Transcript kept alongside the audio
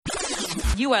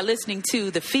You are listening to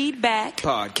the Feedback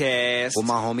Podcast with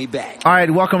my homie Back. All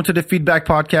right, welcome to the Feedback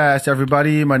Podcast,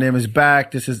 everybody. My name is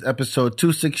Back. This is episode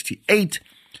 268.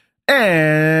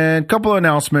 And a couple of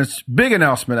announcements. Big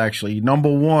announcement, actually. Number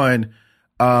one,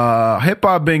 Hip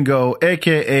Hop Bingo,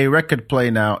 a.k.a. Record Play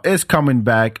Now, is coming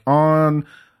back on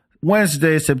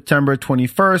Wednesday, September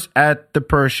 21st at the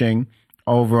Pershing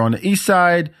over on the east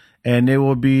side. And it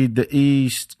will be the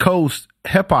East Coast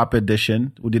Hip Hop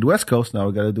edition. We did West Coast. Now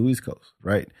we got to do East Coast,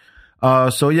 right?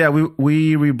 So yeah,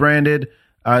 we rebranded.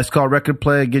 It's called Record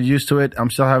Play. Get used to it. I'm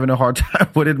still having a hard time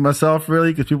with it myself,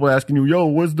 really, because people are asking you, yo,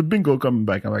 when's the bingo coming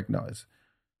back? I'm like, no, it's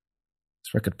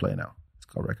Record Play now. It's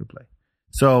called Record Play.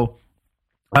 So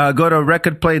go to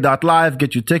recordplay.live,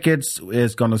 get your tickets.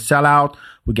 It's going to sell out.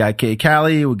 We got K.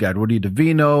 Cali, we got Rudy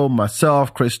Davino,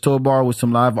 myself, Chris Tobar with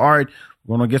some live art.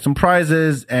 We're going to get some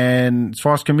prizes. And as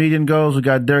far as comedian goes, we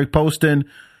got Derek Poston.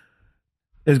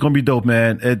 It's going to be dope,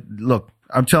 man. Look,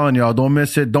 I'm telling y'all, don't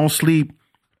miss it. Don't sleep.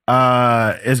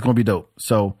 It's going to be dope.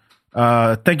 So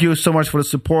thank you so much for the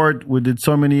support. We did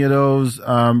so many of those.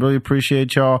 Really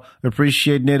appreciate y'all.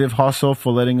 Appreciate Native Hustle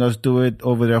for letting us do it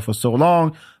over there for so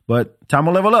long. But time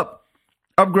to level up.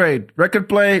 Upgrade. Record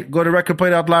Play. Go to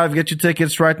recordplay.live. Get your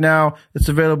tickets right now. It's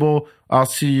available. I'll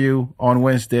see you on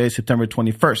Wednesday, September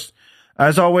 21st.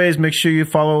 As always, make sure you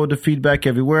follow the Feedback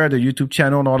everywhere, the YouTube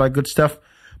channel and all that good stuff.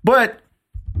 But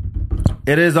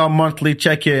it is our monthly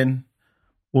check-in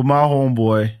with my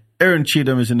homeboy. Aaron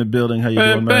Cheatham is in the building. How you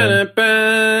doing, man?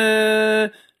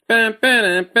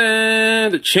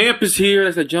 The champ is here.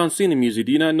 That's that John Cena music.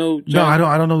 Do you not know John? No,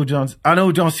 I don't know who I know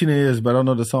who John Cena is, but I don't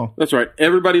know the song. That's right.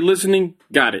 Everybody listening,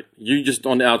 got it. You just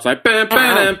on the outside.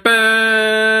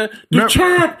 The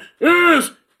champ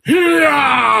is here.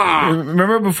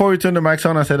 Remember before we turned the mics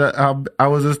on, I said I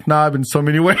was a snob in so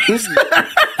many ways. I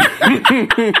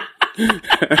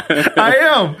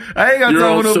am. I ain't got Your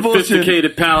time own for no bullshit.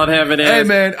 sophisticated palate having ass. Hey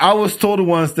man, I was told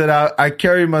once that I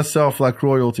carry myself like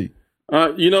royalty.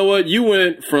 You know what? You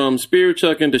went from spear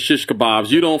chucking to shish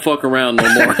kebabs. You don't fuck around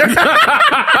no more.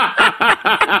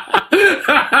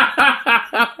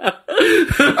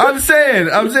 I'm saying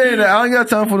that I ain't got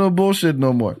time for no bullshit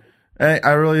no more.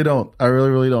 I really don't. I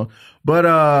really don't. But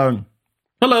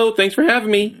hello, thanks for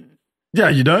having me. Yeah,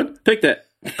 you done? Take that.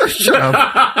 Shut up.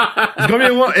 It's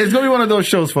gonna be one of those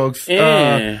shows, folks.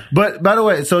 Yeah. But by the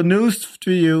way, so news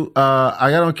for you. I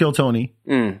got on Kill Tony.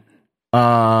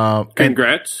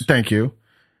 Congrats. Thank you.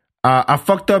 I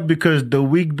fucked up because the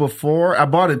week before I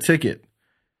bought a ticket,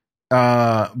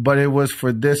 but it was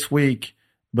for this week.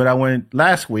 But I went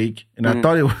last week, and I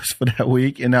thought it was for that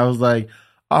week, and I was like,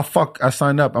 "Oh fuck!" I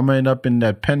signed up. I'm gonna end up in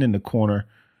that pen in the corner,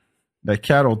 that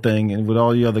cattle thing, and with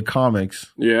all the other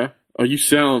comics. Yeah. Oh, you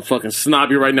sound fucking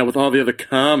snobby right now with all the other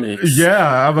comics.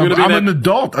 Yeah, I'm an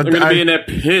adult. I'm going to be in that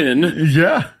pen.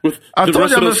 Yeah. I told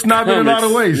you I'm a snob in a lot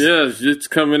of ways. Yes, it's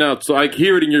coming out. So I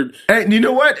hear it in your... And you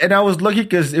know what? And I was lucky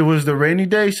because it was the rainy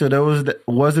day, so there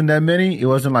wasn't that many. It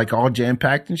wasn't like all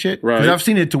jam-packed and shit. Right. Because I've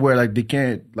seen it to where they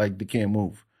can't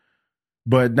move.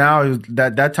 But now,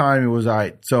 that time, it was all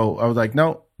right. So I was like,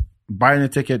 no, buying a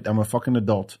ticket. I'm a fucking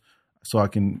adult. So I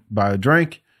can buy a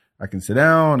drink. I can sit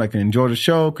down. I can enjoy the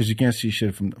show because you can't see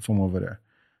shit from over there.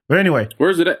 But anyway,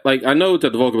 where's it at? Like I know it's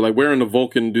at the Vulcan. But like where in the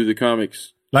Vulcan do the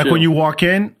comics? Like chill? When you walk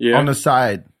in, on the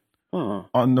side,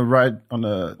 on the right, on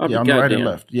the right and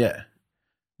left. Yeah,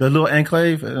 the little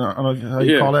enclave. I don't know how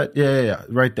you call that. Yeah,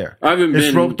 right there.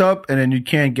 It's roped up, and then you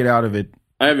can't get out of it.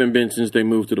 I haven't been since they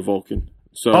moved to the Vulcan.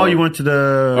 So you went to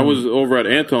the? I was over at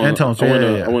Anton's.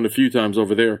 I went a few times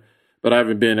over there, but I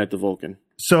haven't been at the Vulcan.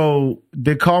 So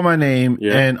they call my name,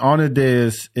 and on it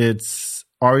it's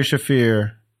Ari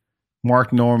Shaffir,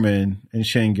 Mark Norman, and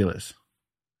Shane Gillis.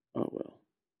 Oh, well.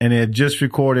 And they had just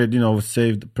recorded,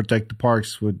 Protect the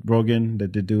Parks with Rogan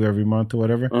that they do every month or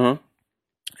whatever. Uh-huh.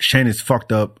 Shane is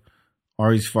fucked up.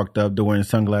 Ari's fucked up. They're wearing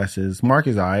sunglasses. Mark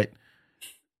is all right.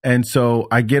 And so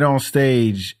I get on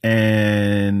stage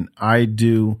and I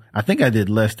think I did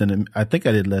less than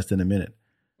a minute.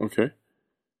 Okay.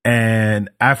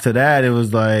 And after that, it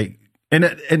was like, and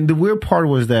the weird part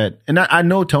was that, and I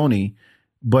know Tony,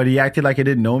 but he acted like he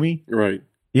didn't know me. Right.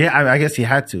 Yeah, I guess he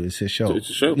had to. It's his show. It's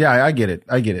a show. Yeah, I get it.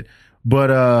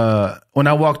 But when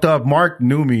I walked up, Mark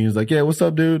knew me. He was like, "Yeah, what's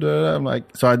up, dude?" I'm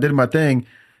like, so I did my thing.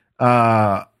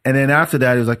 And then after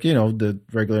that, it was like, the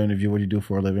regular interview. What do you do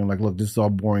for a living? I'm like, look, this is all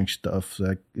boring stuff.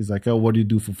 So he's like, oh, what do you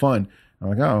do for fun? I'm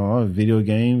like, oh, video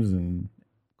games and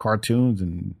cartoons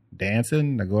and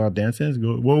dancing. I go out dancing. I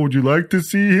go, what would you like to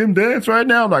see him dance right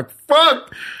now? I'm like,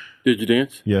 fuck. Did you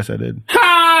dance? Yes, I did.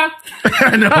 Ha!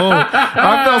 I know.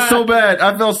 I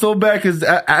felt so bad. Because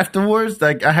afterwards,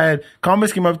 like, I had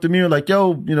comments came up to me and like,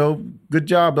 yo, good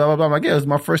job, blah, blah, blah. I'm like, yeah, it was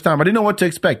my first time. I didn't know what to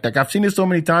expect. Like, I've seen it so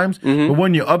many times, but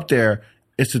when you're up there,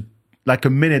 it's like a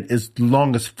minute is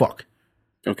long as fuck.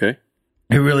 Okay.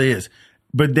 It really is.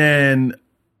 But then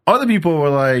other people were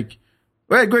like,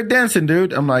 hey, great dancing,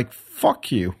 dude. I'm like,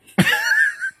 fuck you.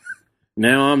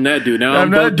 Now I'm that dude. Now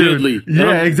I'm Bo Diddley.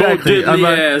 Yeah, exactly. Bo Diddley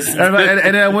like, ass.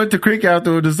 and then I went to Creek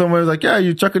afterwards and someone was like, yeah,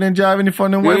 you chucking and jiving in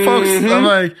front of them white folks? I'm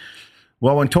like,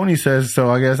 well, when Tony says so,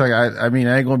 I guess I mean,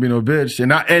 I ain't going to be no bitch.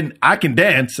 And I can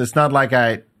dance. It's not like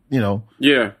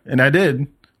Yeah. And I did.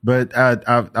 But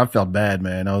I felt bad,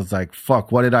 man. I was like,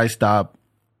 fuck, why did I stop?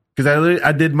 Because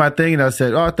I did my thing and I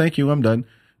said, oh, thank you, I'm done.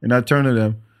 And I turned to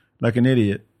them like an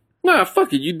idiot. Nah,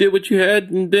 fuck it. You did what you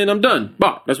had and then I'm done.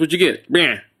 Bah, that's what you get.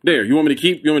 Yeah. There, you want me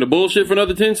to bullshit for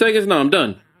another 10 seconds? No, I'm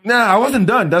done. Nah, I wasn't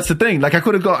done. That's the thing. Like, I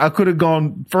could have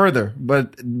gone further,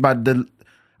 but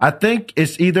I think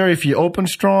it's either if you open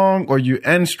strong or you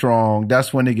end strong,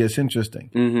 that's when it gets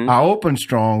interesting. I opened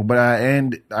strong, but I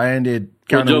ended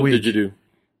kind of weak. What joke did you do?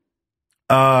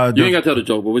 You ain't got to tell the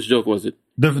joke, but which joke was it?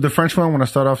 The French one, when I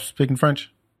start off speaking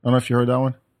French. I don't know if you heard that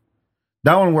one.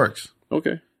 That one works.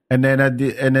 Okay. And then I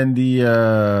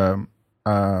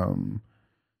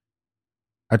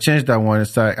changed that one.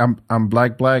 It's like I'm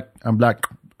black. I'm black.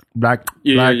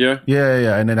 Yeah.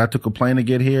 And then I took a plane to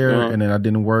get here, and then I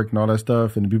didn't work and all that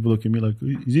stuff. And people look at me like,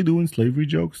 "Is he doing slavery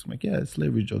jokes?" I'm like, "Yeah, it's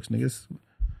slavery jokes, niggas."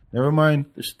 Never mind.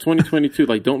 It's 2022.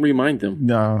 Like, don't remind them.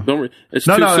 No, it's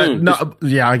too soon. No,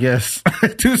 yeah, I guess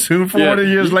too soon. 400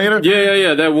 years later.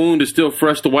 Yeah. That wound is still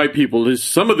fresh to white people.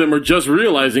 Some of them are just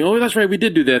realizing, oh, that's right, we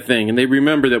did do that thing, and they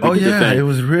remember that we did the thing. It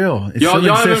was real. Y'all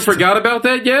haven't forgot about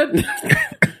that yet?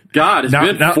 God, it's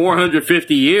been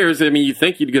 450 years. I mean, you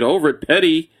think you'd get over it.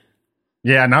 Petty.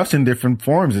 Yeah, now it's in different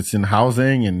forms. It's in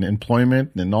housing and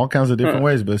employment and all kinds of different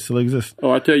ways, but it still exists.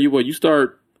 Oh, I tell you what, you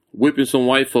start whipping some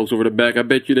white folks over the back, I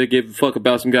bet you they gave a fuck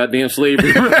about some goddamn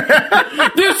slavery.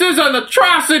 This is an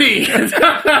atrocity!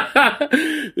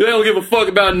 They don't give a fuck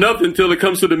about nothing until it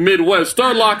comes to the Midwest.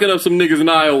 Start locking up some niggas in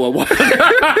Iowa.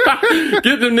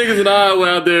 Get them niggas in Iowa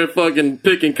out there fucking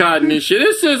picking cotton and shit.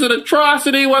 This is an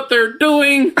atrocity what they're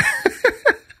doing.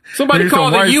 Somebody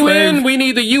call the UN. Slaves. We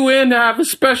need the UN to have a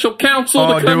special council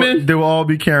to come in. They will all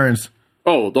be Karens.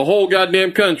 Oh, the whole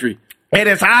goddamn country. It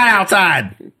is hot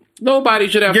outside. Nobody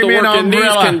should have to work in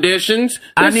these conditions.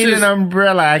 I need an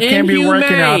umbrella. I can't be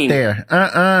working out there.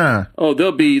 Oh,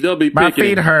 they'll be picketing. My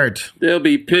feet hurt. They'll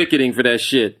be picketing for that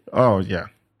shit. Oh, yeah.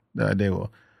 They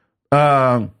will.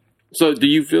 So do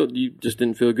you just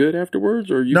didn't feel good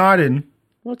afterwards? Or you? No, I didn't.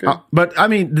 Okay. But, I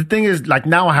mean, the thing is, like,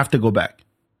 now I have to go back.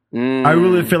 I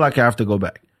really feel like I have to go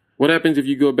back. What happens if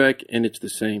you go back and it's the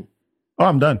same? Oh,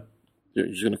 I'm done. You're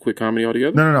just going to quit comedy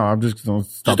altogether? No. I'm just going to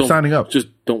stop signing up. Just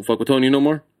don't fuck with Tony no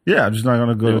more? Yeah, I'm just not going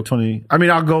to go to Tony. I mean,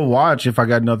 I'll go watch if I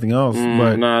got nothing else.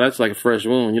 But nah, that's like a fresh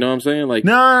wound. You know what I'm saying? Like,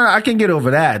 no, I can get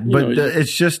over that. But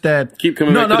it's just that. Keep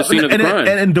coming back to the scene of the crime.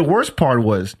 And the worst part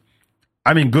was,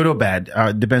 I mean, good or bad,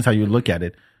 depends how you look at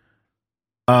it.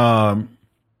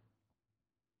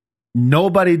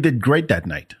 Nobody did great that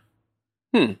night.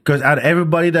 Because out of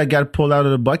everybody that got pulled out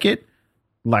of the bucket,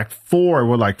 like 4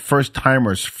 were like first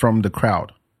timers from the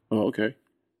crowd. Oh, okay.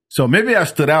 So maybe I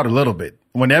stood out a little bit.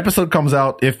 When the episode comes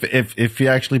out, if he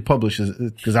actually publishes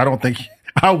it, because I don't think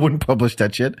I wouldn't publish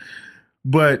that shit.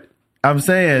 But I'm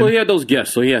saying, well, he had those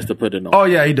guests, so he has to put it on. Oh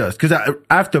yeah, he does. Because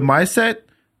after my set,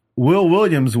 Will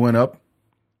Williams went up,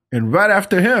 and right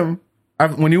after him,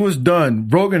 when he was done,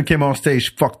 Rogan came on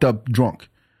stage, fucked up, drunk.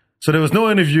 So there was no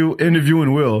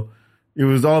interviewing Will. It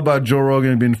was all about Joe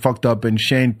Rogan being fucked up, and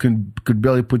Shane could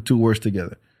barely put 2 words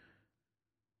together.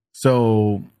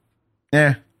 So,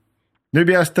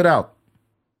 maybe I stood out.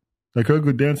 Like, oh,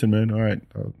 good dancing, man. All right.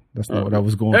 That's not what I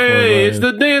was going for. Hey, it's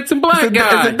the dancing black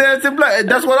guy. It's the dancing black.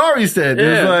 That's what Ari said.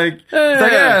 Yeah.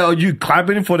 It's like, you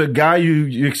clapping for the guy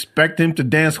you expect him to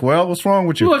dance well? What's wrong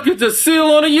with you? Look at the seal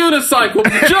on a unicycle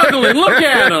juggling. Look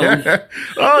at him.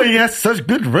 Oh, he has such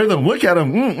good rhythm. Look at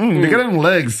him. They got them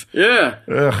legs. Yeah.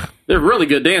 Ugh. They're really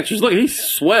good dancers. Look, he's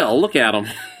swell. Look at him.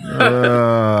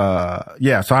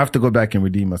 Yeah, so I have to go back and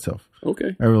redeem myself.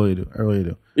 Okay. I really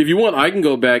do. If you want, I can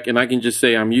go back and I can just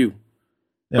say I'm you.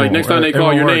 Like next time they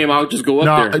call your name, I'll just go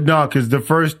up there. No, because the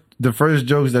first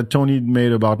jokes that Tony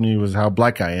made about me was how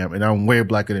black I am, and I'm way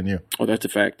blacker than you. Oh, that's a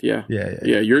fact. Yeah.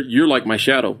 Yeah. You're like my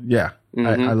shadow. Yeah,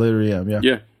 I literally am. Yeah.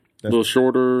 Yeah. A little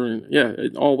shorter,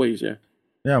 and always. Yeah.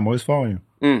 Yeah, I'm always following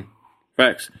you.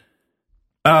 Facts.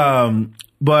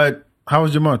 But how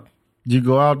was your month? Did you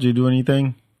go out? Did you do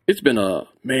anything? It's been a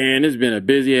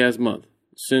busy ass month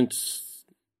since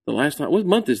the last time. What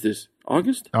month is this?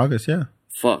 August? August, yeah.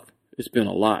 Fuck. It's been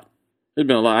a lot. It's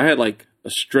been a lot. I had like a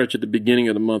stretch at the beginning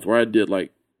of the month where I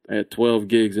had 12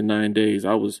 gigs in 9 days.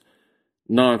 I was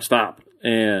nonstop.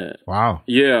 And wow.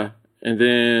 Yeah. And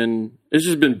then it's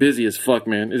just been busy as fuck,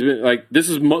 man. It's been like,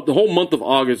 the whole month of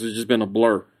August has just been a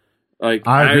blur. Like,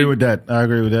 I agree with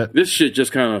that. This shit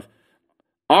just kind of,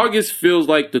 August feels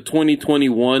like the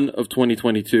 2021 of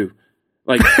 2022.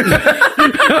 Like,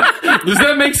 does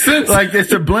that make sense? Like,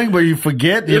 it's a blink, but you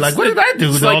forget. You're like, what did I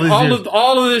do? It's like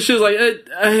all of this shit, like,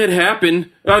 it happened.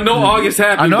 I know August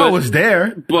happened. I know it was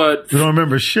there, but you don't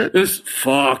remember shit. It was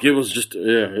just,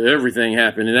 everything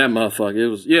happened in that motherfucker.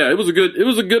 It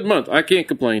was a good month. I can't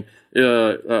complain.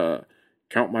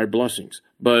 Count my blessings.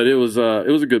 But it was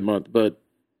a good month, but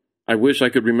I wish I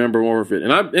could remember more of it.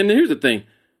 And here's the thing.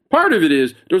 Part of it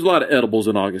is, there's a lot of edibles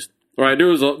in August. All right,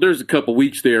 there's a couple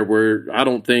weeks there where I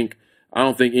don't think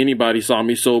anybody saw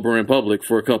me sober in public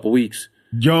for a couple weeks.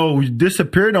 Yo, you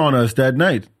disappeared on us that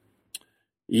night.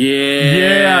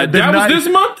 Yeah, was this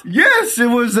month. Yes, it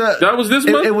was. That was this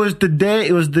month. It was the day.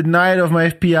 It was the night of my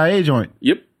FPIA joint.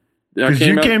 Yep, because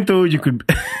you came through. You could.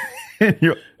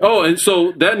 And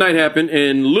so that night happened,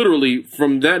 and literally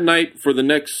from that night for the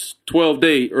next 12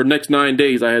 days or next 9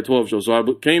 days, I had 12 shows. So I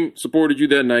supported you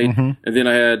that night, and then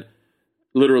I had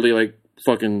literally like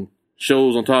fucking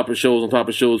shows on top of shows on top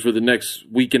of shows for the next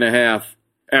week and a half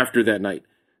after that night.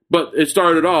 But it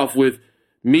started off with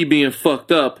me being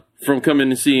fucked up from coming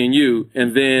and seeing you,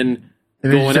 and then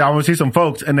you say, I want to see some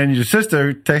folks, and then your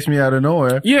sister texts me out of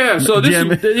nowhere. Yeah, so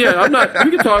I'm not.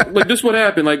 We can talk. Like, this is what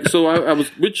happened. Like, so I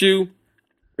was with you,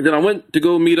 and then I went to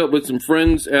go meet up with some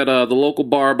friends at the local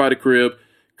bar by the crib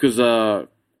because a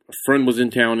friend was in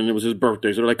town and it was his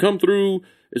birthday. So they're like, come through.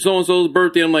 It's so and so's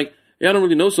birthday. I'm like, yeah, I don't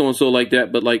really know so and so like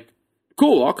that, but like,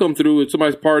 cool. I'll come through. It's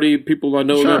somebody's party. People I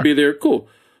know are gonna be there. Cool.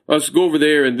 Let's go over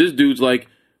there, and this dude's like,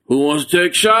 who wants to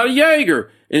take a shot of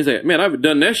Jaeger? And he's like, man, I haven't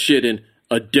done that shit in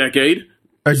a decade.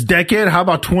 A decade? How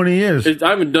about 20 years? I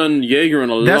haven't done Jaeger in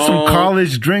a long... That's some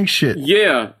college drink shit.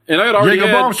 Yeah. And I had already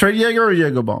Jaeger bomb, straight Jaeger or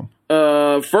Jaeger bomb?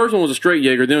 First one was a straight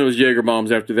Jaeger, then it was Jaeger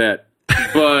bombs after that.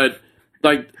 But,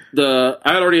 like, I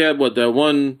had already had, the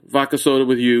one vodka soda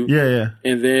with you. Yeah.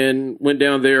 And then went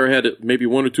down there, had maybe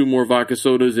one or two more vodka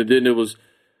sodas, and then it was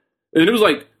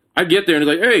like, I get there and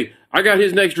it's like, hey, I got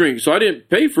his next drink. So I didn't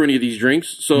pay for any of these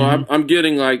drinks. So I'm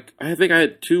getting like, I think I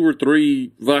had 2 or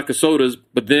 3 vodka sodas,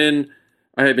 but then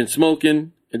I had been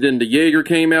smoking, and then the Jaeger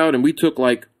came out, and we took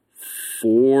like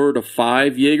 4 to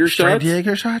 5 Jaeger shots.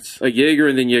 Jaeger shots? Like Jaeger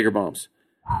and then Jaeger bombs.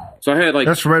 So I had like...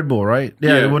 That's Red Bull, right?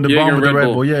 Yeah, when the Jaeger bomb with the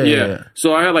Red Bull. Yeah.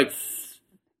 So I had like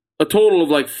a total of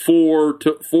like 4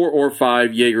 or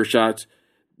 5 Jaeger shots.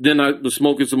 Then I was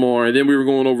smoking some more, and then we were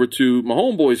going over to my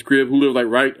homeboy's crib, who lived like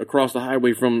right across the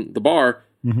highway from the bar.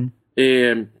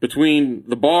 And between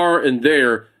the bar and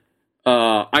there,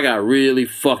 I got really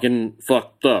fucking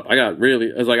fucked up. I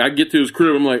get to his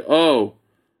crib, I'm like, oh,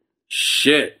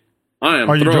 shit. I am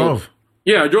throwed. You drove?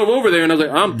 Yeah, I drove over there, and I was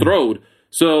like, I'm throwed.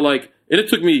 So, like, and it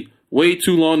took me way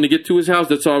too long to get to his house.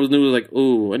 That's all I was doing. Like,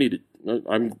 oh,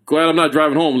 I'm glad I'm not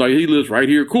driving home. Like, he lives right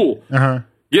here. Cool.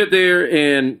 Get there,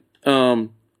 and, you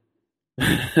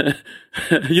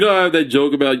know, I have that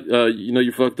joke about,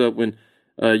 you fucked up when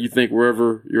you think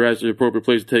wherever you're at is the appropriate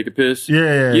place to take a piss.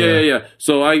 Yeah.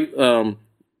 So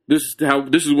this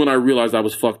is when I realized I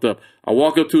was fucked up. I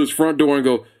walk up to his front door and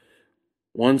go,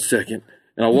 1 second.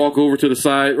 And I walk over to the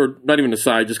side, or not even the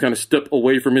side, just kind of step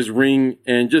away from his ring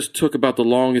and just took about the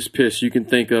longest piss you can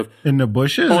think of. In the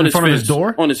bushes? In front of his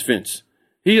door? On his fence.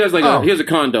 He has he has a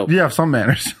condo. You have some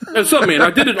manners.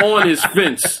 I did it on his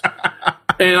fence.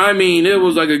 And I mean, it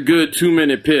was like a good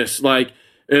 2-minute piss. Like,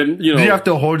 and you know. Do you have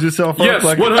to hold yourself up? Yes,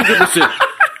 100%.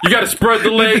 You got to spread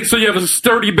the legs so you have a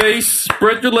sturdy base.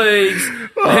 Spread your legs,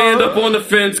 hand up on the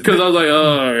fence, because I was like,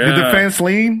 oh, yeah. Did the fence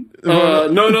lean? No.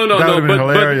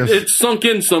 Hilarious. But it sunk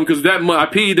in some because I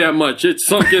peed that much. It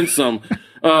sunk in some.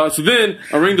 So then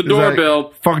I ring the doorbell.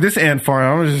 Like, fuck this ant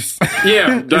farm. I'm just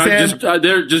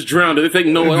they're just drowned. They think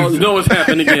no one's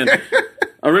happened again.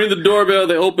 I ring the doorbell.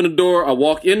 They open the door. I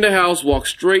walk in the house, walk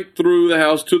straight through the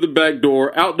house to the back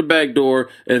door, out the back door,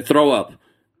 and throw up.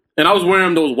 And I was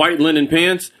wearing those white linen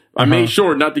pants. I made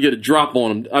sure not to get a drop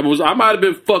on them. I might have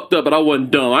been fucked up, but I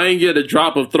wasn't dumb. I ain't get a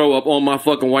drop of throw up on my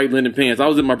fucking white linen pants. I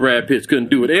was in my Brad Pitts, couldn't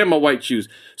do it, and my white shoes.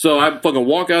 So I fucking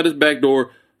walk out his back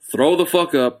door, throw the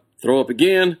fuck up, throw up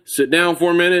again, sit down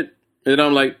for a minute, and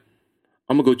I'm like,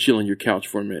 I'm gonna go chill on your couch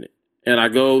for a minute. And I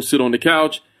go sit on the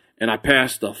couch, and I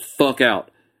pass the fuck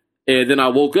out. And then I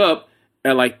woke up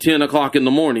at like 10 o'clock in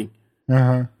the morning,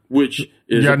 which is...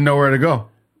 You got nowhere to go.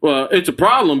 Well, it's a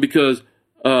problem because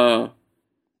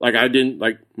like I didn't,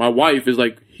 like my wife is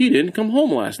like, he didn't come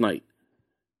home last night.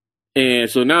 And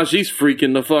so now she's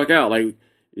freaking the fuck out. Like,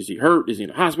 is he hurt? Is he in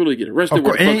the hospital? Did he get arrested? Of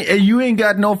course, and you ain't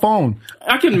got no phone.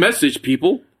 I can message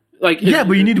people. Like, yeah,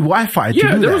 but you need Wi-Fi to do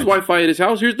there that. was Wi-Fi at his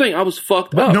house. Here's the thing. I was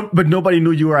fucked up. But nobody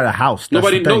knew you were at a house. That's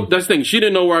the thing. She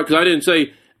didn't know where, because I didn't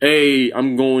say, hey,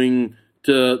 I'm going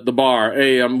to the bar.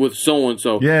 Hey, I'm with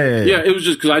so-and-so. Yeah. It was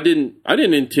just because I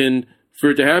didn't intend for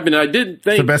it to happen. I didn't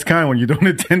think. It's the best kind when you don't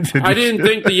intend to. I didn't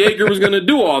think the Jaeger was going to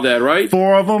do all that, right?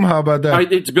 4 of them? How about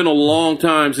that? It's been a long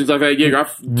time since I've had Jaeger.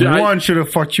 One should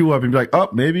have fucked you up and be like, oh,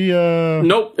 maybe.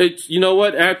 Nope. It's, you know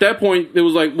what? At that point, it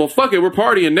was like, well, fuck it. We're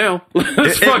partying now.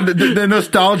 The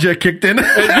nostalgia kicked in.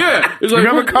 It's like,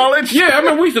 remember college? Yeah, I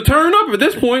remember we used to turn up at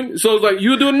this point. So it's like,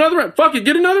 you do another round. Fuck it.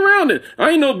 Get another round in.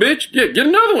 I ain't no bitch. Yeah, get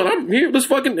another one. I'm here. Let's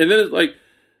fucking. And then it's like,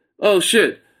 oh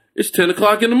shit. It's 10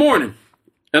 o'clock in the morning.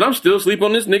 And I'm still asleep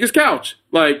on this nigga's couch.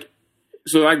 Like,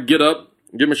 so I get up,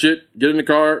 get my shit, get in the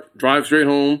car, drive straight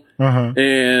home.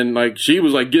 And, like, she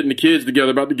was, like, getting the kids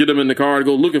together, about to get them in the car to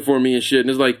go looking for me and shit. And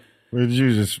it's like... Did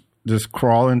you just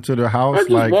crawl into the house? I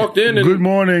just walked in and... Good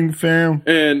morning, fam.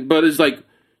 But it's like,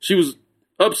 she was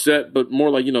upset, but more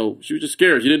like, you know, she was just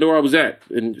scared. She didn't know where I was at.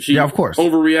 And she of course.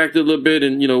 Overreacted a little bit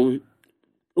and, you know...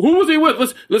 Who was he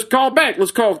with? Let's call back.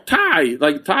 Let's call Ty.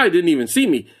 Like, Ty didn't even see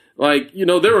me. Like, you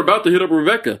know, they were about to hit up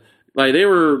Rebecca. Like, they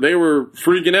were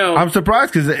freaking out. I'm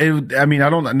surprised because I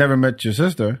never met your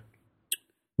sister.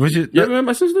 You ever met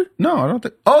my sister? No, I don't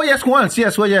think. Oh, yes, once.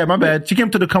 Yes, well, yeah, my bad. She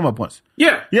came to the come up once.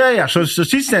 Yeah. Yeah. So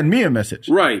she sent me a message.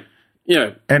 Right.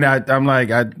 Yeah. And I'm like,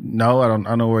 I don't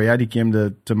know where he had. He came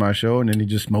to my show and then he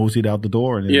just moseyed out the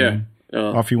door and then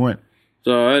off he went.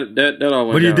 So that all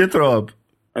went But down. you did throw up.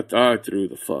 I threw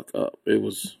the fuck up. It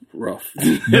was rough.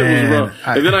 It was rough.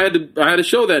 And then I had a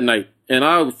show that night, and it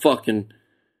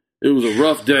was a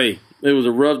rough day. It was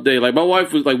a rough day. Like, my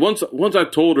wife was like, once I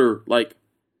told her like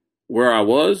where I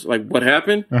was, like what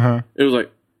happened, it was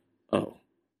like, oh,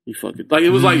 you fucking, like, it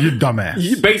was like, you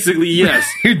dumbass. Basically,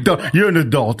 yes. You're an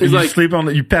adult. And you sleep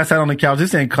you pass out on the couch.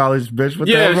 This ain't college, bitch. What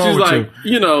the hell wrong with like,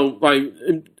 you know, like,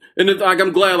 and it's like,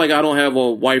 I'm glad like I don't have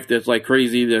a wife that's like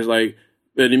crazy. There's like.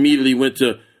 That immediately went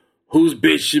to whose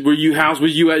bitch were you? House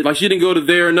was you at? Like, she didn't go to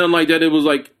there or nothing like that. It was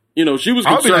like, you know, she was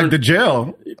concerned. I'll be like the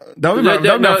jail. That was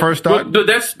my first thought.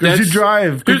 That's you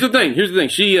drive. Here's the thing. She's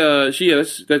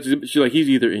like, he's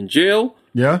either in jail,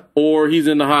 or he's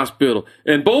in the hospital,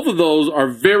 and both of those are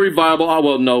very viable.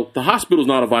 Well, no, the hospital's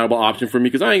not a viable option for me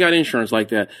because I ain't got insurance like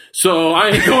that, so I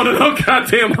ain't going to no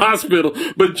goddamn hospital.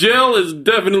 But jail is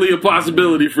definitely a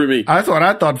possibility for me. That's what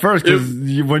I thought first because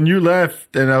when you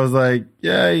left, and I was like,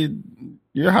 yeah,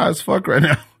 you're high as fuck right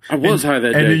now. I was high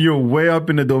that day. And then you're way up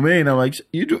in the domain. I'm like,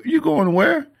 you going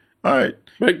where? All right.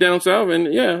 Back down south.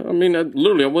 And yeah, I mean, I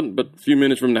wasn't but a few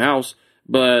minutes from the house.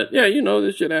 But yeah, you know,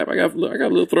 this shit happened. I got a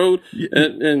little throat.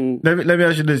 And let me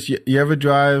ask you this. You ever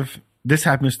drive? This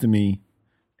happens to me.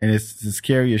 And it's the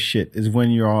scariest shit is when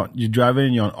you're driving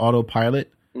and you're on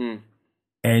autopilot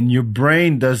and your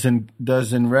brain doesn't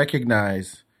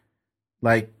recognize,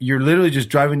 like, you're literally just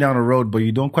driving down a road, but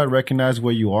you don't quite recognize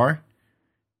where you are.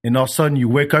 And all of a sudden you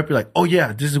wake up, you're like, oh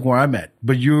yeah, this is where I'm at.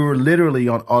 But you're literally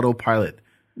on autopilot.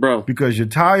 Bro. Because you're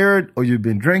tired or you've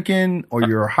been drinking or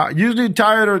you're hot. Usually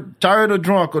tired or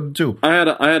drunk or the two. I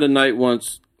had a night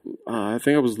once, I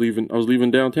think I was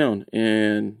leaving downtown,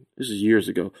 and this is years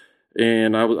ago.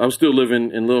 And I was still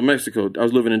living in Little Mexico. I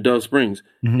was living in Dove Springs.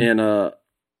 And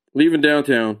leaving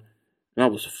downtown, and I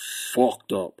was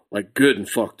fucked up. Like, good and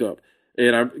fucked up.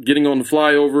 And I'm getting on the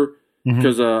flyover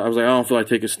because I was like, I don't feel like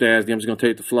taking Stas. I'm just going to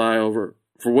take the flyover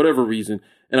for whatever reason.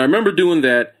 And I remember doing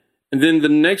that. And then the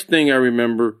next thing I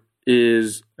remember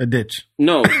is... a ditch.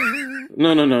 No.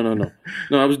 No,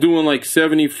 I was doing like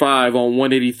 75 on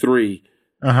 183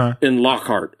 in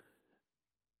Lockhart.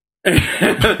 And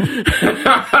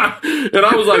I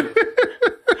was like,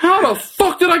 how the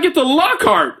fuck did I get to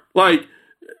Lockhart? Like...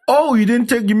 Oh, you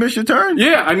missed your turn?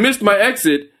 Yeah, I missed my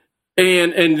exit.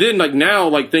 And then, like, now,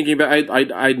 like, thinking about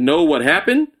I know what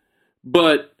happened,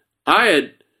 but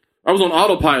I was on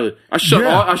autopilot. I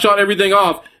shut everything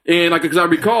off. And, like, because I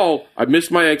recall, I missed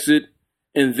my exit,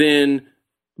 and then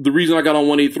the reason I got on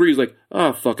 183 is like,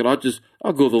 oh, fuck it, I'll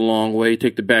go the long way,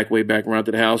 take the back way back around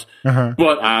to the house.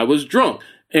 But I was drunk,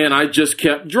 and I just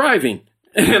kept driving.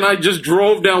 And I just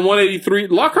drove down 183.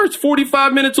 Lockhart's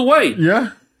 45 minutes away.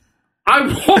 Yeah. I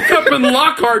woke up in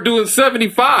Lockhart doing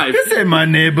 75. This ain't my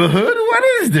neighborhood. What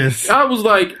is this? I was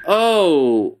like,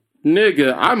 oh,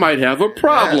 nigga, I might have a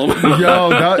problem.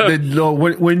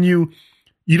 When you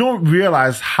don't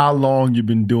realize how long you've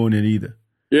been doing it either.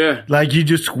 Yeah. Like, you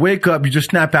just wake up, you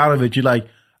just snap out of it. You're like,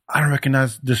 I don't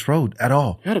recognize this road at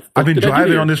all. How the fuck I've been did I get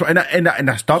driving here? on this road, and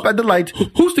I stop at the light.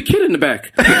 Who's the kid in the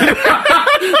back?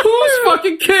 Who's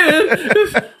fucking kid?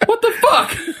 What the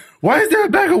fuck? Why is there a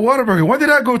bag of Whataburger? Why did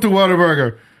I go to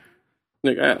Whataburger?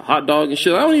 Nigga, I had a hot dog and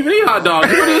shit. I don't even eat hot dogs.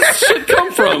 Where does this shit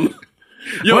come from?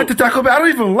 Yo, I went to Taco Bell. I don't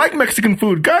even like Mexican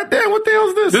food. God damn, what the hell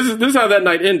is this? This is how that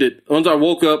night ended. Once I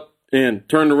woke up and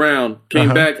turned around,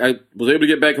 came back, I was able to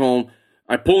get back home.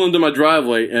 I pull into my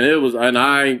driveway, and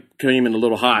I came in a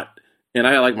little hot. And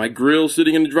I had like my grill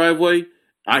sitting in the driveway.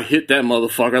 I hit that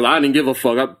motherfucker. I didn't give a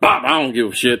fuck. I don't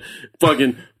give a shit.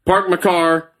 Fucking parked my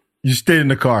car. You stayed in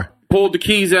the car. Pulled the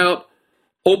keys out,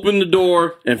 opened the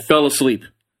door, and fell asleep.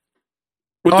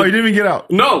 You didn't even get out?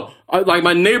 No. Like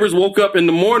my neighbors woke up in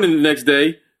the morning the next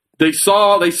day. They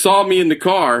saw me in the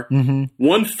car,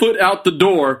 1 foot out the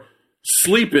door,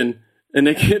 sleeping. And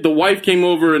the wife came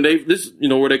over, and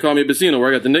where they call me Bacino, where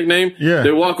I got the nickname. Yeah.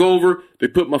 They walk over, they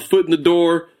put my foot in the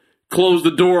door, close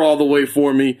the door all the way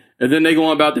for me, and then they go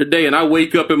on about their day. And I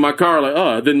wake up in my car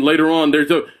like, Then later on, they're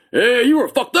so, hey, you were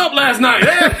fucked up last night.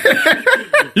 Hey?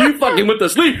 You fucking went to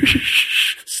sleep.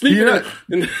 Sleeping.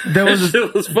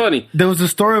 It was funny. There was a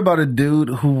story about a dude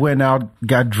who went out,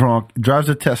 got drunk, drives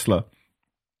a Tesla,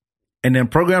 and then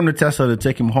programmed the Tesla to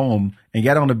take him home and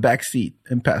got on the back seat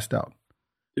and passed out.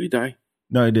 Did he die?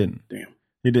 No, he didn't. Damn.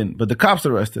 He didn't. But the cops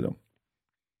arrested him.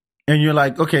 And you're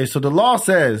like, okay, so the law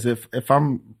says I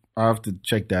have to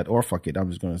check that, or fuck it, I'm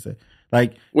just going to say.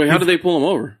 Like, wait, how did they pull him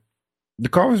over? The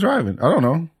car was driving. I don't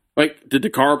know. Like, did the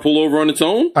car pull over on its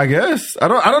own? I guess. I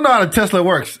don't know how the Tesla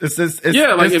works. It's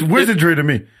wizardry to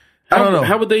me. I don't know.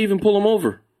 How would they even pull him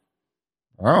over?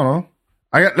 I don't know.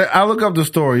 I'll look up the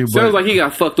story. Sounds like he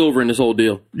got fucked over in this whole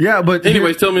deal. Yeah, but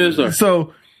anyways, tell me this story.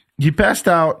 So he passed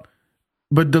out,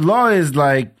 but the law is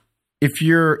like if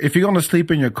you're going to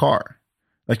sleep in your car,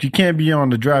 like you can't be on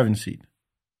the driving seat.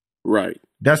 Right.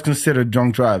 That's considered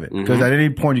drunk driving because at any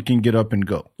point you can get up and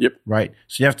go. Yep. Right.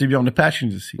 So you have to be on the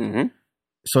passenger seat. Mm-hmm.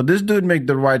 So this dude made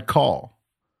the right call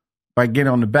by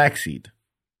getting on the back seat.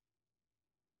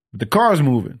 But the car's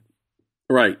moving.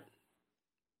 Right.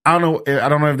 I don't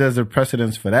know if there's a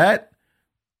precedence for that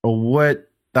or what.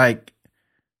 Like,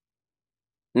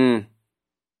 I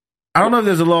don't know if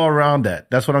there's a law around that.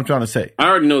 That's what I'm trying to say. I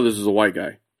already know this is a white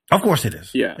guy. Of course it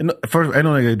is. Yeah. First, I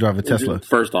know they drive a Tesla.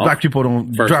 First off. Black people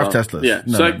don't drive Teslas. Yeah.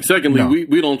 No, secondly, no.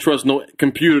 We don't trust no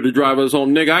computer to drive us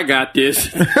home. Nigga, I got this.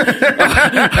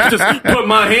 I just put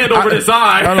my hand over this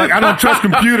eye. I don't trust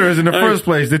computers in the first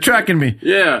place. They're tracking me.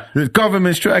 Yeah. The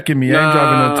government's tracking me. I ain't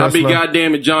driving no Tesla. I'll be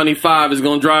goddamn it. Johnny 5 is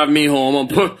going to drive me home. I'm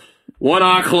going to put one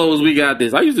eye closed. We got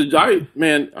this. I feel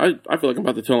like I'm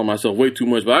about to tell on myself way too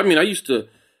much. But I mean, I used to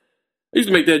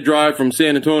make that drive from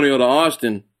San Antonio to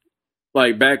Austin. I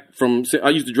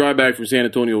used to drive back from San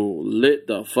Antonio lit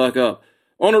the fuck up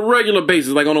on a regular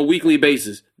basis, like on a weekly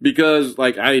basis, because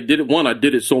like I did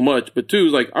it so much, but two,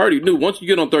 like I already knew once you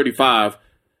get on 35,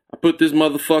 I put this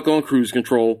motherfucker on cruise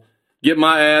control, get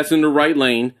my ass in the right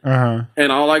lane, and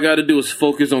all I got to do is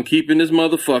focus on keeping this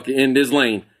motherfucker in this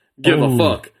lane. Give a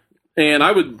fuck. And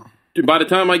by the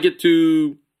time I get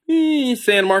to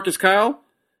San Marcos, Kyle,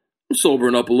 I'm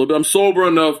sobering up a little bit. I'm sober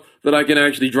enough that I can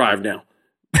actually drive now.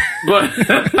 But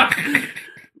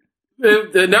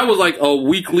and that was like a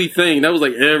weekly thing. That was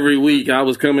like every week I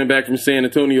was coming back from San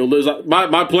Antonio.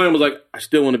 My plan was like, I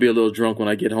still want to be a little drunk when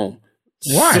I get home.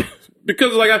 Why?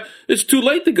 Because like it's too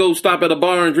late to go stop at a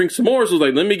bar and drink some more. So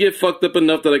like, let me get fucked up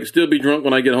enough that I can still be drunk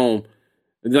when I get home.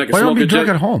 And then I can Why smoke don't be a drunk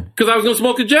J. at home? Because I was going to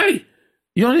smoke a J.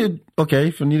 You don't need. Okay,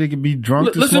 if you need to be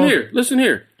drunk, listen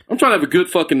here. I'm trying to have a good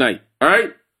fucking night. All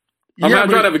right. I'm trying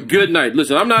to have a good night.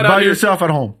 Listen, I'm not out by here yourself at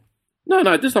home.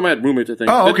 No, this time I had roommates, I think.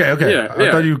 Oh, okay. Yeah.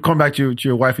 I thought you come back to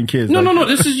your wife and kids. No.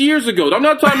 This is years ago. I'm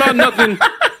not talking about nothing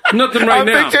right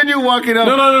now. I'm picturing you walking up.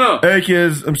 No. Hey,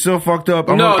 kids, I'm still fucked up.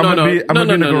 I'm No. gonna be in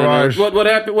the garage. What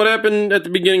happened at the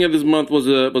beginning of this month was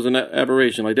an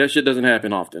aberration. Like, that shit doesn't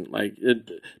happen often. Like,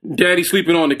 daddy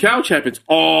sleeping on the couch happens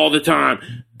all the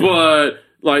time. But,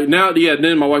 like, now,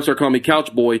 then my wife started calling me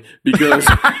couch boy because...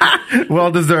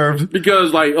 well deserved.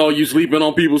 Because, like, you sleeping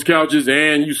on people's couches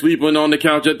and you sleeping on the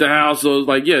couch at the house. So,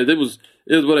 like, yeah, it was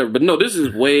whatever. But no, this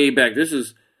is way back. This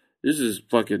is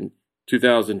fucking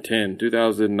 2010,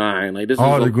 2009. Like, this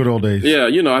is the good old days. Yeah,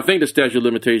 I think the statute of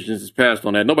limitations is passed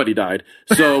on that. Nobody died.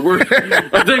 So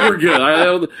I think we're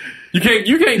good. You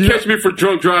can't catch me for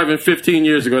drunk driving 15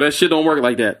 years ago. That shit don't work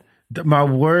like that. My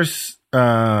worst...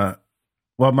 my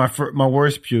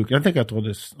worst puke, I think I told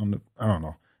this I don't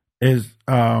know, is,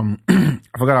 I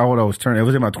forgot how old I was turning. It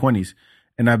was in my 20s.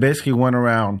 And I basically went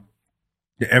around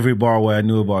to every bar where I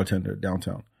knew a bartender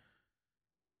downtown.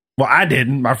 Well, I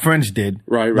didn't. My friends did.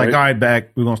 Right. Like, all right, back.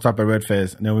 We're going to stop at Red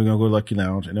Fez, and then we're going to go to Lucky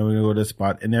Lounge, and then we're going to go to this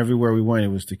spot. And everywhere we went, it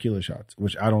was tequila shots,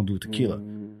 which I don't do tequila.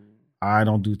 I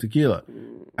don't do tequila.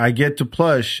 I get to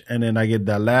Plush, and then I get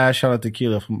that last shot of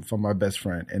tequila from my best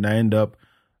friend, and I end up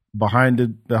behind the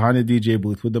DJ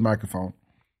booth with the microphone.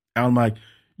 And I'm like,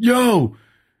 yo,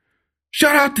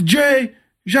 shout out to Jay,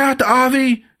 shout out to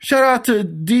Avi, shout out to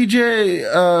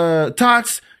DJ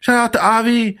Tots, shout out to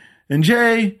Avi and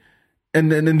Jay, and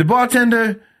then the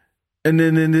bartender, and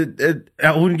then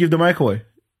I wouldn't give the mic away.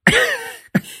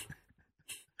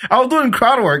 I was doing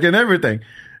crowd work and everything.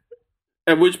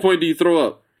 At which point do you throw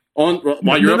up?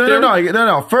 While you're up there?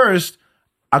 No. First,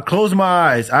 I close my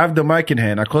eyes. I have the mic in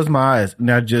hand. I close my eyes, and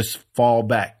I just fall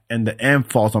back, and the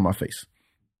amp falls on my face.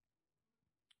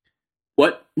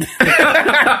 What?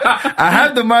 I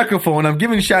have the microphone. I'm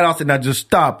giving shout outs, and I just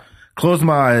stop, close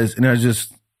my eyes, and I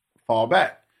just fall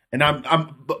back. And I'm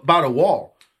about a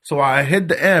wall. So I hit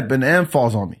the amp, and the amp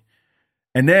falls on me.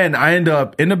 And then I end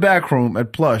up in the back room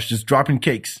at Plush, just dropping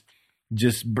cakes.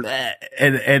 Just blah.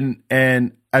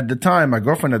 And at the time, my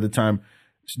girlfriend at the time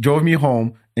drove me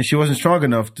home, and she wasn't strong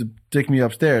enough to take me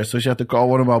upstairs, so she had to call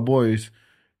one of my boys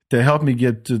to help me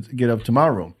get up to my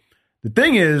room. The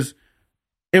thing is,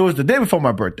 it was the day before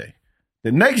my birthday.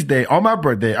 The next day, on my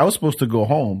birthday, I was supposed to go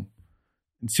home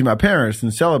and see my parents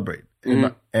and celebrate.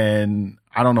 Mm-hmm. And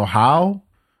I don't know how,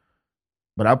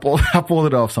 but I pulled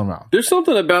it off somehow. There's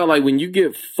something about like when you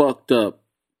get fucked up.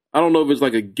 I don't know if it's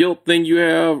like a guilt thing you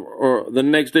have, or the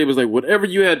next day was like whatever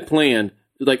you had planned.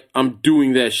 Like, I'm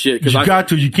doing that shit. You got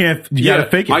to. You can't. You gotta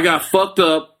fake it. I got fucked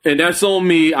up, and that's on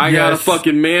me. I gotta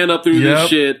fucking man up through this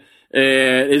shit,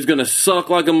 and it's gonna suck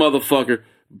like a motherfucker.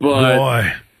 But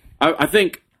boy, I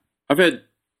think I've had.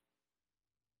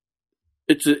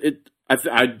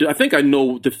 I think I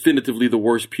know definitively the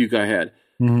worst puke I had,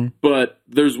 but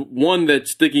there's one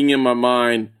that's sticking in my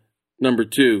mind. Number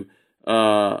 2,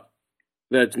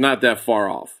 that's not that far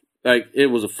off. Like, it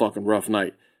was a fucking rough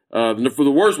night. For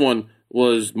the worst one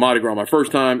was Mardi Gras. My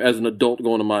first time as an adult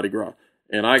going to Mardi Gras.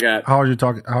 And I got... How old are we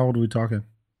talking?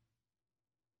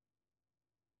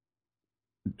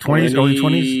 20s, early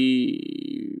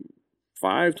 20s?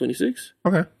 25, 26.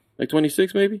 Okay. Like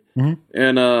 26 maybe. Mm-hmm.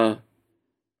 And,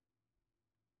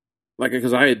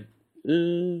 because I had...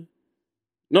 no,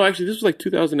 actually, this was like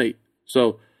 2008.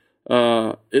 So...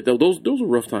 those were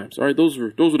rough times. All right, those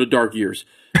were the dark years.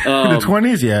 The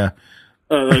 20s, yeah.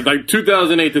 Like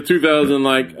 2008 to 2000,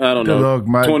 like I don't know, look,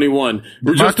 21.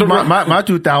 My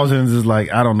 2000s is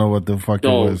like I don't know what the fuck it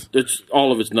was. It's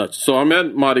all of it's nuts. So I'm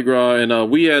at Mardi Gras,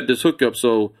 and we had this hookup.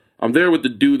 So I'm there with the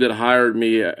dude that hired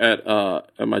me at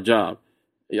my job.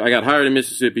 I got hired in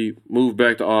Mississippi, moved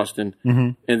back to Austin,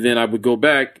 and then I would go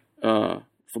back for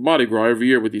Mardi Gras every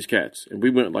year with these cats, and we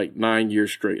went like 9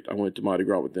 years straight. I went to Mardi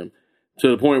Gras with them. To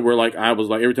the point where, like, I was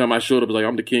like, every time I showed up, I was like,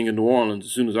 I'm the king of New Orleans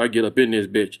as soon as I get up in this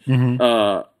bitch.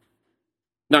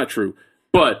 Not true.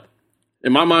 But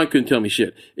in my mind, couldn't tell me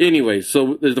shit. Anyway,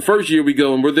 so there's the first year we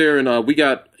go, and we're there, and we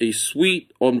got a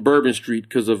suite on Bourbon Street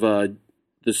because of the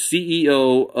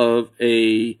CEO of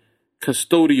a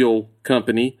custodial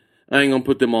company. I ain't going to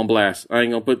put them on blast. I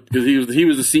ain't going to put, because he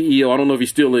was the CEO. I don't know if he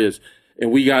still is. And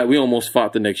we almost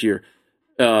fought the next year.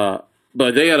 But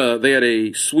they had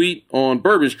a suite on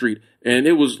Bourbon Street, and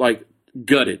it was like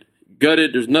gutted.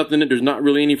 There's nothing. There's not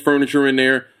really any furniture in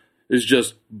there. There's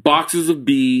just boxes of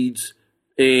beads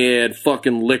and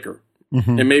fucking liquor,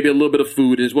 and maybe a little bit of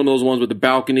food. It's one of those ones with the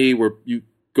balcony where you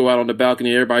go out on the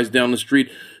balcony, everybody's down the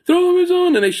street, throw it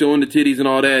on, and they showing the titties and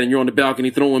all that, and you're on the balcony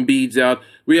throwing beads out.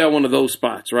 We had one of those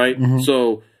spots, right?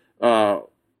 So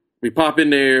we pop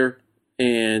in there,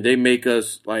 and they make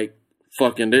us like.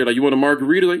 They're like, you want a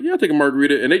margarita? Like, yeah, I'll take a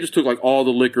margarita. And they just took like all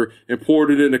the liquor and poured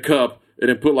it in a cup and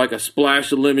then put like a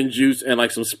splash of lemon juice and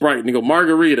like some Sprite and they go,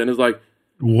 margarita. And it's like,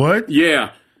 what?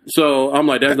 Yeah. So I'm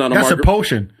like, that's not a margarita. That's a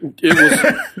potion. It was.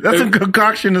 That's a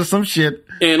concoction of some shit.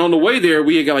 And on the way there,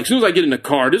 we got like, as soon as I get in the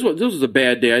car, this was a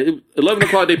bad day. 11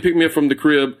 o'clock, they picked me up from the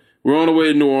crib. We're on the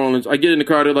way to New Orleans. I get in the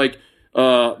car. They're like,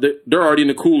 they're already in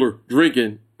the cooler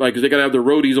drinking. Like, because they got to have their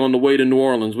roadies on the way to New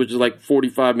Orleans, which is like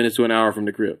 45 minutes to an hour from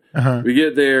the crib. We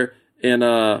get there, and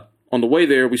on the way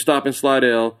there, we stop in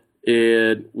Slidell,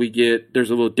 and there's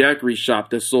a little daiquiri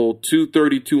shop that sold 2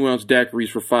 32-ounce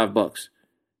daiquiris for $5.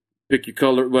 Pick your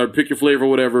color, pick your flavor,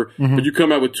 whatever. But you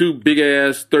come out with 2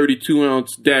 big-ass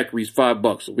 32-ounce daiquiris,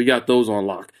 $5. So we got those on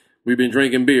lock. We've been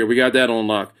drinking beer. We got that on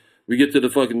lock. We get to the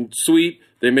fucking suite.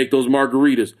 They make those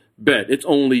margaritas. Bet. It's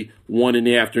only 1 in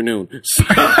the afternoon.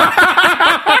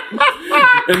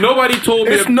 And nobody told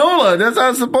me. It's NOLA. That's how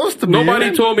it's supposed to be.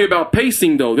 Nobody told me about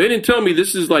pacing, though. They didn't tell me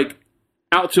this is like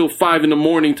out till 5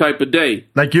 a.m. type of day.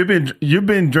 Like you've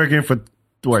been drinking for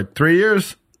what, 3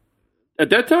 years? At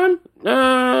that time?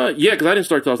 Yeah, because I didn't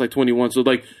start till I was like 21. So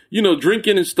like,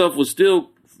 drinking and stuff was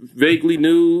still vaguely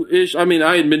new-ish. I mean,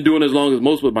 I hadn't been doing it as long as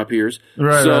most of my peers.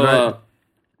 Right, so right.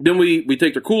 Then we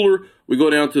take the cooler, we go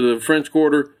down to the French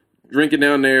Quarter, drinking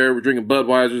down there, we're drinking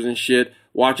Budweisers and shit,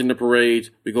 watching the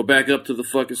parades. We go back up to the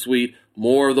fucking suite,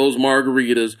 more of those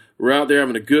margaritas. We're out there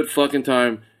having a good fucking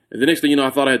time. And the next thing you know,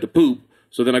 I thought I had to poop.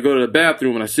 So then I go to the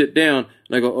bathroom and I sit down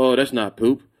and I go, oh, that's not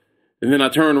poop. And then I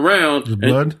turn around. Is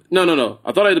blood? No.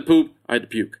 I thought I had to poop. I had to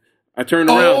puke. I turned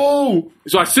around. Oh!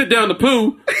 So I sit down to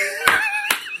poo.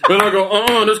 And I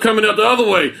go, that's coming out the other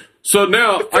way. So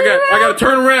now I got to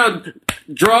turn around,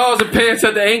 drawers and pants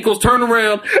at the ankles, turn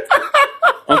around.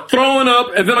 I'm throwing up,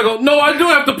 and then I go, no, I do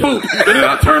have to poop. And then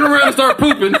I turn around and start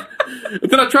pooping.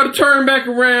 And then I try to turn back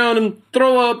around and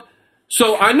throw up.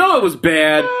 So I know it was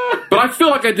bad, but I feel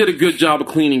like I did a good job of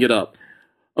cleaning it up.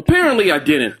 Apparently I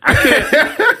didn't. I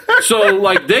can't. So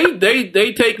like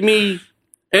they take me,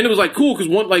 and it was like cool because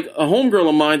one like a homegirl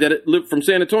of mine that lived from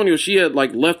San Antonio, she had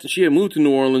like left and she had moved to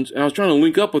New Orleans, and I was trying to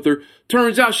link up with her.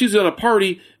 Turns out she's at a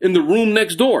party in the room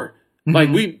next door. Mm-hmm. Like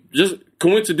we just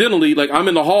coincidentally, like I'm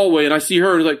in the hallway and I see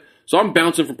her, and it's like, so I'm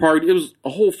bouncing from party. It was a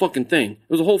whole fucking thing.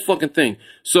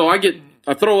 So I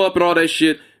throw up and all that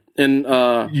shit. And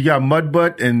you got mud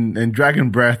butt and dragon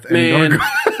breath. And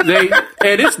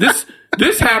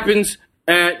this happens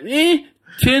at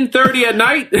 10:30 at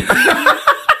night.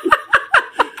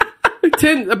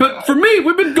 10. But for me,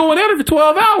 we've been going at it for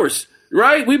 12 hours,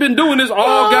 right? We've been doing this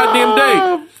all goddamn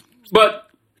day. But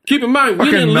keep in mind, we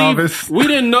didn't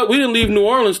leave New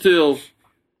Orleans till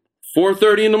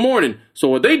 4:30 in the morning. So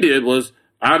what they did was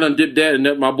I done did that,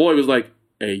 and my boy was like,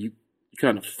 "Hey, you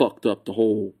kind of fucked up the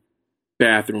whole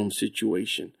bathroom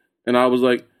situation." And I was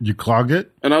like, you clogged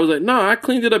it? And I was like, nah, I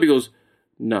cleaned it up. He goes,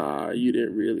 nah, you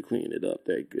didn't really clean it up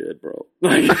that good, bro.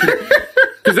 Like,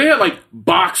 because they had like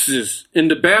boxes in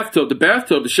the bathtub.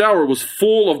 The shower was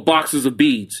full of boxes of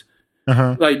beads.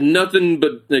 Uh-huh. Like nothing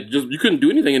but like just you couldn't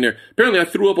do anything in there. Apparently I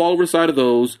threw up all over the side of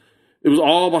those. It was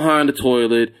all behind the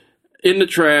toilet, in the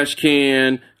trash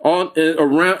can,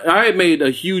 around. I had made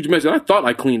a huge mess, and I thought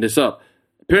I cleaned this up.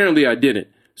 Apparently I didn't.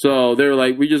 So they were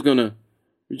like, we're just gonna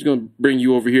bring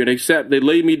you over here. They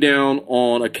laid me down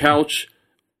on a couch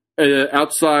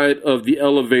outside of the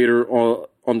elevator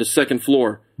on the second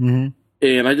floor. Mm-hmm.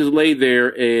 And I just laid there,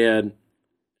 and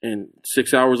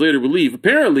 6 hours later we leave.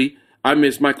 Apparently, I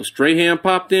missed Michael Strahan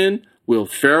popped in. Will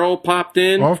Ferrell popped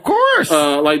in. Of course.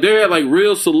 Like they had like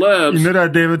real celebs. You know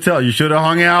that David Tell. You should have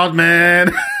hung out,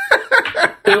 man.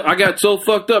 I got so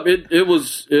fucked up. It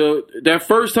was that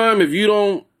first time. If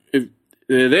you're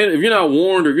not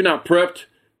warned or if you're not prepped,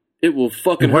 it will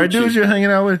fucking hurt you. White dudes you're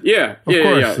hanging out with? Yeah. Of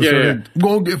course. Yeah.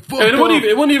 Go get fucked and up.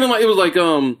 It wasn't even like, it was like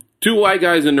two white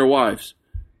guys and their wives.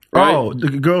 Right? Oh, the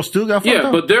girls still got fucked up?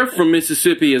 Yeah, but they're from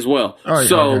Mississippi as well. Oh, yeah,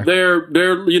 so okay.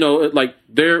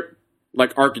 they're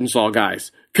like Arkansas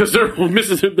guys. Because they're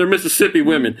Mississippi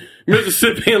women.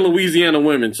 Mississippi and Louisiana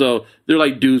women. So they're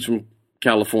like dudes from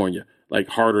California. Like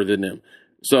harder than them.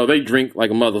 So they drink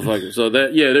like a motherfucker. So they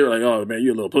were like, oh man,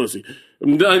 you're a little pussy.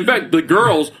 In fact, the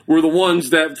girls were the ones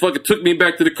that fucking took me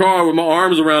back to the car with my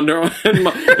arms around there, and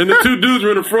the two dudes were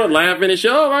in the front laughing and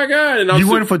shit. Oh my god! And you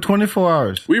went for 24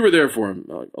 hours. We were there for him.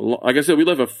 Like I said, we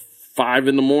left at 5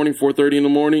 in the morning, 4:30 in the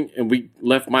morning, and we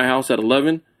left my house at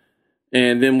 11.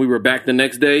 And then we were back the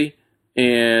next day.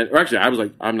 Or actually, I was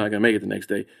like, I'm not gonna make it the next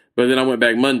day. But then I went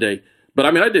back Monday. But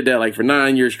I mean, I did that like for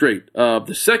 9 years straight.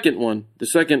 The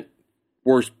second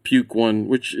worst puke one,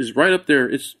 which is right up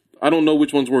there. I don't know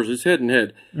which one's worse. It's head and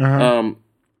head. Uh-huh.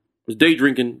 Was day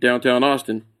drinking downtown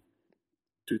Austin,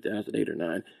 2008 or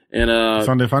 9, and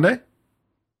Sunday Funday.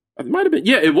 It might have been.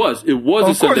 Yeah, it was. It was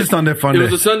a Sunday. Of course, it's Sunday Funday.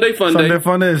 It was a Sunday Funday. Sunday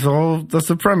Funday is that's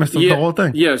the premise of the whole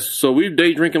thing. Yes. So we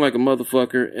day drinking like a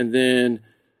motherfucker, and then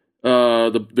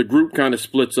the group kind of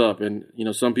splits up, and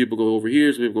some people go over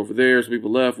here, some people go over there, some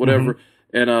people left, whatever.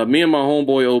 Mm-hmm. And me and my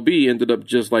homeboy OB ended up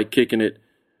just like kicking it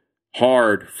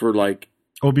hard for like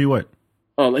OB what?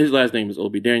 Oh, his last name is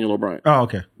OB, Daniel O'Brien. Oh,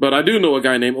 okay. But I do know a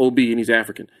guy named OB, and he's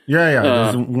African. Yeah.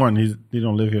 There's one. He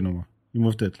don't live here no more. He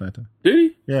moved to Atlanta. Did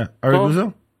he? Yeah.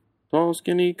 Brazil? Tall,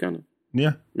 skinny, kind of.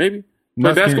 Yeah. Maybe.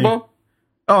 Play basketball?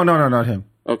 Oh, no, not him.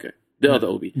 Okay. The other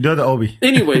OB. The other OB.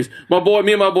 Anyways, me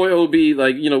and my boy OB,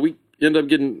 like, we ended up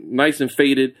getting nice and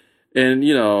faded, and,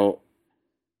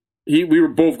 we were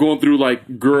both going through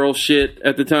like girl shit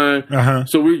at the time. Uh-huh.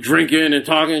 So we were drinking and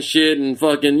talking shit and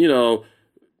fucking,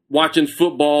 watching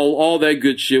football, all that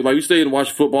good shit. Like we stayed and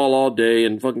watched football all day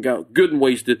and fucking got good and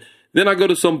wasted. Then I go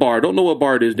to some bar. Don't know what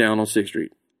bar it is down on 6th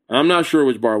Street. And I'm not sure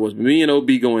which bar it was, but me and OB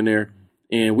go in there,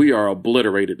 and we are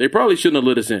obliterated. They probably shouldn't have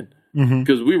let us in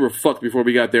because we were fucked before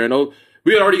we got there. And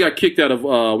we had already got kicked out of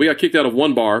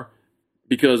one bar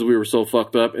because we were so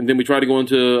fucked up. And then we tried to go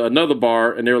into another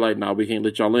bar, and they were like, "Nah, we can't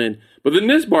let y'all in." But then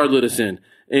this bar let us in,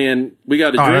 and we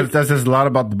got a drink. That says a lot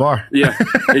about the bar. Yeah,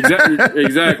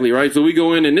 exactly, right? So we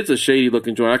go in, and it's a shady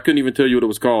looking joint. I couldn't even tell you what it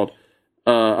was called.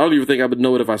 I don't even think I would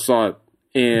know it if I saw it.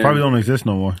 And it probably don't exist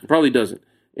no more. Probably doesn't.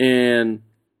 And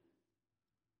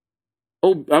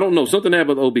I don't know. Something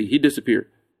happened with OB. He disappeared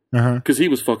because he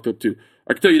was fucked up too.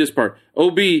 I can tell you this part.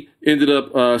 OB ended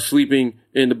up sleeping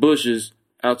in the bushes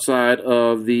outside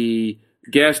of the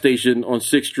gas station on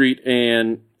 6th Street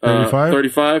and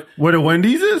 35. Where the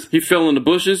Wendy's is? He fell in the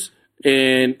bushes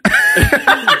and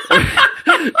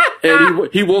and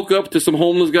he woke up to some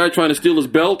homeless guy trying to steal his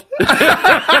belt.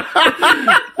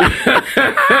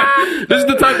 This is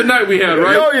the type of night we had,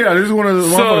 right? Oh yeah, this is one of the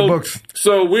books.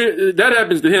 So that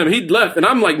happens to him. He left, and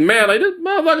I'm like, man, like this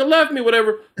motherfucker left me,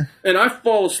 whatever. And I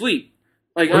fall asleep.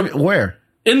 Like where?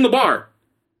 In the bar.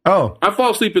 Oh, I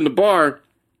fall asleep in the bar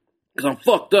because I'm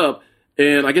fucked up,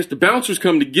 and I guess the bouncers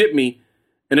come to get me,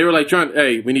 and they were like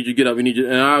hey, we need you to get up, we need you,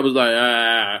 and I was like,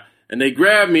 and they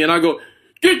grab me, and I go,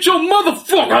 get your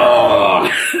motherfucker!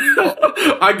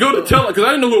 I go to tell, because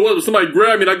I didn't know who it was, but somebody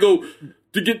grabbed me, and I go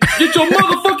to get your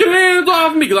motherfucking hands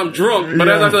off me, because I'm drunk. But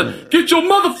as I said, get your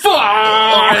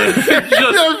motherfucker!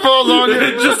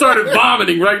 It just started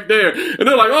vomiting right there. And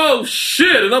they're like, oh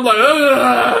shit! And I'm like,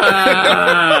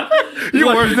 you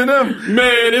worse than them?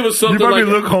 Man, it was something you probably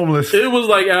like, look homeless. It was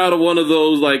like out of one of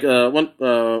those, like,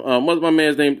 what's my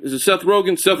man's name? Is it Seth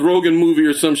Rogen? Seth Rogen movie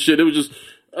or some shit. It was just,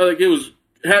 like, it was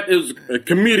a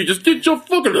comedian. Just get your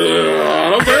fucking, and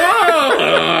I'm like,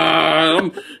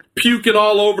 I'm puking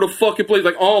all over the fucking place,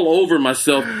 like all over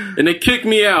myself. And they kick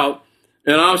me out,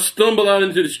 and I stumble out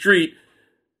into the street,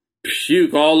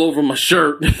 puke all over my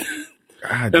shirt.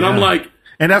 And I'm like,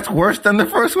 and that's worse than the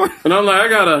first one. And I'm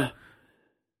like,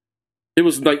 it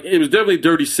was definitely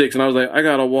Dirty Six, and I was like, I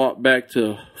gotta walk back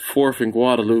to 4th and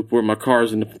Guadalupe where my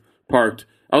car's parked.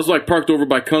 I was like parked over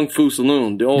by Kung Fu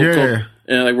Saloon, the old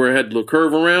and like where it had the little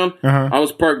curve around. I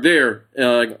was parked there,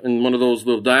 in one of those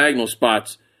little diagonal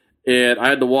spots, and I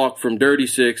had to walk from Dirty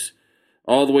Six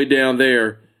all the way down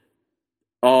there,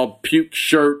 all puke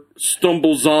shirt,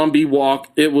 stumble zombie walk.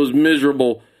 It was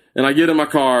miserable, and I get in my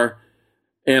car,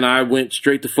 and I went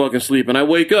straight to fucking sleep, and I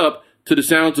wake up to the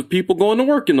sounds of people going to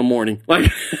work in the morning, like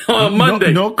on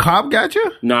Monday. No cop got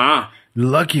you? Nah.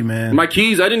 Lucky, man. My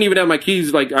keys, I didn't even have my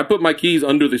keys. Like, I put my keys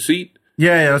under the seat.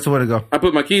 Yeah, that's the way to go. I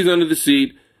put my keys under the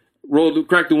seat,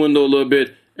 cracked the window a little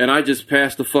bit, and I just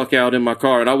passed the fuck out in my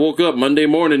car. And I woke up Monday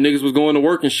morning, niggas was going to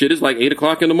work and shit. It's like 8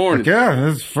 o'clock in the morning. Yeah,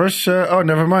 that's first. Oh,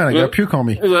 never mind. I got puke on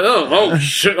me. I was like, oh,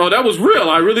 shit. Oh, that was real.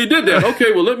 I really did that.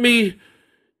 Okay, well, let me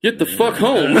get the fuck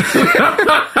home.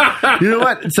 You know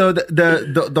what? So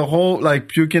the whole like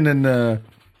puking and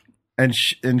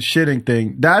shitting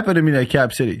thing that happened to me at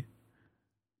Cap City.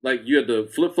 Like you had to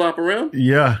flip flop around?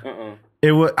 Yeah.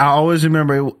 It was. I always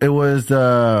remember it was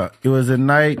a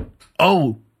night.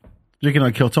 Oh, speaking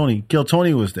of Kill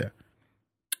Tony was there.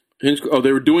 Oh,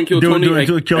 they were doing Kill Tony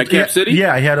at Cap City?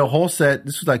 Yeah, he had a whole set.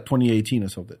 This was like 2018 or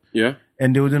something. Yeah.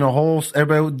 And they were doing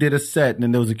everybody did a set, and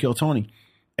then there was a Kill Tony.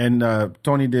 And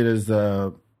Tony did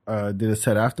a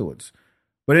set afterwards.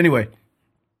 But anyway,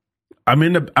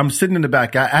 I'm sitting in the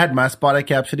back. I had my spot at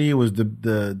Cap City. It was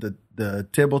the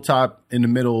tabletop in the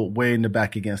middle, way in the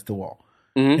back against the wall.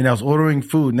 Mm-hmm. And I was ordering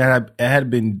food, and I had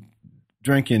been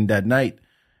drinking that night.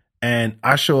 And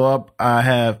I show up. I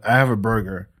have a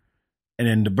burger, and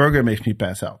then the burger makes me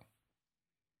pass out.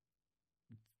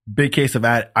 Big case of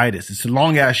itis. It's a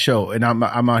long ass show, and I'm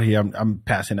out here. I'm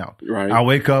passing out. Right. I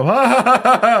wake up,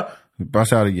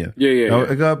 pass out again. Yeah. I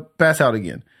wake up, pass out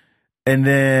again, and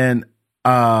then,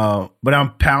 but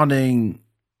I'm pounding.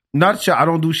 Not shot. I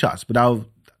don't do shots, but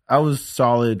I was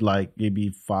solid like maybe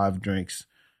 5 drinks,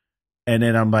 and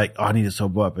then I'm like, oh, I need to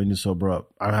sober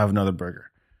up. I have another burger.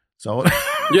 So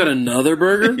you had another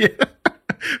burger? Yeah.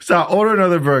 So I order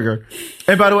another burger,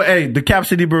 and by the way, hey, the Cap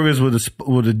City burgers were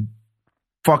the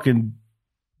fucking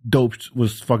dope.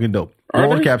 Was fucking dope. The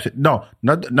old Cap City. No,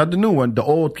 not the new one. The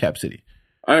old Cap City.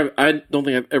 I don't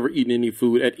think I've ever eaten any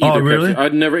food at either. Oh, really? Cap City.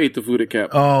 I'd never ate the food at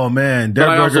Cap. Oh man, their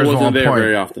burgers were on point.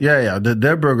 Very often. Yeah.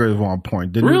 Their burgers were on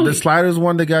point. The sliders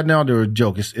one they got now, they're a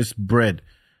joke. It's bread.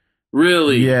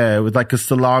 Really? Yeah, it was like a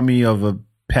salami of a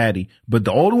patty. But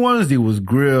the old ones, it was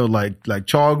grilled like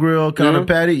char grill kind of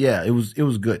patty. Yeah, it was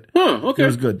good. Huh, okay. It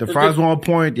was good. The fries were on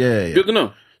point. Yeah. Good to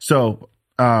know. So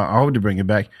I hope to bring it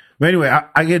back. But anyway,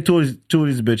 I get two of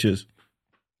these bitches,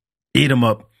 eat them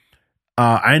up.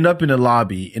 I end up in the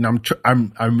lobby, and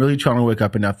I'm really trying to wake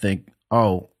up, and I think,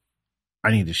 oh,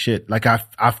 I need to shit. Like I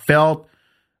felt,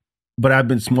 but I've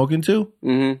been smoking too,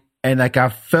 and like I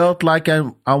felt like I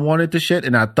wanted to shit,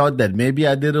 and I thought that maybe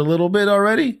I did a little bit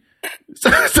already.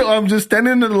 So I'm just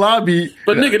standing in the lobby.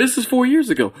 But nigga, this is 4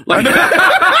 years ago. Like, I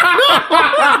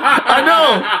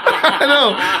know.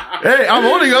 Hey, I'm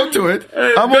holding up to it.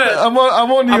 I'm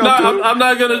holding up to it. I'm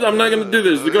not gonna do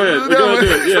this. Go ahead. Go ahead,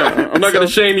 do it. Yeah, I'm not gonna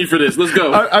shame you for this. Let's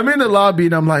go. I'm in the lobby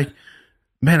and I'm like,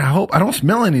 man, I hope I don't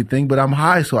smell anything, but I'm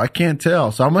high, so I can't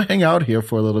tell. So I'm gonna hang out here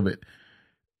for a little bit.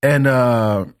 And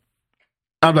I'm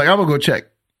like, I'm gonna go check.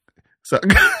 So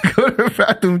I go to the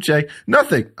bathroom, check.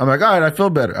 Nothing. I'm like, all right, I feel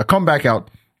better. I come back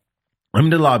out. I'm in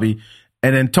the lobby.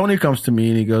 And then Tony comes to me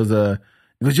and he goes,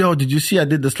 yo, did you see I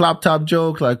did the slop top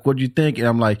joke? Like, what'd you think? And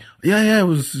I'm like, yeah, it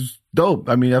was dope.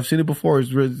 I mean, I've seen it before.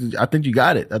 I think you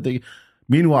got it.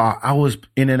 Meanwhile, I was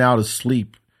in and out of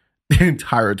sleep the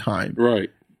entire time.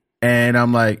 Right. And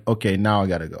I'm like, okay, now I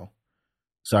gotta go.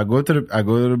 So I go to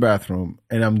the bathroom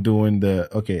and I'm doing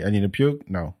I need to puke?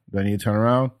 No. Do I need to turn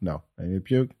around? No. I need to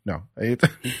puke? No.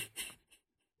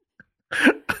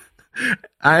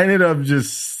 I ended up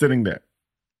just sitting there.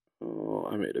 Oh,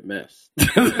 I made a mess.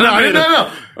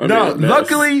 No.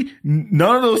 Luckily,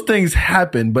 none of those things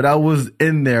happened, but I was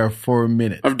in there for a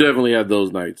minute. I've definitely had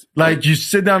those nights. Like you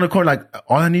sit down in the corner, like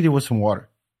all I needed was some water.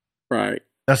 Right.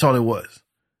 That's all it was.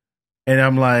 And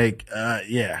I'm like,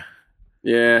 yeah.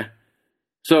 Yeah.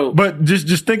 So, but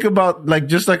just think about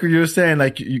just like you were saying,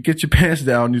 like you get your pants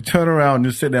down, you turn around, you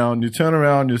sit down, you turn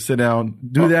around, you sit down,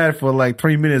 do that for like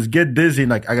 3 minutes, get dizzy, and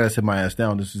like I gotta sit my ass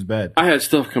down. This is bad. I had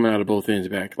stuff coming out of both ends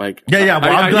back. Like yeah. But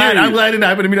I'm glad it didn't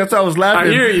happen to me. That's why I was laughing.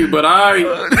 I hear you, but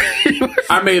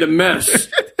I made a mess.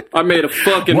 I made a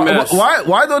fucking mess.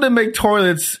 Why don't they make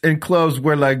toilets in clubs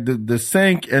where like the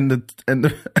sink and the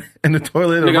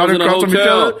toilet are right across from each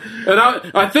other? And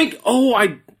I think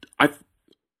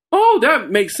that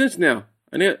makes sense now.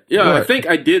 And I think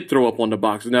I did throw up on the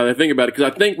boxes now that I think about it. Because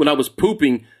I think when I was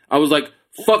pooping, I was like,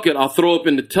 fuck it, I'll throw up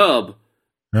in the tub.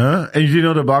 Huh? And you didn't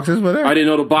know the boxes were there? I didn't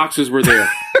know the boxes were there.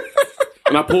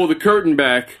 And I pulled the curtain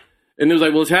back, and it was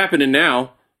like, well, it's happening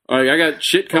now. Like, I got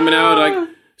shit coming out. Like,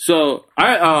 so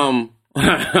I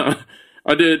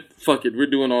did, fuck it, we're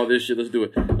doing all this shit, let's do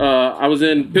it. I was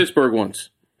in Pittsburgh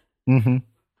once,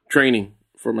 training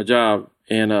for my job,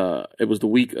 and it was the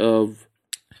week of...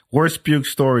 Worst puke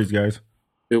stories, guys.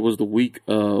 It was the week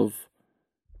of...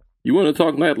 You want to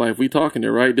talk nightlife? We talking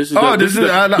there, right? This is I like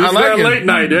it. Late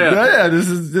night, yeah.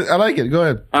 I like it. Go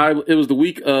ahead. It was the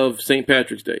week of St.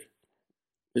 Patrick's Day.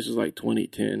 This was like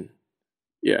 2010.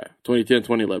 Yeah, 2010,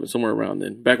 2011, somewhere around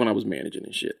then. Back when I was managing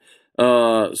and shit.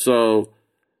 So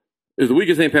it was the week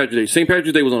of St. Patrick's Day. St.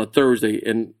 Patrick's Day was on a Thursday,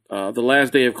 and the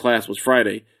last day of class was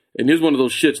Friday. And here's one of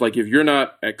those shits, like if you're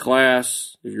not at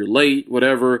class, if you're late,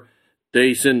 whatever,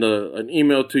 they send an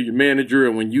email to your manager,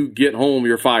 and when you get home,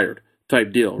 you're fired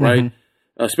type deal, right?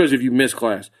 Especially if you miss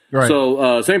class. Right.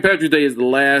 So St. Patrick's Day is the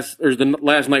last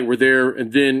night we're there,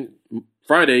 and then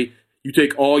Friday, you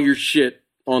take all your shit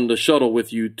on the shuttle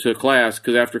with you to class,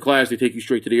 because after class, they take you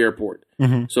straight to the airport.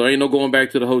 So ain't no going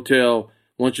back to the hotel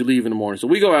once you leave in the morning. So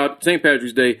we go out, St.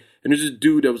 Patrick's Day, and there's this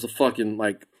dude that was a fucking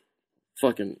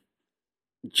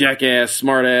jackass,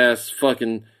 smart ass,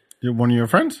 fucking... One of your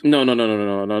friends? No. None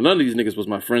of these niggas was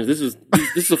my friends. This is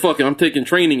a fucking... I'm taking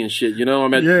training and shit, you know?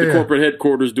 I'm at the corporate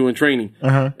headquarters doing training.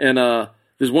 And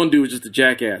this one dude was just a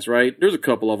jackass, right? There's a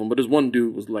couple of them, but this one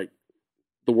dude was like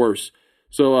the worst.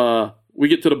 So we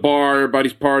get to the bar,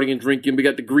 everybody's partying, drinking. We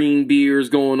got the green beers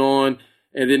going on.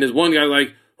 And then there's one guy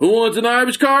like, who wants an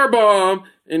Irish car bomb?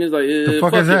 And he's like, the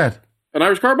fuck is that? An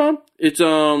Irish car bomb? It's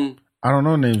I don't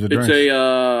know names of drinks. It's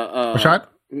a shot?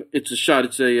 It's a shot.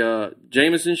 It's a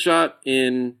Jameson shot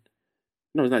in...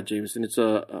 No, it's not Jameson. It's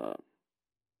a...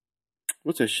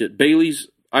 what's that shit? Bailey's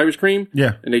Irish cream?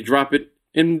 Yeah. And they drop it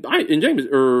in Jameson,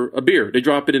 or a beer. They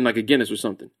drop it in like a Guinness or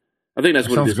something. I think that's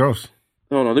what it is. Sounds gross.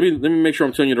 Hold on. Let me make sure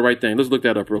I'm telling you the right thing. Let's look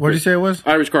that up real quick. What did you say it was?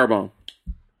 Irish car bomb.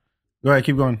 Go ahead.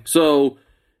 Keep going. So,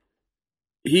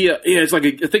 it's like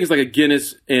I think it's like a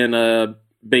Guinness and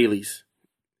Bailey's.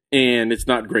 And it's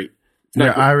not great.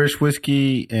 Irish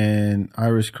whiskey and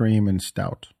Irish cream and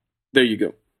stout. There you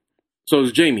go. So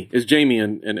it's Jamie. It's Jamie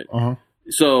in it.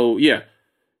 So yeah,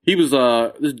 he was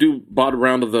this dude bought a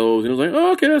round of those and was like,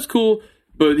 oh, okay, that's cool.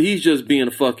 But he's just being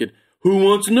a fucking, who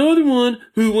wants another one?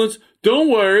 Who wants? Don't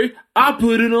worry, I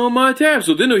put it on my tab.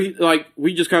 So then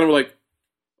we just kind of were like,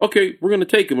 okay, we're gonna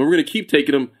take him and we're gonna keep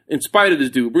taking him in spite of this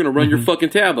dude. We're gonna run your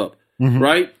fucking tab up,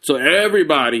 right? So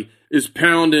everybody is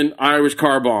pounding Irish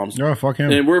car bombs. Oh, fuck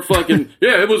him. And we're fucking,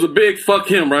 it was a big fuck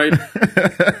him, right?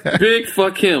 Big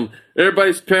fuck him.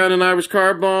 Everybody's pounding Irish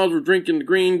car bombs. We're drinking the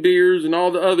green beers and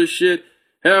all the other shit.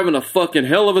 Having a fucking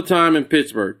hell of a time in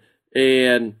Pittsburgh.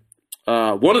 And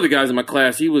one of the guys in my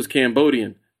class, he was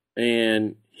Cambodian.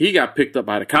 And he got picked up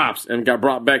by the cops and got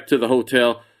brought back to the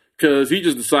hotel because he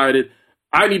just decided,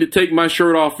 I need to take my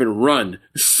shirt off and run.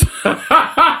 Whoa.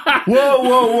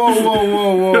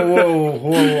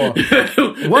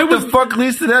 What the fuck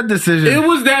leads to that decision? It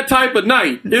was that type of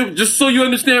night. Just so you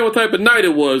understand what type of night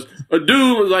it was. A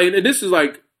dude was like, and this is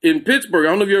like in Pittsburgh. I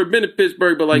don't know if you've ever been to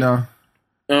Pittsburgh, but like,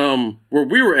 where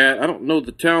we were at, I don't know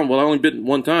the town. Well, I only been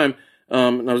one time.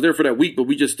 And I was there for that week, but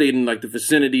we just stayed in like the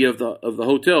vicinity of the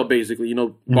hotel, basically, you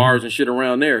know, bars and shit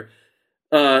around there.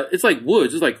 It's like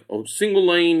woods. It's like a single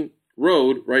lane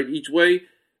road, right, each way.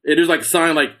 And there's like a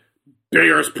sign like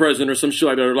bears present or some shit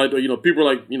like that. Or like, you know, people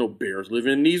are like, you know, bears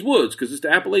living in these woods because it's the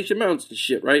Appalachian Mountains and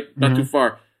shit, right? Not too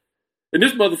far. And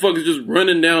this motherfucker's just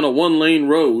running down a 1-lane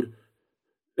road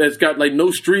that's got like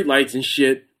no street lights and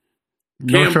shit.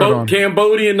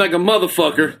 Cambodian like a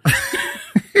motherfucker.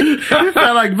 You felt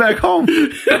like back home.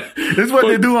 This is what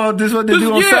they do on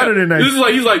Saturday night. This is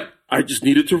like, he's like, I just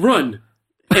needed to run.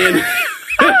 And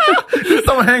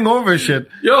some hangover shit.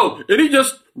 Yo, and he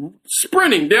just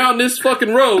sprinting down this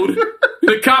fucking road.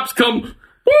 The cops come,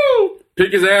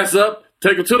 pick his ass up,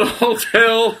 take him to the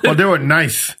hotel. Oh, they were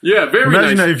nice. Yeah, very Imagine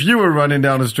nice. Imagine if you were running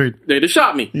down the street. They'd have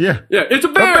shot me. Yeah. Yeah, it's a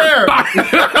bear.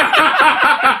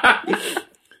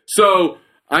 So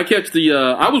I catch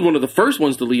I was one of the first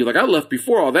ones to leave. Like, I left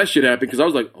before all that shit happened because I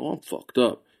was like, oh, I'm fucked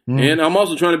up. And I'm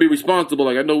also trying to be responsible.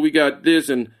 Like, I know we got this,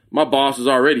 and my boss is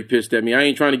already pissed at me. I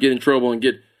ain't trying to get in trouble and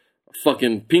get a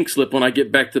fucking pink slip when I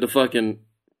get back to the fucking,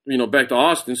 you know, back to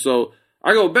Austin. So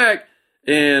I go back,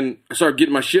 and I start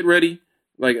getting my shit ready.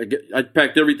 Like, I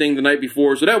packed everything the night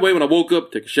before. So that way, when I woke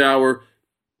up, take a shower,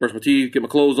 brush my teeth, get my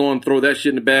clothes on, throw that shit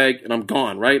in the bag, and I'm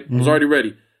gone, right? I was already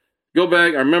ready. Go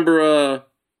back. I remember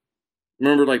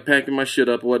like packing my shit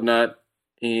up and whatnot,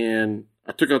 and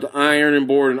I took out the ironing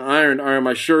board and ironed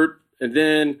my shirt, and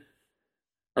then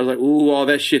I was like, ooh, all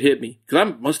that shit hit me. Because I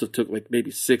must have took like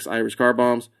maybe 6 Irish car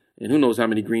bombs, and who knows how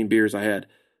many green beers I had.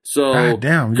 So, God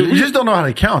damn, you just don't know how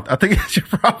to count. I think that's your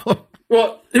problem.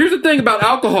 Well, here's the thing about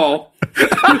alcohol.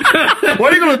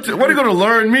 What are you gonna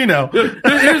learn me now? Here's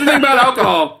the thing about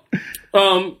alcohol.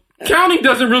 Counting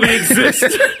doesn't really exist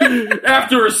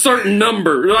after a certain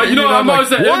number. Like, you know, I'm always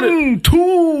saying 1,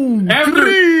 2,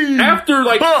 3. After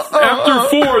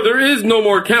 4, there is no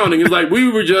more counting. It's like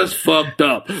we were just fucked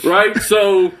up, right?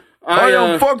 So I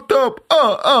am fucked up.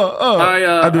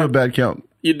 I do a bad count.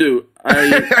 You do.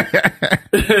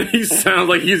 He sounds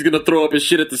like he's gonna throw up his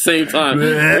shit at the same time.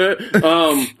 I get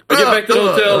back to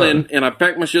the hotel and I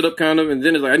pack my shit up kind of, and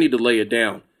then it's like I need to lay it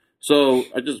down. So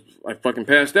I fucking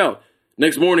passed out.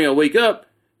 Next morning, I wake up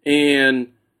and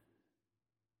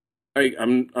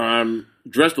I'm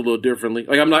dressed a little differently.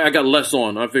 Like I got less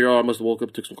on. I figure, I must have woke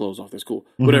up, took some clothes off. That's cool,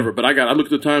 whatever. But I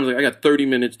looked at the time. Like I got 30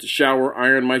 minutes to shower,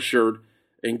 iron my shirt,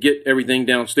 and get everything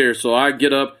downstairs. So I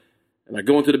get up and I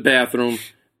go into the bathroom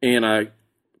and I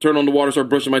turn on the water, start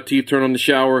brushing my teeth, turn on the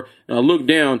shower, and I look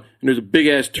down and there's a big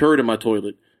ass turd in my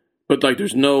toilet, but like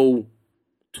there's no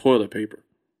toilet paper.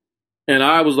 And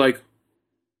I was like,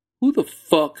 who the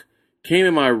fuck came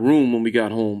in my room when we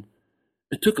got home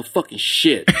and took a fucking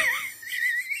shit?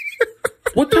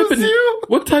 What type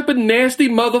of nasty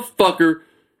motherfucker?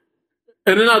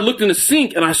 And then I looked in the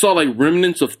sink and I saw like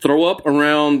remnants of throw up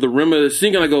around the rim of the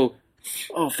sink, and I go,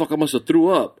 oh fuck, I must have threw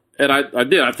up. And I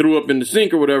did. I threw up in the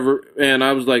sink or whatever, and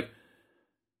I was like,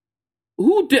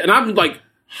 who did? And I'm like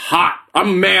hot.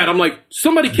 I'm mad. I'm like,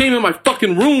 somebody came in my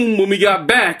fucking room when we got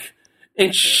back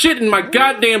and shit in my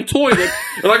goddamn toilet.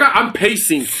 And like I'm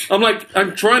pacing.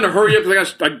 I'm trying to hurry up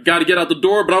because I got to get out the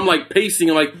door, but I'm like pacing.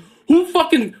 I'm like,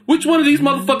 which one of these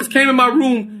motherfuckers came in my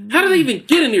room? How did they even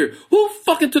get in here? Who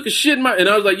fucking took a shit in my... And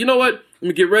I was like, you know what? Let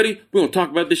me get ready. We're going to talk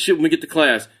about this shit when we get to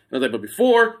class. And I was like, but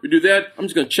before we do that, I'm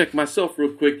just going to check myself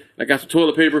real quick. And I got some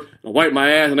toilet paper. And I wipe my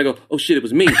ass and I go, oh shit, it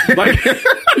was me. Like,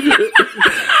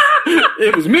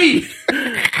 it was me.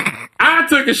 I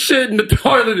took a shit in the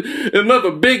toilet and left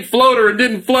a big floater and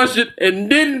didn't flush it and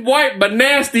didn't wipe my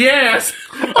nasty ass.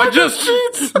 I just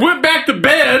went back to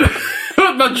bed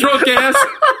with my drunk ass.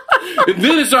 And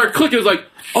then it started clicking. It was like,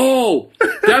 oh,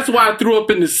 that's why I threw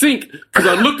up in the sink. Because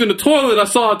I looked in the toilet and I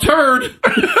saw a turd.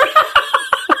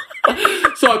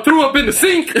 So I threw up in the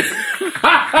sink. And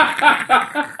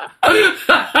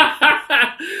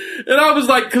I was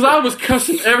like, because I was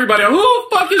cussing everybody out. Who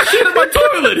fucking shit in my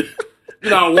toilet?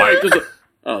 And I wiped this.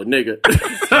 Oh, nigga.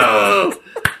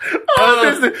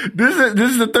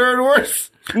 This is the third worst.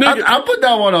 Nigga, I'll put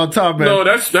that one on top, man. no,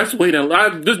 that's way down.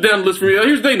 Just down the list for me.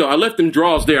 Here's the thing, though. I left them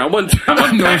drawers there. I wasn't No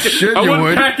packing, shit, I you wasn't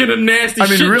would. packing a nasty I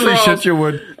mean, shit really drawers. shit you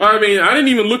would. I mean, I didn't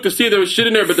even look to see if there was shit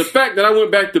in there, but the fact that I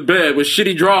went back to bed with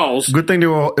shitty drawers, Good thing it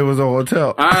was a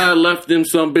hotel. I left them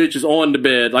some bitches on the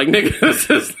bed. Like, nigga, this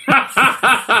is...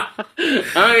 I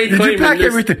ain't Did claiming you pack this.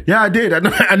 everything? Yeah, I did.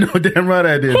 I know damn right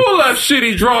I did. Who left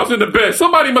shitty drawers in the bed?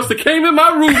 Somebody must have came in my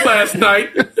room last night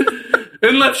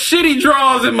and left shitty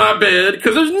drawers in my bed,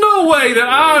 because there's no way that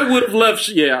I would have left...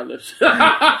 Yeah, I left...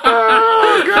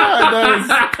 Oh God, that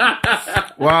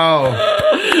is, wow!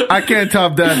 I can't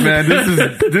top that, man.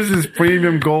 This is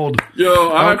premium gold.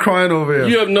 Yo, I'm crying over here.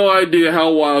 You have no idea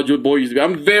how wild your boy used to be.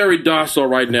 I'm very docile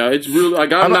right now. It's really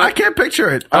like I can't picture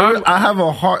it. I have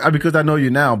a heart because I know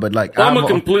you now, but like I'm a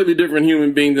completely different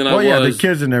human being than I was. Oh yeah, the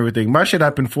kids and everything. My shit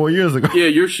happened 4 years ago. Yeah,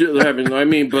 your shit happened. I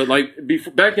mean, but like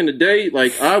back in the day,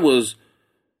 like I was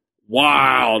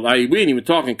wild. Like we ain't even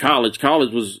talking college.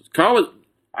 College.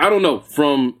 I don't know,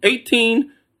 from 18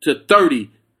 to 33.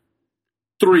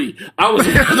 I was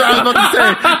about to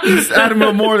say, just add a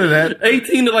little more to that.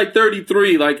 18 to like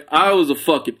 33. Like I was a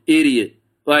fucking idiot.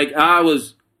 Like I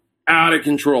was out of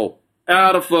control.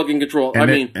 Out of fucking control.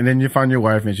 And then you find your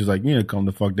wife and she's like, you need to calm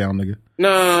the fuck down, nigga.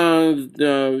 No,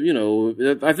 you know,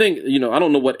 I think, you know, I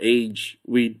don't know what age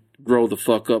we grow the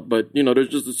fuck up, but, you know, there's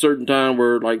just a certain time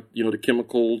where, like, you know, the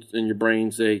chemicals in your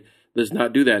brain say, let's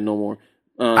not do that no more.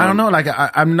 I don't know. Like,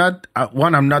 I'm not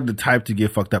the type to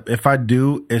get fucked up. If I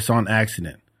do, it's on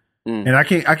accident. And I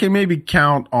can maybe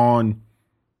count on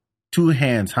two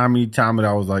hands how many times that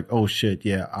I was like, oh shit,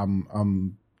 yeah,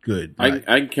 I'm good. Like,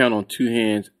 I can count on two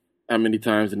hands how many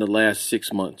times in the last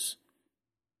 6 months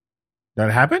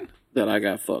that happened? that I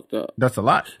got fucked up. That's a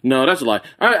lot. No, that's a lie.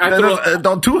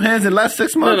 On two hands in the last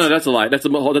 6 months? No, that's a lie. That's a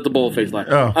bold-faced lie.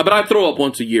 Oh. But I throw up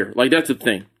once a year. Like, that's the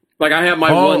thing. Like, I have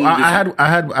my one. I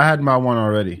had my one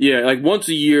already. Yeah, like once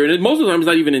a year, and most of the time it's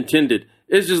not even intended.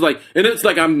 It's just like, and it's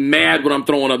like I'm mad when I'm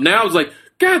throwing up. Now it's like,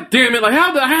 God damn it! Like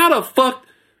how the fuck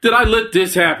did I let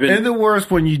this happen? And the worst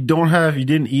when you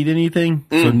didn't eat anything,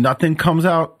 so nothing comes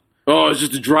out. Oh, it's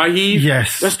just a dry heave.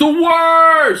 Yes, that's the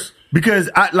worst.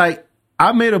 Because I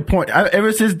made a point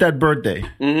ever since that birthday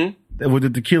with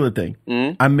the tequila thing.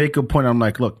 I make a point. I'm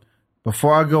like, look,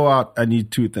 before I go out, I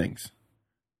need two things.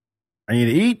 I need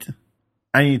to eat.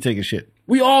 I need to take a shit.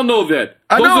 We all know that.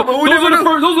 Those are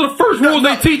the first rules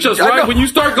they teach us, right? When you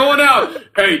start going out,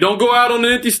 hey, don't go out on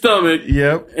an empty stomach.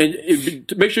 Yep.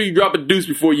 And make sure you drop a deuce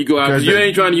before you go out, because you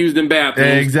ain't trying to use them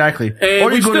bathrooms. Exactly. And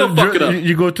or you still fuck it up.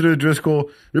 You go to the Driscoll.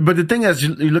 But the thing is,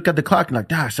 you look at the clock and like,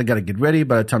 gosh, I got to get ready.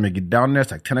 By the time I get down there,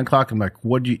 it's like 10 o'clock. I'm like,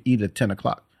 what do you eat at 10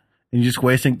 o'clock? And you're just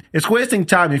wasting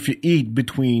time if you eat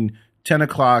between 10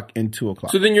 o'clock and 2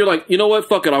 o'clock. So then you're like, you know what?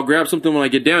 Fuck it. I'll grab something when I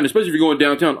get down. Especially if you're going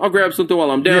downtown. I'll grab something while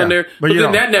I'm down there. But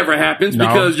then that never happens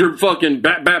because you're fucking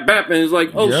bap. And it's like,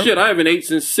 oh shit, I haven't ate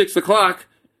since 6 o'clock.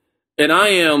 And I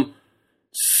am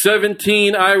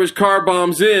 17 Irish car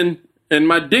bombs in and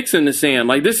my dick's in the sand.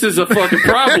 Like, this is a fucking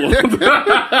problem.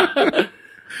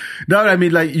 No, I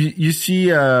mean, like, you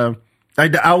see, I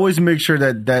always make sure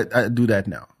that I do that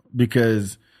now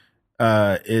because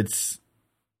it's,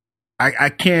 I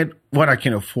can't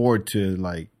afford to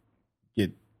like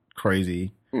get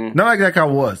crazy. Not like I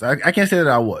was. I can't say that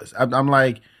I was. I'm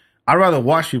like, I'd rather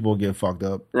watch people get fucked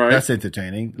up. Right. That's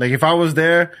entertaining. Like if I was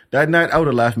there that night, I would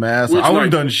have laughed my ass off. I would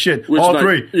have done shit. All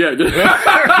three. Yeah.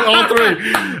 All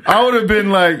three. I would have been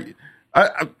like,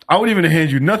 I wouldn't even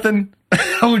hand you nothing.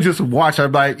 I would just watch.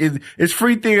 I'm like, it's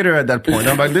free theater at that point.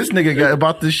 I'm like, this nigga got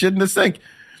about this shit in the sink.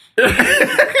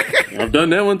 I've done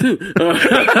that one too.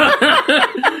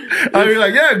 I'd be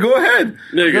like, yeah, go ahead.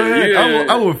 Nigga, go ahead. Yeah.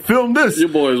 I would film this. Your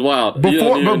boy is wild.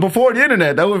 Before the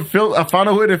internet, I found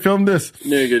a way to film this.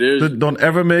 Nigga, don't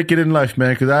ever make it in life,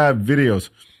 man, because I have videos.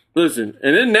 Listen,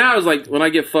 and then now it's like when I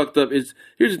get fucked up, here's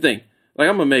the thing. Like,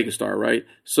 I'm a megastar, right?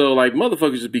 So, like,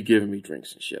 motherfuckers just be giving me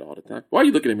drinks and shit all the time. Why are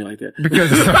you looking at me like that?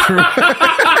 Because it's not true.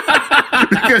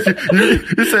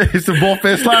 Because it's a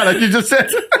ball-faced lie, like you just said.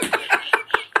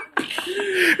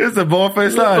 It's a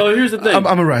ball-faced lie. Well, here's the thing.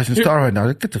 I'm a rising star right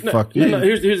now. Get the fuck. No,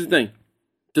 here's the thing.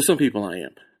 To some people, I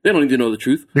am. They don't even know the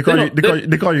truth. They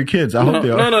call you kids. I hope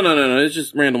they are. No. It's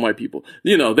just random white people.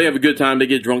 You know, they have a good time. They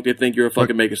get drunk. They think you're a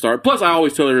fucking megastar. Plus, I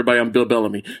always tell everybody I'm Bill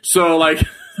Bellamy. So, like...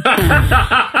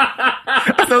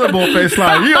 That's another ball-faced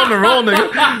lie. You on the roll,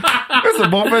 nigga. That's a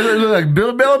ball-faced lie. Like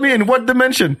Bill Bellamy in what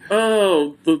dimension?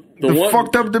 Oh, the one,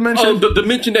 fucked up dimension? Oh, the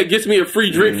dimension that gets me a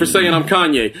free drink for saying I'm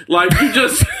Kanye. Like, you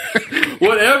just...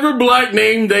 whatever black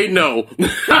name they know.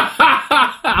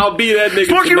 I'll be that nigga.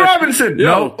 Smokey Robinson. Yo.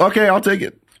 No. Okay, I'll take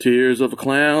it. Tears of a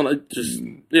clown.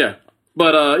 Yeah.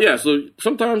 But yeah, so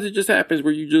sometimes it just happens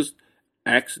where you just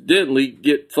accidentally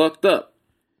get fucked up.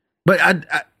 But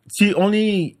I see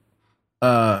only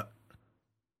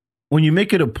when you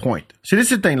make it a point. See,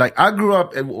 this is the thing. Like I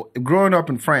growing up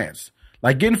in France.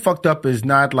 Like getting fucked up is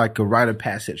not like a rite of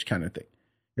passage kind of thing.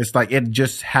 It's like it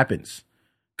just happens.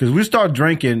 Because we start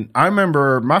drinking. I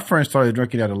remember my friends started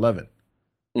drinking at 11.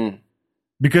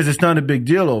 Because it's not a big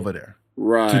deal over there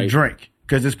to drink.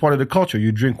 Because it's part of the culture.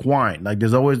 You drink wine. Like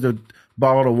there's always the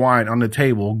bottle of wine on the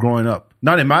table growing up.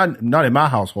 Not in my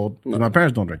household. Because my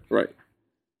parents don't drink. Right.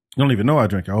 They don't even know I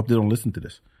drink. I hope they don't listen to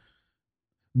this.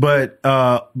 But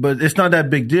it's not that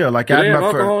big deal. Like do they have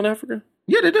alcohol in Africa?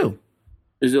 Yeah, they do.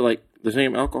 Is it like the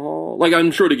same alcohol? Like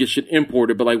I'm sure they get shit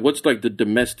imported, but like what's like the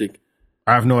domestic?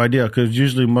 I have no idea because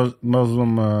usually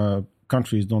Muslim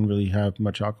countries don't really have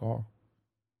much alcohol.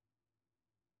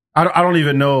 I don't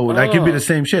even know. Like it could be the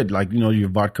same shit. Like your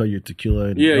vodka, your tequila,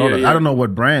 and all that. I don't know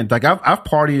what brand. Like I've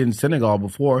partied in Senegal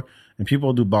before, and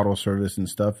people do bottle service and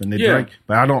stuff, and they drink.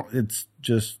 But I don't. It's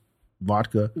just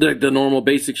vodka, the normal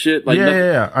basic shit. Like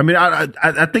I mean,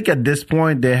 I think at this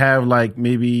point they have like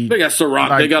maybe they got Ciroc,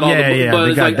 like, they got all the. But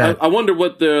it's like I wonder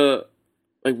what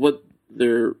what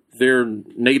their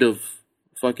native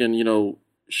fucking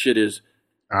shit is.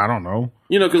 I don't know.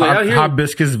 Because like out here,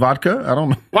 hibiscus vodka. I don't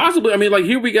know. Possibly. I mean, like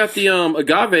here we got the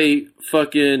agave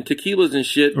fucking tequilas and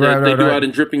shit that they do out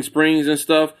in Dripping Springs and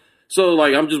stuff. So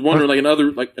like I'm just wondering, in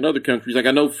other countries, like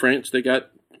I know France, they got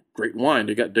great wine.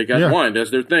 They got wine.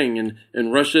 That's their thing. And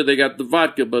in Russia, they got the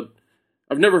vodka. But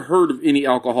I've never heard of any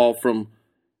alcohol from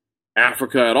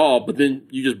Africa at all. But then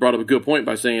you just brought up a good point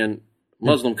by saying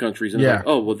Muslim countries. And like,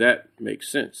 oh, well, that makes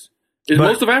sense. Is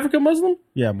most of Africa Muslim?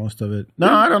 Yeah, most of it.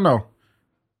 No, I don't know.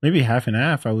 Maybe half and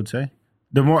half, I would say.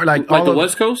 The more like the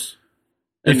West Coast?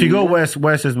 If you go west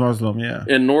is Muslim, yeah.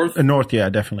 And north? North, yeah,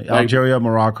 definitely. Like Algeria,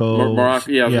 Morocco.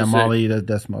 Mali,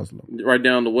 that's Muslim. Right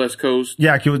down the West Coast?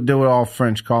 Yeah, they were all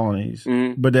French colonies.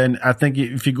 Mm-hmm. But then I think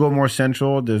if you go more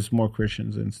central, there's more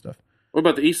Christians and stuff. What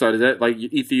about the east side? Is that like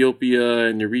Ethiopia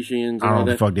and Eritreans and all that? I don't know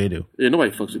what the fuck they do. Yeah,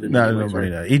 nobody fucks with them. No,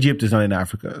 nobody does. Egypt is not in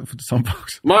Africa for some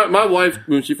folks. My wife,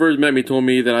 when she first met me, told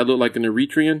me that I look like an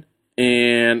Eritrean.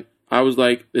 And I was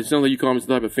like, it sounds like you call me some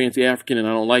type of fancy African, and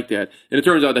I don't like that. And it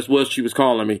turns out that's what she was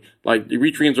calling me. Like,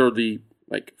 Eritreans are the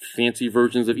like fancy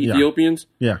versions of Ethiopians.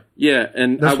 Yeah. Yeah,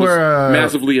 and that's I was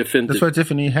massively offended. That's where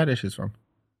Tiffany Haddish is from.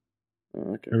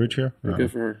 Okay. Eritrea?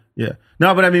 Good for her. Yeah.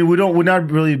 No, but I mean, we're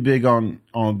not really big on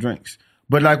drinks.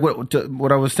 But like what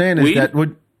I was saying is that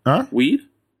weed?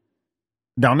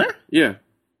 Down there? Yeah.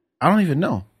 I don't even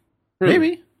know.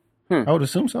 Maybe. I would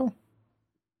assume so.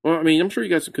 Well, I mean, I'm sure you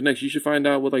got some connections. You should find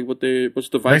out what's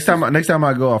the vice. Next time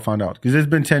I go, I'll find out because it's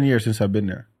been 10 years since I've been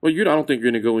there. Well, I don't think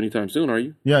you're going to go anytime soon, are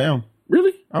you? Yeah, I am.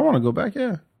 Really? I want to go back.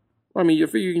 Yeah. Well, I mean, you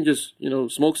figure you can just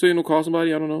smoke signal, call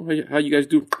somebody. I don't know how you guys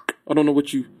do. I don't know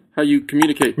how you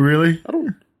communicate. Really? I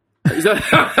don't. Is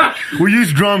that we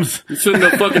use drums? You send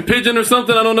a fucking pigeon or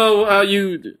something. I don't know how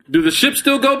you do. The ship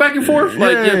still go back and forth?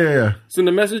 Like, yeah. Send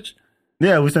a message.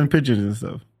 Yeah, we send pigeons and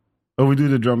stuff. Or we do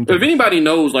the drum. If anybody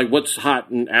knows like what's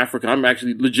hot in Africa, I'm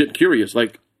actually legit curious.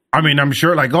 Like, I mean, I'm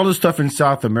sure like all the stuff in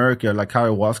South America, like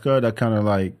ayahuasca, that kind of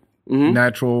like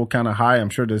natural kind of high. I'm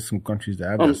sure there's some countries that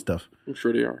have that stuff. I'm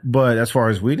sure they are. But as far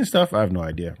as weed and stuff, I have no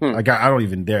idea. Like, I don't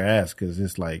even dare ask because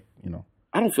it's like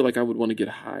I don't feel like I would want to get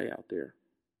high out there.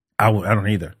 I don't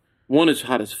either. One, is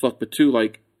hot as fuck, but two,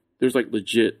 like there's like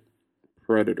legit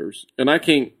predators, and I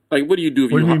can't. Like, what do you do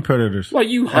if what do you mean predators? Like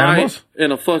you hide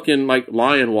and a fucking like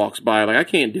lion walks by. Like I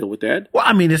can't deal with that. Well,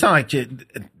 I mean, it's not like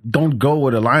don't go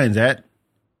where the lion's at.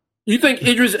 You think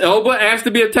Idris Elba asked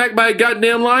to be attacked by a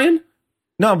goddamn lion?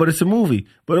 No, but it's a movie.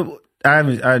 But I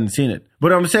haven't seen it.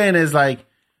 But what I'm saying is like,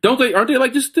 aren't they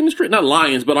like just in the street? Not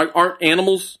lions, but like aren't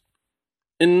animals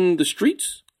in the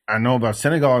streets? I know about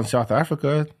Senegal and South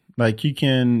Africa. Like you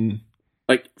can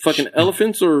like fucking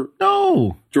elephants or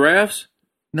giraffes.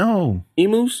 No.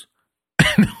 Emus?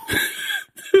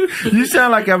 You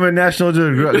sound like I'm a National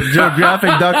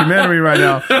Geographic documentary right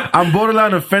now. I'm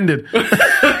borderline offended.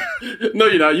 No,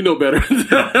 you're not. You know better.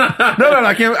 No,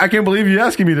 I can't believe you're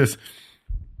asking me this.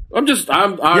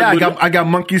 I got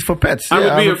monkeys for pets. I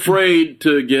would be afraid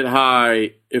to get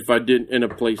high if I didn't in a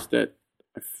place that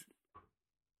I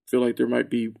feel like there might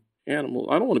be animals.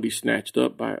 I don't want to be snatched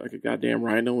up by like a goddamn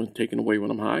rhino and taken away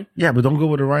when I'm high. Yeah, but don't go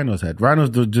where the rhinos at.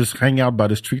 Rhinos do just hang out by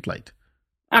the street light.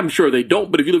 I'm sure they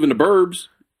don't, but if you live in the burbs.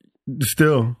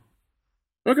 Still.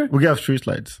 Okay. We got street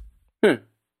lights. Huh.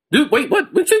 Dude, wait, what?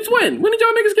 Since when? When did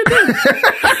y'all niggas get there?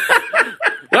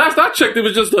 Last I checked, it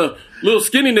was just a little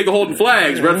skinny nigga holding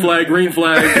flags. Red flag, green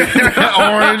flag.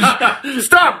 Orange.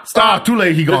 Stop. Too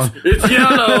late. He gone. It's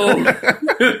yellow.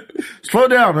 Slow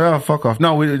down. Oh, fuck off.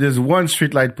 No, there's one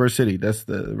street light per city. That's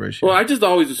the ratio. Well, I just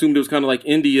always assumed it was kind of like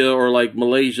India or like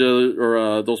Malaysia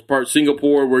or those parts,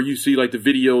 Singapore, where you see like the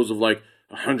videos of like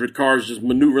 100 cars just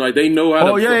maneuver. Like they know how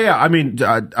to. Oh, yeah. I mean,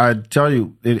 I tell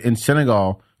you, in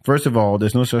Senegal, first of all,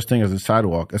 there's no such thing as a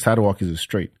sidewalk. A sidewalk is a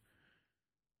straight.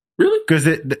 Really? Because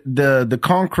the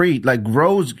concrete, like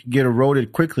roads get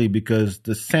eroded quickly because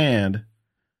the sand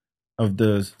of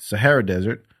the Sahara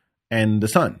Desert and the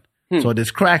sun. So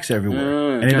there's cracks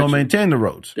everywhere. And they don't maintain the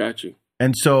roads. Got you.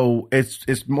 And so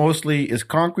it's mostly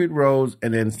concrete roads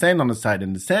and then sand on the side.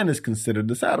 And the sand is considered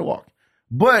the sidewalk.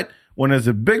 But when there's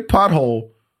a big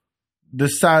pothole the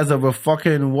size of a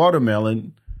fucking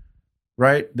watermelon,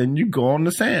 right? Then you go on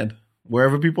the sand.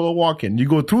 Wherever people are walking. You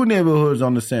go through neighborhoods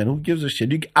on the sand. Who gives a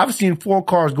shit? I've seen 4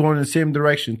 cars going in the same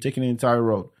direction, taking the entire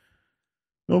road.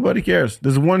 Nobody cares.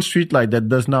 There's one street light that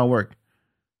does not work.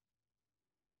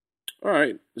 All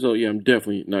right. So, yeah, I'm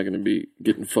definitely not going to be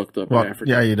getting fucked up in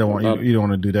Africa. Yeah, you don't want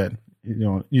to do that. You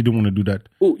don't want to do that.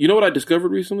 Oh, you know what I discovered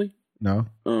recently? No.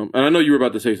 And I know you were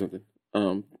about to say something.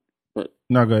 But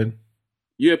no, go ahead.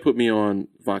 You had put me on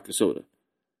vodka soda.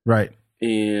 Right.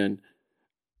 And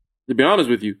to be honest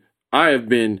with you, I have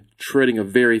been treading a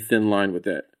very thin line with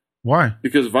that. Why?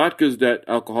 Because vodka is that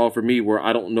alcohol for me where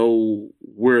I don't know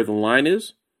where the line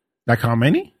is. Like how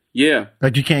many? Yeah.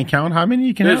 Like you can't count how many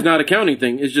you can have? It's not a counting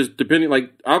thing. It's just depending,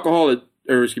 like vodka,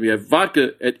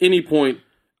 at any point,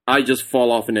 I just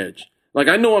fall off an edge. Like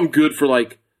I know I'm good for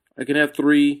like, I can have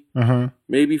 3,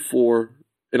 maybe 4,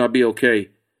 and I'll be okay.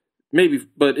 Maybe,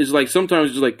 but it's like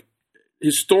sometimes it's like,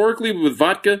 historically with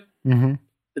vodka,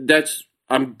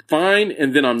 I'm fine,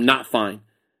 and then I'm not fine.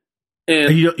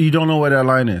 And you don't know where that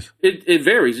line is. It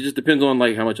varies. It just depends on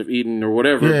like how much I've eaten or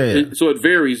whatever. Yeah. So it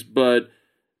varies, but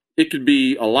it could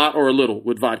be a lot or a little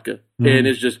with vodka, and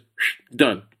it's just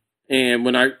done. And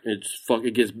when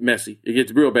it gets messy. It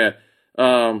gets real bad.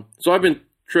 So I've been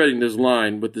treading this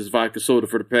line with this vodka soda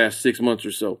for the past 6 months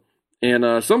or so.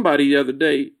 And somebody the other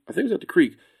day, I think it was at the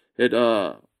creek, had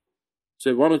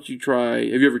said, "Why don't you try?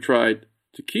 Have you ever tried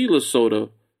tequila soda?"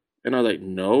 And I was like,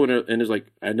 no. And it's like,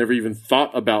 I never even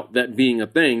thought about that being a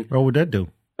thing. What would that do?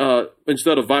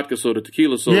 Instead of vodka soda,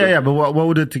 tequila soda. Yeah, but what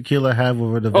would the tequila have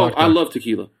over the vodka? Oh, I love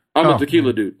tequila. I'm a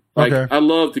tequila dude. Like, I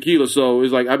love tequila. So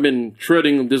it's like, I've been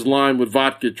treading this line with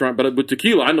vodka, but with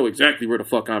tequila, I know exactly where the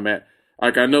fuck I'm at.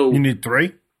 Like, I know. You need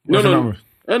 3? No.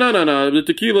 The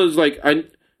tequila is like,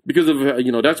 because of,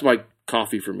 that's like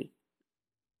coffee for me.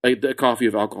 Like the coffee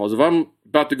of alcohols. If I'm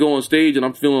about to go on stage and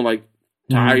I'm feeling like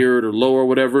tired or low or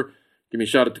whatever, give me a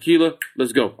shot of tequila.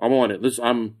 Let's go. I'm on it.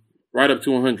 I'm right up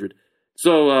to 100.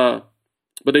 So,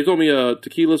 but they told me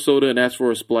tequila soda and asked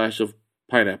for a splash of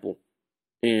pineapple.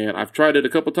 And I've tried it a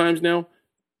couple times now.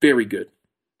 Very good.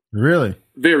 Really?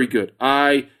 Very good.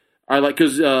 I like,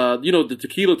 because, the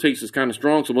tequila taste is kind of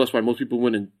strong, so that's why most people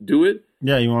went and do it.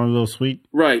 Yeah, you want a little sweet?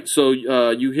 Right. So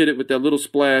you hit it with that little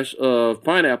splash of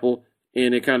pineapple,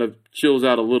 and it kind of chills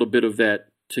out a little bit of that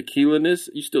tequila-ness.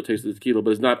 You still taste the tequila,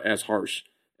 but it's not as harsh.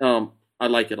 I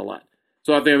like it a lot.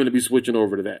 So I think I'm going to be switching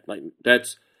over to that. Like,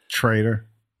 that's... Traitor.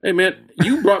 Hey, man,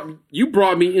 you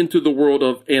brought me into the world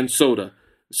of and soda.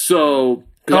 So...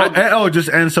 just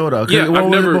and soda. Yeah, what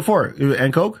was it before?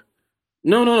 And Coke?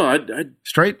 No. I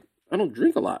Straight? I don't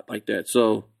drink a lot like that,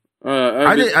 so...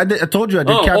 I told you I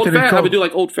did Captain and Coke. I would do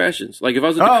like old fashions. Like if I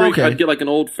was at the creek, I'd get like an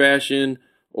old fashioned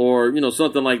or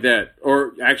something like that.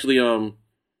 Or actually a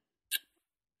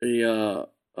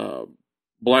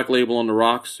black label on the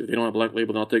rocks. If they don't have black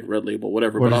label, then I'll take red label,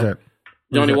 whatever. What is that?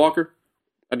 Johnny Walker.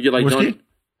 I'd get like Whiskey?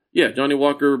 Johnny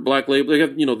Walker black label. They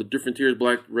have the different tiers: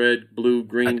 black, red, blue,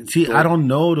 green. I don't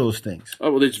know those things.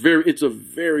 Oh well, it's a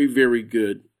very, very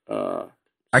good.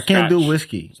 I can't do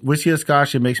whiskey. Whiskey or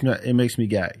scotch, it makes me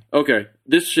gag. Okay,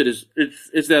 this shit is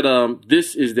it's that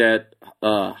this is that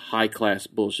high class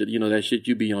bullshit. That shit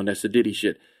you be on, that sedity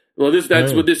shit. Well,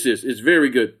 that's what this is. It's very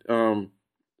good.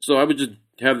 So I would just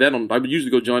have that on. I would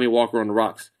usually go Johnny Walker on the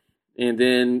rocks, and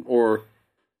then or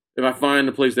if I find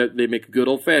a place that they make a good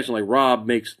old fashioned, like Rob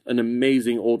makes an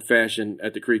amazing old fashioned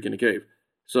at the creek in the cave.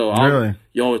 So really,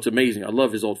 it's amazing. I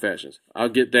love his old fashions. I'll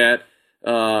get that.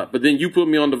 But then you put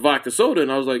me on the vodka soda,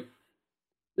 and I was like,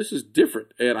 this is different,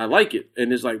 and I like it.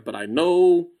 And it's like, but I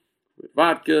know with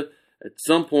vodka, at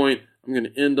some point, I'm going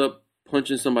to end up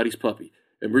punching somebody's puppy.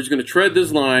 and we're just going to tread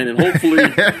this line, and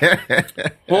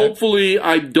hopefully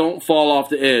I don't fall off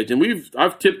the edge. And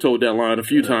I've tiptoed that line a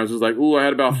few times. It's like, ooh, I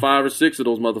had about 5 or 6 of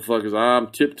those motherfuckers. I'm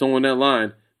tiptoeing that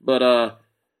line. But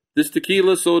this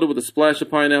tequila soda with a splash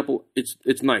of pineapple,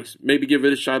 it's nice. Maybe give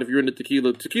it a shot if you're into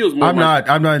tequila. Tequila's more. I'm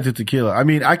not into tequila. I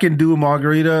mean, I can do a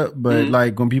margarita, but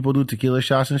like when people do tequila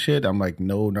shots and shit, I'm like,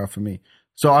 no, not for me.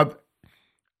 So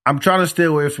I'm trying to stay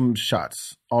away from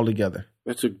shots altogether.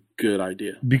 That's a good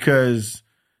idea. Because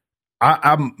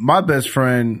I'm my best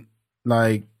friend,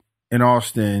 like in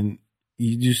Austin,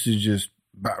 he used to just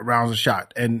rounds a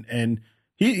shot, and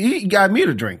he got me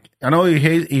to drink. I know he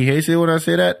hates it when I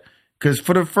say that, because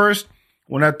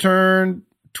when I turned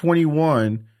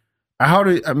 21,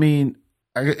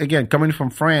 again, coming from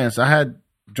France, I had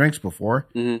drinks before.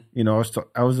 Mm-hmm. You know,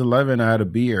 I was 11, I had a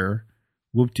beer,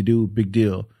 whoop-de-doo, big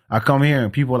deal. I come here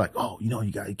and people are like, oh,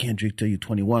 you can't drink till you're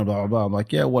 21, blah, blah, blah. I'm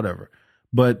like, yeah, whatever.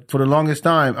 But for the longest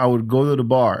time, I would go to the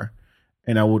bar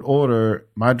and I would order,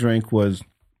 my drink was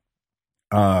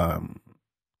Coke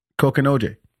and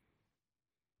OJ.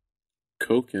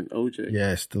 Coke and OJ?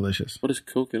 Yes, delicious. What is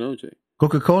Coke and OJ?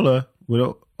 Coca-Cola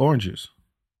with orange juice.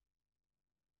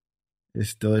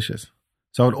 It's delicious.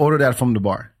 So I would order that from the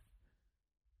bar.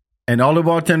 And all the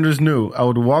bartenders knew. I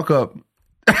would walk up.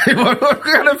 What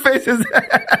kind of face is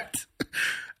that?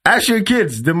 Ask your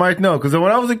kids. They might know. Because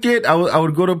when I was a kid, I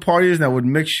would go to parties and I would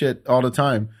mix shit all the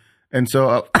time. And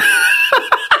so...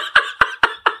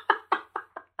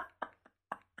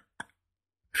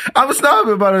 I'm snob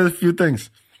about a few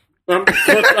things. Clutch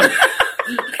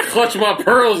my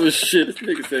pearls and shit. This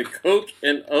nigga said Coke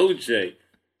and OJ.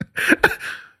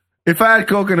 If I had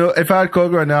Coke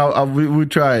right now, we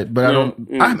would try it. But I don't.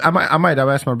 I might. I'll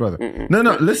ask my brother. No.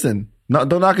 Listen. No,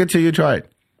 don't knock it till you try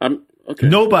it. Okay.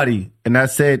 Nobody, and I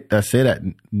say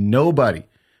that nobody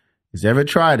has ever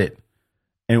tried it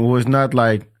and was not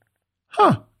like,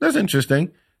 that's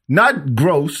interesting. Not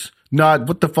gross. Not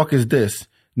what the fuck is this?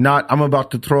 Not I'm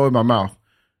about to throw it in my mouth.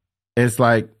 It's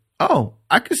like, oh,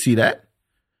 I can see that.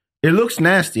 It looks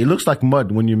nasty. It looks like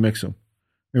mud when you mix them.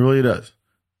 It really does.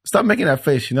 Stop making that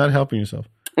face. You're not helping yourself.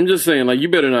 I'm just saying, like, you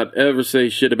better not ever say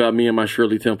shit about me and my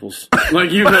Shirley Temples.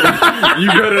 Like, you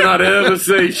better not ever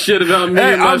say shit about me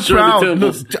and my Shirley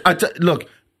Temples. Look,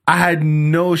 I had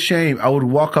no shame. I would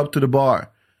walk up to the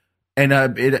bar, and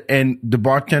the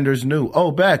bartenders knew.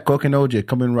 Oh, back Coke and OJ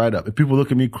coming right up. If people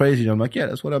look at me crazy, I'm like, yeah,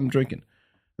 that's what I'm drinking.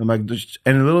 I'm like,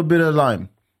 and a little bit of lime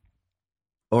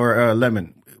or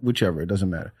lemon, whichever. It doesn't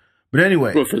matter. But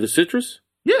anyway, what, for the citrus?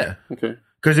 Yeah. Okay.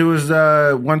 Because it was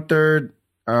 1/3.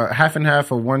 Half and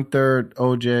half, or 1/3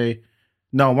 OJ.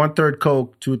 No, 1/3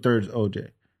 Coke, 2/3 OJ.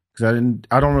 Because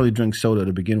I don't really drink soda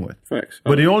to begin with. Facts.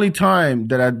 But the only time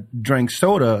that I drank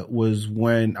soda was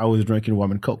when I was drinking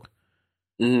rum and Coke.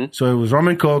 Mm-hmm. So it was rum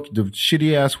and Coke, the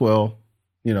shitty ass well,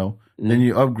 Mm-hmm. Then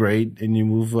you upgrade and you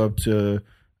move up to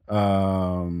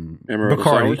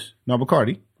Bacardi. No,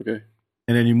 Bacardi. Okay.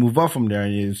 And then you move up from there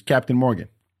and it's Captain Morgan.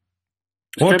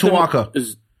 Or Tuaca.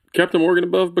 Is Captain Morgan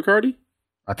above Bacardi?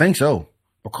 I think so.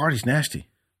 Bacardi's nasty.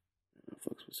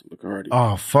 Fucks with some Bacardi.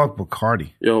 Oh, fuck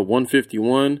Bacardi. Yo,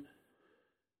 151.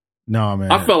 No,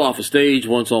 man. I fell off a stage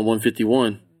once on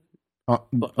 151.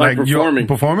 Like performing.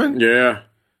 Performing? Yeah.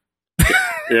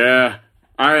 Yeah.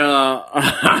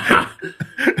 I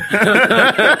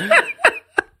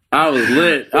was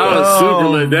lit. I was super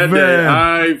lit that day.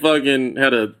 I fucking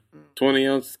had a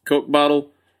 20-ounce Coke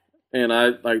bottle. And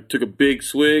I took a big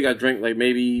swig. I drank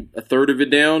maybe a third of it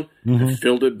down. Mm-hmm. And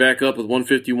filled it back up with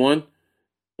 151.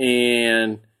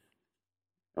 And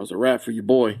that was a wrap for your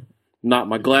boy. Knocked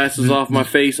my glasses off my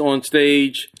face on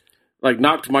stage.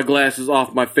 Knocked my glasses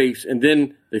off my face. And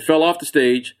then they fell off the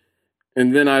stage.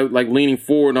 And then I leaning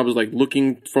forward and I was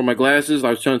looking for my glasses. I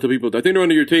was trying to tell people, I think they're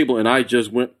under your table. And I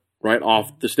just went right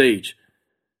off the stage.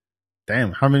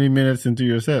 Damn, how many minutes into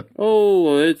your set?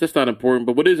 Oh, that's not important.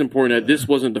 But what is important is that this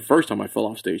wasn't the first time I fell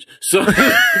off stage. So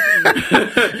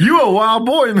you a wild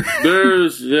boy, man.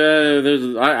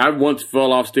 I once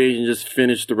fell off stage and just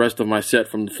finished the rest of my set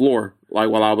from the floor,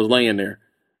 while I was laying there.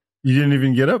 You didn't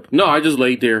even get up? No, I just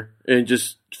laid there and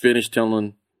just finished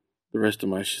telling the rest of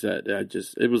my set.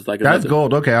 It was like that's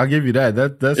gold. Okay, I'll give you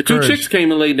that. That's two chicks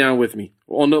came and laid down with me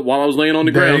while I was laying on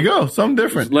the ground. There you go, something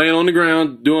different. Laying on the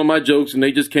ground, doing my jokes, and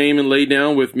they just came and laid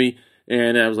down with me.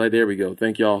 And I was like, there we go.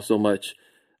 Thank y'all so much.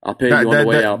 I'll pay you on the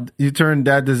way out. You turned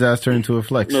that disaster into a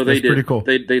flex. No, they did. Pretty cool.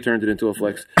 They turned it into a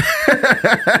flex.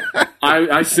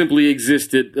 I simply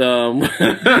existed. You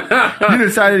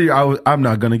decided I'm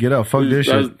not gonna get up. Fuck this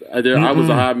shit. I was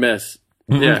a hot mess.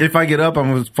 Yeah. If I get up, I'm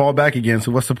going to fall back again.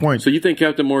 So what's the point? So you think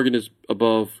Captain Morgan is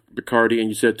above Bacardi and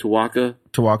you said Tuaca?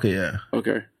 Tuaca, yeah.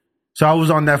 Okay. So I was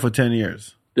on that for 10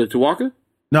 years. The Tuaca?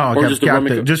 No, or just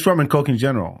just rum and coke in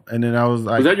general. And then I was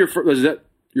like, was that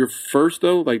your first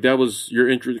though? Like that was your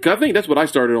interest? Cause I think that's what I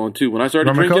started on too. When I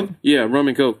started drinking, rum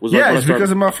and coke was. Yeah, it's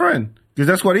because of my friend. Because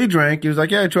that's what he drank. He was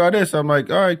like, "Yeah, try this." I'm like,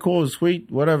 "All right, cool,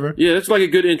 sweet, whatever." Yeah, it's like a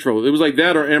good intro. It was like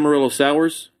that or Amarillo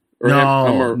sours.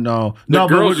 Or No.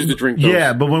 Girls used to drink those.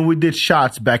 Yeah, but when we did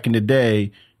shots back in the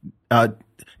day,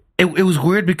 it was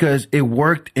weird because it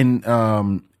worked in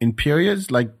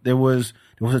periods. Like there was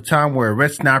a time where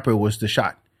Red Snapper was the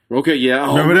shot. Okay, yeah.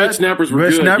 Remember Red that? Snappers were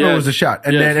Red good. Snapper was a shot.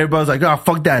 And then everybody was like, "Oh,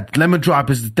 fuck that. Lemon drop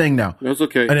is the thing now." That's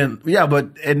okay.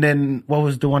 And then what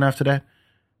was the one after that?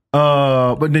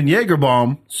 But then Jaeger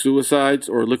Bomb. Suicides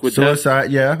or Liquid Suicide,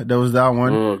 Death. yeah. That was that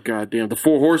one. Oh, goddamn. The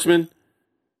Four Horsemen.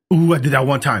 Ooh, I did that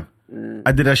one time.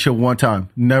 I did that shit one time.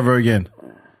 Never again.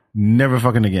 Never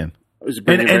fucking again.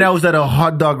 And I was at a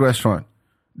hot dog restaurant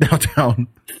downtown.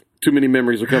 Too many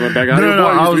memories are coming back. No,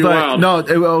 I was like,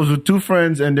 I was with two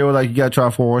friends, and they were like, "You gotta try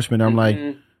Four Horsemen." I'm like,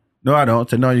 "No, I don't." I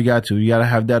said, "No, you got to. You gotta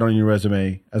have that on your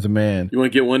resume as a man." You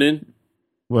want to get one in?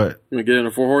 What? You want to get in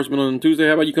a Four Horsemen on Tuesday?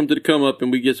 How about you come to the come up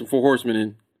and we get some Four Horsemen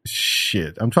in?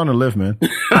 Shit, I'm trying to live, man.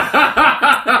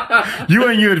 You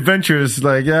and your adventures,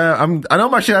 like, yeah, I know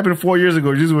my shit happened 4 years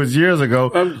ago. This was years ago,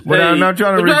 but I'm not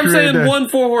trying to recreate I'm saying that. one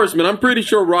Four Horsemen. I'm pretty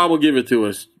sure Rob will give it to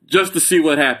us just to see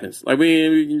what happens. Like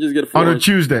we can just get a Four on a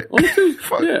Tuesday. On a Tuesday,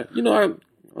 yeah. You know, I'm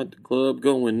at the club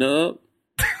going up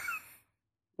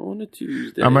on a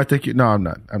Tuesday. I might take you. No, I'm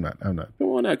not. Come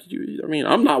on out, I mean,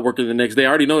 I'm not working the next day. I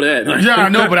already know that. Yeah, I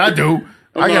know, but I do.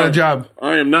 I got a job.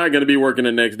 I am not going to be working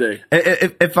the next day.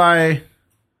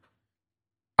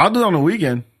 I'll do it on the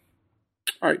weekend.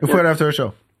 All right. If we're after a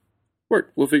show.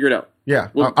 Work. We'll figure it out. Yeah.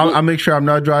 I'll make sure I'm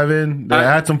not driving. That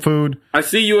I had some food. I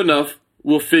see you enough.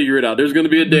 We'll figure it out. There's going to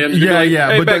be a damn. Yeah.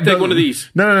 Hey, take one of these.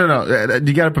 No.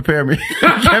 You got to prepare me. You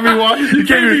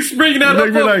can't be springing out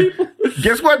of people.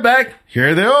 Guess what, back?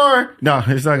 Here they are. No,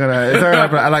 it's not gonna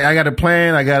happen. I got a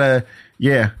plan. I gotta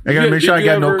make sure I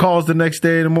got no calls the next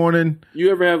day in the morning.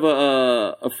 You ever have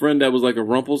a friend that was like a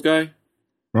Rumples guy?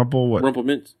 Rumple what? Rumple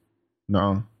Mints?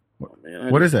 No. Oh,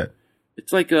 man, what is that?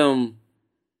 It's like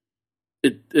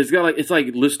it's like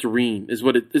Listerine is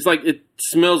what it's like. It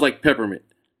smells like peppermint.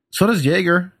 So does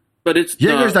Jaeger. But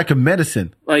Jaeger's like a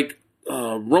medicine. Like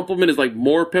Rumplemint is like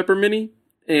more pepperminty,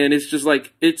 and it's just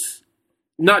like it's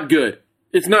not good.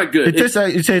 It's not good. It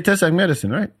tastes like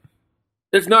medicine, right?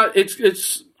 It's not.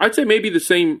 It's. I'd say maybe the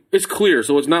same. It's clear,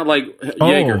 so it's not like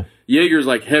Jaeger. Jaeger's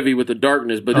like heavy with the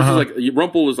darkness, but this is like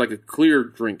Rumple is like a clear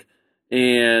drink.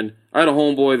 And I had a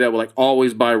homeboy that would like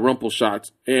always buy Rumple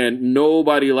shots, and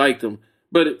nobody liked them.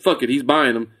 But fuck it, he's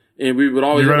buying them, and we would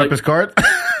always run up his cart.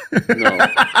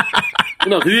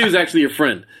 No, because he was actually a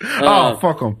friend.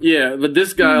 Fuck him. Yeah, but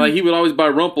this guy, like, he would always buy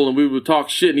Rumple, and we would talk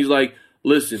shit, and he's like,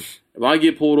 "Listen, if I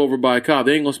get pulled over by a cop,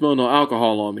 they ain't gonna smell no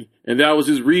alcohol on me." And that was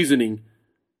his reasoning.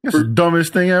 That's the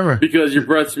dumbest thing ever. Because your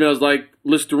breath smells like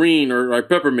Listerine or like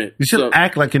peppermint. You should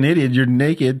act like an idiot. You're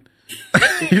naked.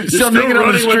 You're still naked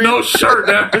on the street with no shirt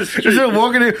down the street. You're still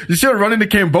walking. You're still running to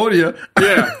Cambodia.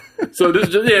 Yeah. So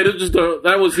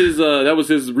that was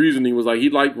his reasoning, was like he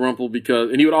liked Rumple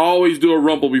and he would always do a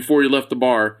Rumple before he left the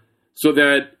bar so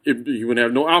that he would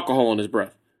have no alcohol in his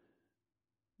breath.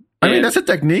 I mean, that's a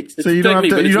technique. So you don't have to.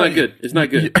 But it's not good. It's not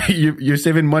good. You're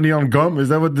saving money on gum. Is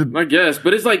that what the? I guess,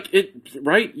 but it's like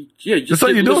right? Yeah, just that's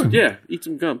what you're doing. Yeah, eat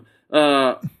some gum.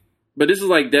 But this is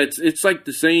like it's like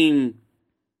the same.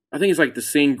 I think it's like the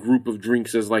same group of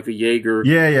drinks as like a Jaeger.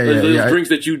 Yeah. Those drinks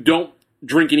that you don't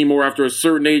drink anymore after a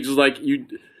certain age. Is like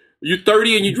you're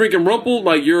 30 and you drinking Rumple,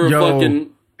 like you're a fucking.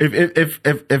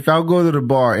 If I'll go to the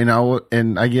bar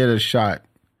and I get a shot,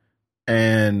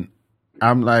 and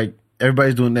I'm like,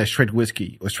 everybody's doing that straight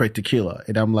whiskey or straight tequila,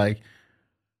 and I'm like,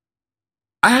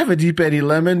 I have a Deep Eddy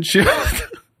lemon.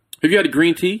 Have you had a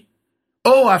green tea?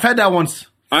 Oh, I've had that once.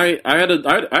 I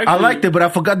liked it, but I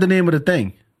forgot the name of the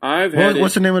thing.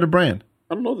 What's the name of the brand?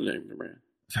 I don't know the name of the brand.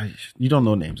 You don't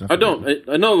know names. I don't.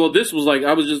 I know. Well, this was like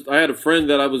I had a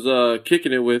friend that I was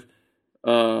kicking it with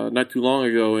not too long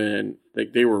ago, and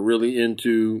like they were really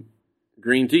into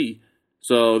green tea.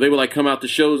 So they would like come out to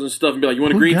shows and stuff and be like, "You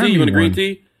want a green tea? You want a green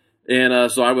tea?"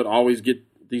 And so I would always get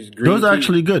these green. Those are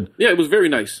actually good. Yeah, it was very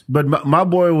nice. But my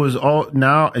boy was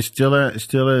it still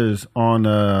is on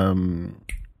rum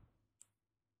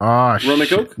and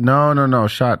coke. No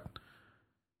shot.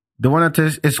 The one that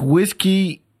tastes, it's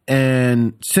whiskey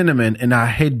and cinnamon, and I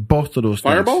hate both of those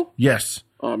things. Fireball? Yes.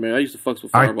 Oh, man, I used to fuck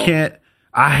with Fireball.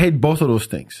 I hate both of those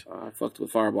things. I fucked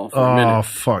with Fireball for a minute. Oh,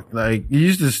 fuck. Like, you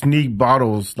used to sneak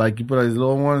bottles. Like, you put these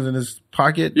little ones in his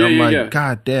pocket. Yeah, I'm like,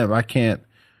 God damn, I can't.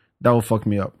 That will fuck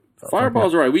me up.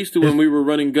 Fireball's right. We used to, when we were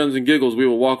running Guns and Giggles, we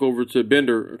would walk over to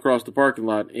Bender across the parking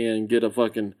lot and get a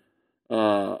fucking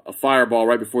a Fireball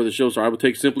right before the show started. I would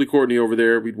take Simply Courtney over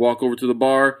there. We'd walk over to the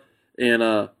bar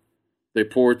and they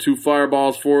poured 2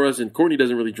 Fireballs for us. And Courtney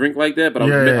doesn't really drink like that, but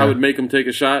I would make him take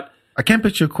a shot. I can't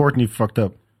picture Courtney fucked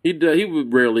up. He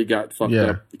would rarely got fucked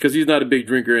up because he's not a big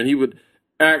drinker, and he would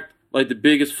act like the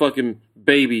biggest fucking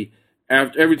baby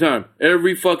every time.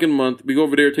 Every fucking month, we go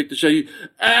over there, take the shot.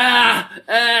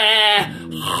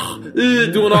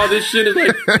 Doing all this shit.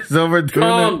 It's like,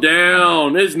 calm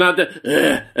down. It's not that.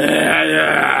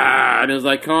 And it's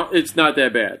like, it's not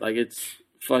that bad. Like, it's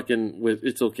fucking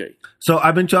it's okay. So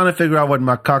I've been trying to figure out what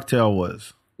my cocktail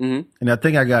was. Mm-hmm. And I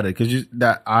think I got it because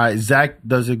Zach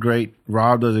does it great,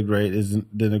 Rob does it great. Is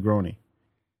the Negroni,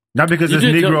 not because there's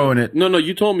Negro in it. No,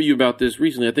 you told me about this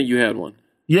recently. I think you had one.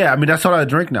 Yeah, I mean that's all I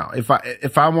drink now. If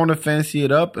I want to fancy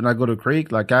it up and I go to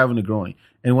Creek, like I have a Negroni,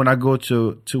 and when I go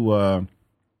to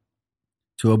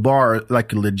a bar,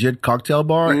 like a legit cocktail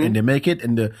bar, and they make it,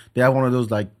 and they have one of those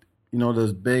like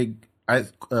those big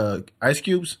ice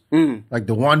cubes, like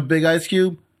the one big ice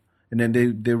cube, and then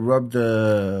they rub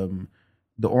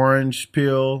the orange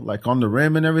peel like on the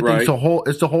rim and everything. Right.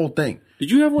 It's the whole thing.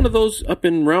 Did you have one of those up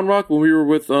in Round Rock when we were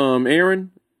with Aaron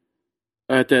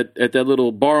at that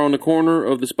little bar on the corner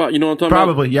of the spot? You know what I'm talking about?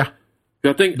 Probably, yeah.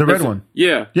 I think the red one.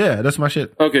 Yeah, that's my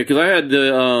shit. Okay, because I had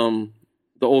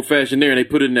the old fashioned there, and they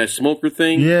put it in that smoker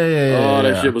thing. Yeah.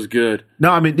 That shit was good.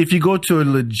 No, I mean if you go to a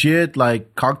legit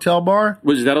like cocktail bar,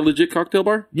 is that a legit cocktail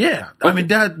bar? Yeah, okay. I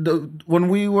mean when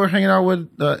we were hanging out with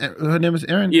her name is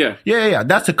Erin. Yeah.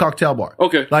 That's a cocktail bar.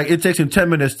 Okay, like it takes him 10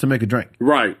 minutes to make a drink.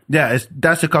 Right. Yeah,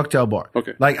 that's a cocktail bar.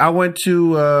 Okay. Like I went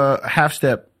to Half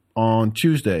Step on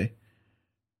Tuesday.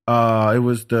 It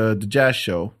was the jazz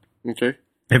show. Okay.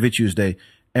 Every Tuesday,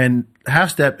 and Half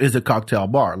Step is a cocktail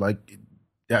bar. Like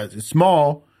it's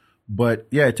small, but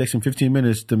yeah, it takes them 15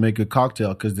 minutes to make a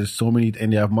cocktail because there's so many,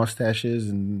 and they have mustaches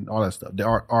and all that stuff. They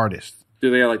are artists. Do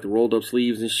they have like the rolled up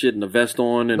sleeves and shit and the vest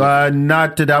on? And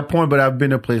not to that point, but I've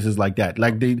been to places like that.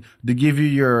 Like they give you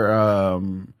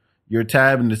your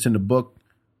tab and it's in the book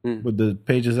with the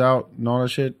pages out and all that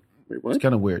shit. Wait, what? It's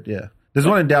kind of weird. Yeah, there's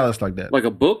one in Dallas like that. Like a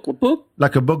book? A book?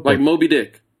 Like a book. Like Moby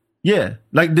Dick. Yeah,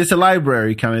 like this a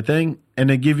library kind of thing, and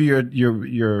they give you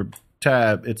your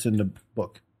tab. It's in the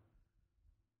book.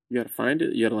 You gotta find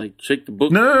it. You gotta like shake the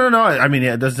book. No. I mean,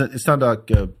 yeah, it's not like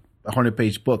a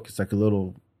 100-page book. It's like a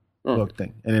little book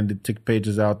thing, and then they take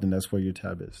pages out, and that's where your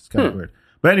tab is. It's kind of weird,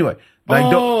 but anyway. Like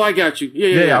I got you.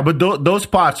 Yeah. But those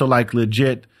spots are like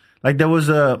legit. Like there was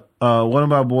one of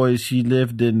my boys. He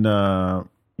lived in.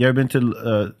 You ever been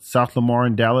to South Lamar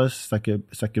in Dallas?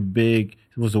 It's like a big.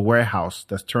 It was a warehouse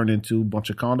that's turned into a bunch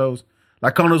of condos.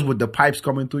 Like condos with the pipes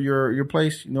coming through your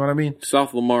place. You know what I mean?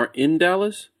 South Lamar in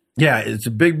Dallas? Yeah, it's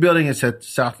a big building. It said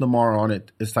South Lamar on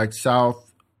it. It's like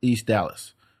southeast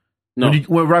Dallas. No.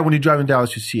 Right when you drive in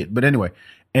Dallas, you see it. But anyway,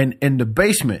 and in the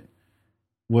basement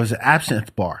was an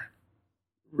absinthe bar.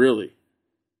 Really?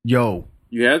 Yo.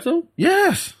 You had some?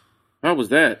 Yes. How was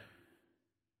that?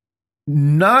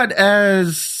 Not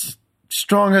as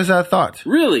strong as I thought.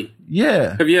 Really?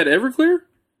 Yeah. Have you had Everclear?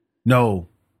 No.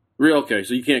 Real? Okay,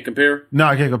 so you can't compare? No,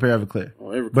 I can't compare Everclear. Oh,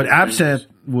 Everclear. But absinthe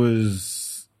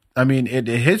was, I mean, it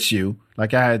hits you.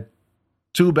 Like I had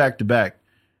 2 back to back,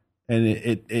 and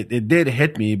it did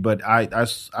hit me. But I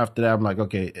after that I'm like,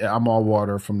 okay, I'm all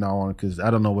water from now on because I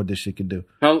don't know what this shit could do.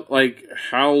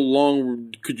 How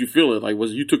long could you feel it? Like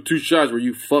you took 2 shots? Were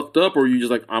you fucked up, or were you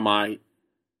just like I'm alright?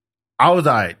 I was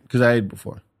alright because I ate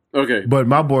before. Okay, but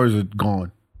my boys are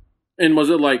gone. And was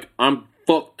it like I'm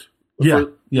fucked?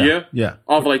 Yeah.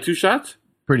 Off like 2 shots?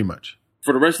 Pretty much.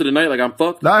 For the rest of the night, like I'm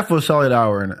fucked? Life for a solid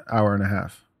hour and a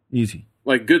half. Easy.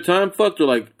 Like good time fucked, or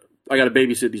like I gotta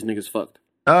babysit these niggas fucked?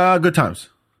 Good times.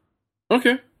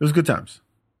 Okay. It was good times.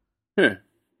 Yeah.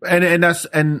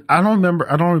 And I don't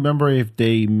remember if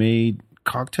they made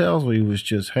cocktails or it was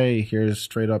just, hey, here's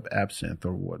straight up absinthe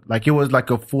or what. Like it was like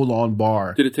a full on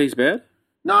bar. Did it taste bad?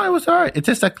 No, it was alright. It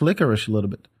tastes like licorice a little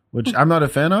bit, which I'm not a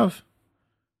fan of.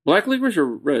 Black licorice or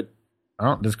red?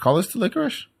 There's colors to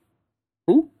licorice.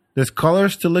 Who? There's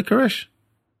colors to licorice.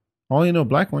 Only know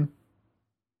black one.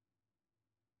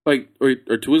 Like,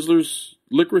 are Twizzlers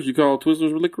licorice? You call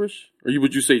Twizzlers licorice? Or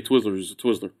would you say Twizzlers is a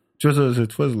Twizzler? Twizzler is a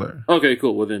Twizzler. Okay,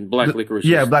 cool. Well then, black licorice.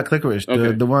 Yeah, black licorice.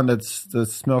 Okay. The one that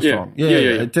smells strong. Yeah.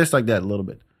 It tastes like that a little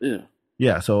bit. Yeah.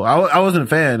 Yeah, so I wasn't a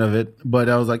fan of it, but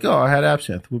I was like, oh, I had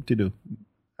absinthe. Whoop-de-doo.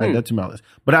 That's in my list.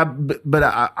 But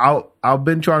I've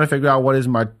been trying to figure out what is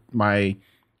my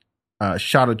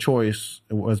shot of choice.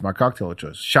 What is my cocktail of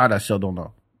choice? Shot, I still don't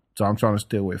know. So I'm trying to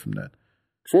stay away from that.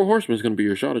 Four Horsemen is going to be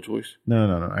your shot of choice.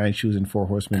 No. I ain't choosing Four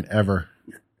Horsemen ever.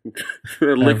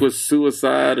 Liquid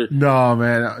suicide. No,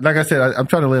 man. Like I said, I'm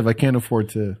trying to live. I can't afford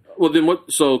to. Well, then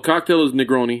what? So cocktail is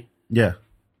Negroni. Yeah.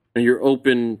 And you're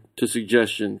open to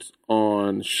suggestions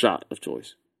on shot of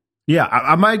choice. Yeah,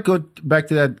 I might go back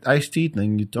to that iced tea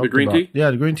thing you talked about. The green tea?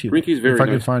 Yeah, the green tea. Green tea is very nice. If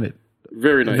I can find it.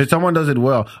 Very nice. If someone does it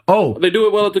well. Oh. They do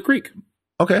it well at the creek.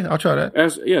 Okay, I'll try that.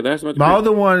 That's my My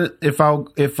other one, if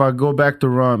I go back to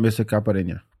rum, is a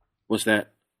caipirinha. What's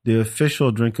that? The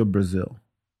official drink of Brazil.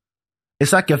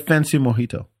 It's like a fancy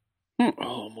mojito.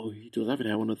 Oh, mojitos. I haven't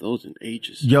had one of those in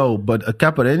ages. Yo, but a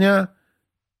caipirinha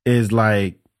is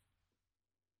like,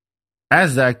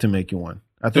 ask Zach to make you one.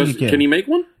 I think he can. Can he make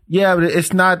one? Yeah, but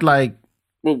it's not like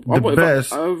the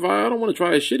best. I don't want to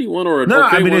try a shitty one or an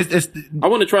okay one. It's I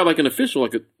want to try like an official,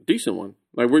 like a decent one.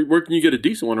 Like where can you get a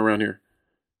decent one around here?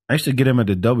 I used to get him at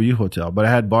the W Hotel, but I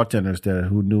had bartenders there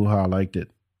who knew how I liked it.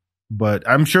 But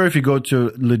I'm sure if you go to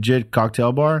a legit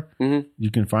cocktail bar,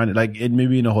 you can find it. Like it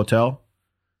maybe in a hotel.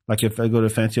 Like if I go to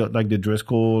fancy, like the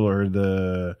Driscoll or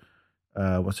the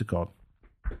what's it called,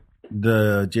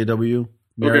 the JW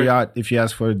Marriott. Okay. If you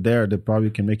ask for it there, they probably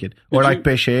can make it. Or like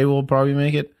Péché will probably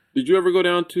make it. Did you ever go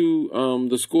down to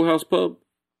the Schoolhouse Pub?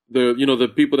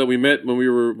 The people that we met when we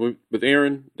were with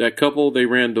Aaron, that couple, they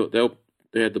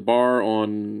had the bar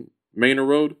on Manor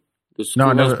Road. The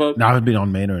Schoolhouse Pub. No, I haven't been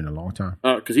on Manor in a long time.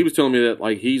 Because he was telling me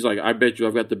that he's like, I bet you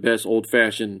I've got the best old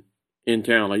fashioned in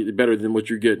town, like better than what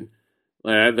you're getting.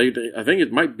 I think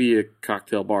it might be a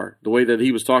cocktail bar. The way that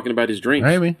he was talking about his drinks.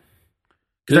 Maybe.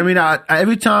 Because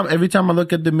every time I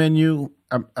look at the menu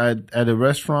at a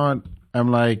restaurant, I'm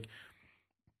like,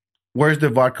 where's the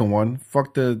vodka one?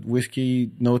 Fuck the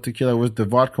whiskey, no tequila. Where's the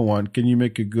vodka one? Can you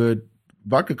make a good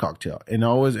vodka cocktail? And I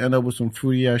always end up with some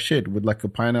fruity ass shit with like a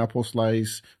pineapple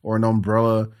slice or an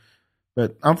umbrella.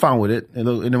 But I'm fine with it in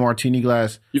a martini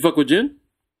glass. You fuck with gin?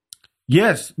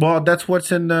 Yes. Well, that's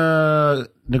what's in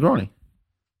Negroni.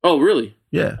 Oh, really?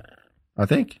 Yeah, I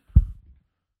think.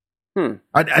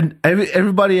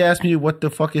 Everybody asks me what the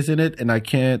fuck is in it, and I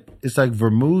can't. It's like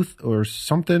vermouth or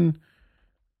something.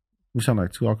 We sound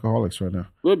like two alcoholics right now.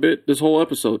 A little bit. This whole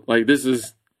episode, I tell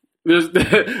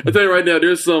you right now,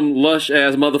 there's some lush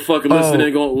ass motherfucker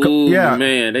listening, going, "Ooh,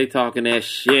 man, they talking that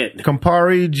shit."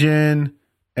 Campari, gin,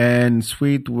 and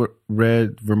sweet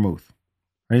red vermouth.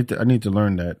 I need to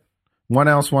learn that. 1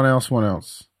 ounce.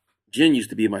 Gin used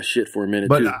to be my shit for a minute,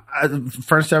 but too.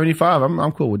 French 75,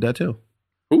 I'm cool with that too.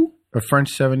 Who? A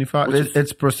French 75.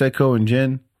 It's Prosecco and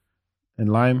gin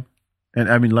and lime.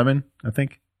 Lemon, I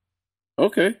think.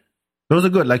 Okay. Those are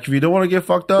good. Like, if you don't want to get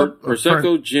fucked up.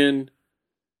 Prosecco, gin,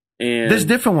 and... There's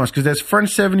different ones, because there's French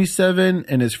 77,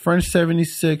 and there's French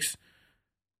 76,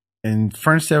 and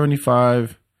French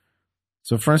 75.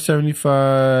 So French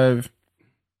 75...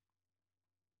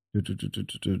 You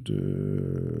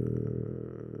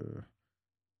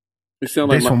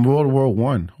sound like from World War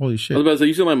One. Holy shit! I was about to say,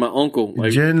 you sound like my uncle.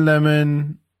 Gin,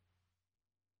 lemon,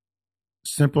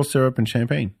 simple syrup, and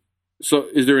champagne. So,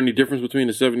 is there any difference between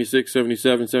the 76,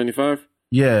 77, 75?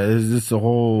 Yeah, it's just a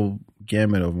whole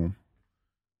gamut of them.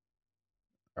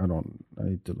 I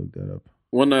need to look that up.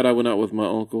 One night I went out with my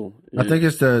uncle. I think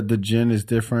it's the gin is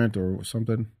different or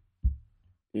something.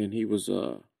 And he was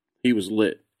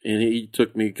lit. And he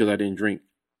took me because I didn't drink.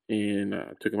 And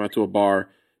I took him out to a bar.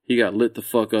 He got lit the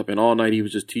fuck up. And all night he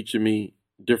was just teaching me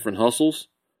different hustles.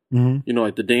 Mm-hmm. You know,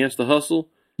 like the dance, the hustle.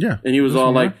 Yeah. And he was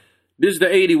all like, this is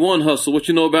the 81 hustle. What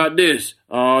you know about this?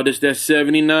 Oh, this that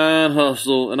 79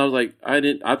 hustle. And I was like,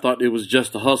 I thought it was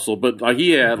just a hustle. But like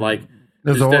he had like.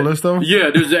 There's a whole list of them?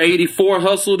 Yeah, there's the 84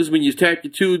 hustle. This is when you tap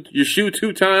your shoe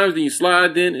 2 times, then you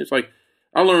slide in. It's like,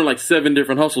 I learned like 7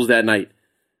 different hustles that night.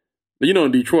 But you know,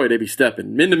 in Detroit, they be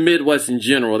stepping. In the Midwest in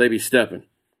general, they be stepping.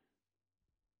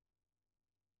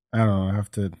 I don't know. I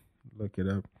have to look it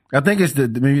up. I think it's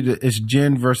it's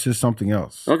gin versus something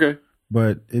else. Okay,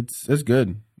 but it's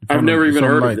good. I've never even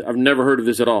heard of it. I've never heard of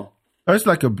this at all. It's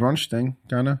like a brunch thing,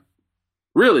 kind of.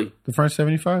 Really? The French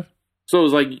 75? So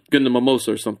it's like getting a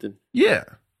mimosa or something. Yeah,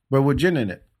 but with gin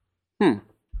in it.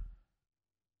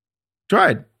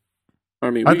 Tried. I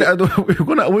mean, we're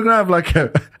gonna have like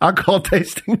a alcohol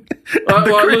tasting.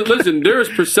 Listen, there's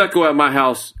Prosecco at my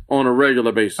house on a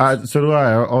regular basis. So do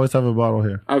I. I always have a bottle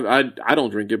here. I don't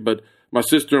drink it, but my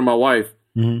sister and my wife,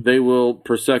 they will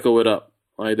Prosecco it up.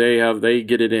 Like they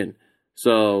get it in.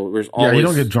 So there's always. Yeah, you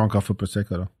don't get drunk off of Prosecco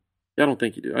though. I don't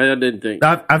think you do. I didn't think.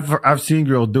 I've seen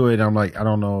girls do it. And I'm like, I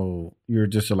don't know. You're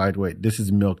just a lightweight. This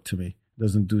is milk to me.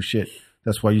 Doesn't do shit.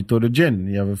 That's why you throw the gin.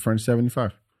 You have a French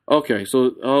 75. Okay,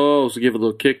 so give a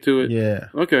little kick to it. Yeah.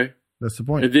 Okay, that's the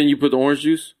point. And then you put the orange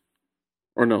juice,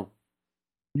 or no?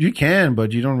 You can,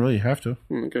 but you don't really have to.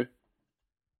 Okay.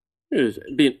 Just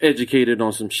being educated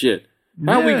on some shit.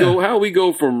 How we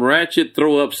go from ratchet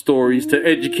throw up stories to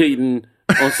educating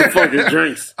on some fucking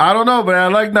drinks? I don't know, but I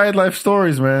like nightlife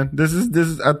stories, man. This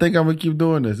is. I think I'm gonna keep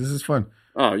doing this. This is fun.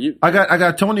 Oh, I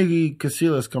got Tony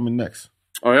Casillas coming next.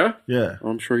 Oh yeah? Yeah.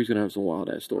 I'm sure he's gonna have some wild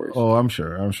ass stories. Oh, I'm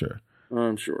sure. I'm sure.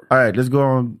 All right, let's go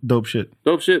on dope shit.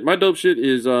 Dope shit. My dope shit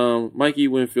is Mikey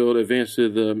Winfield advanced to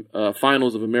the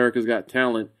finals of America's Got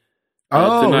Talent.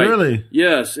 Tonight. Really?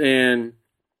 Yes, and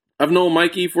I've known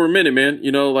Mikey for a minute, man.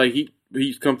 You know, like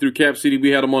he's come through Cap City.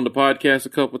 We had him on the podcast a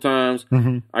couple of times.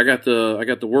 Mm-hmm. I got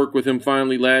to work with him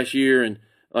finally last year, and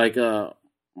like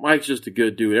Mike's just a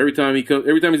good dude. Every time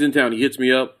he's in town, he hits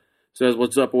me up, says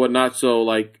what's up or whatnot. So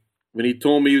like when he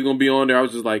told me he was gonna be on there, I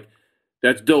was just like,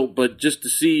 that's dope. But just to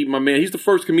see my man, he's the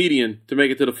first comedian to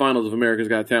make it to the finals of America's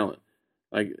Got Talent.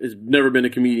 Like, it's never been a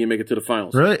comedian make it to the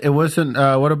finals. Really? It wasn't.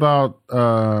 What about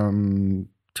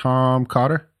Tom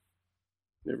Cotter?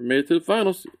 Never made it to the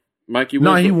finals. Mikey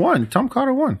Winfield. No, he won. won. Tom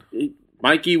Cotter won.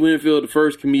 Mikey Winfield, the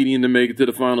first comedian to make it to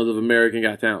the finals of American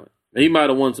Got Talent. He might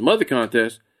have won some other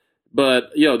contests, but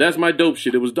yo, that's my dope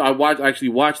shit. I actually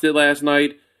watched it last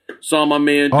night. Saw my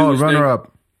man do his thing. Runner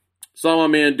up. Saw my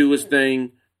man do his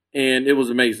thing, and it was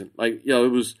amazing. Like, yo,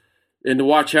 it was, and to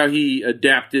watch how he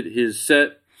adapted his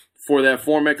set for that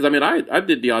format. Because I mean, I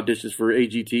did the auditions for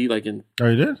AGT like in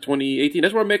 2018.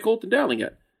 That's where I met Colton Dowling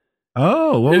at.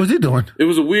 Oh, what was he doing?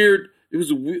 It's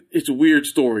a weird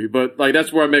story, but like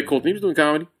that's where I met Colton. He was doing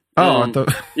comedy. Oh, I thought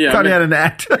he had an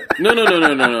act. No.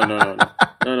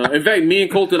 In fact, me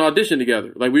and Colton auditioned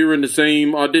together. Like we were in the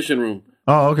same audition room.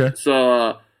 Oh, okay.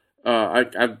 So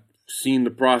I've seen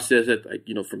the process at, like,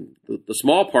 you know, from the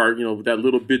small part, you know, that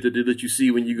little bit that you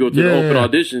see when you go to the open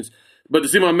auditions. But to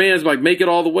see my man's like make it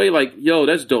all the way, like, yo,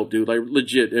 that's dope, dude. Like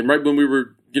legit. And right when we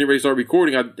were getting ready to start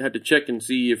recording, I had to check and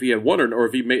see if he had won or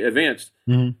if he advanced,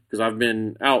 because I've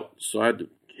been out. So I had to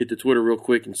hit the Twitter real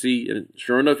quick and see. And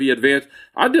sure enough, he advanced.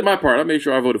 I did my part. I made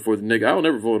sure I voted for the nigga. I don't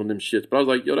ever vote on them shits. But I was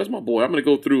like, yo, that's my boy. I'm going to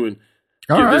go through and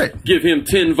give him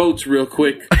 10 votes real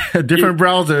quick. Different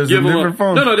browsers and different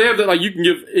phones. No, they have that. Like, you can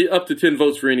give up to 10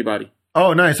 votes for anybody.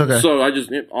 Oh, nice. Okay. So I just,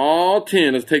 all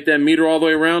 10. Let's take that meter all the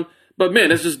way around. But man,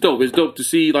 that's just dope. It's dope to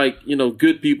see, like, you know,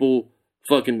 good people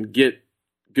fucking get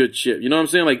good shit. You know what I'm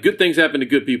saying? Like, good things happen to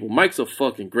good people. Mike's a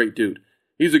fucking great dude.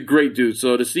 He's a great dude.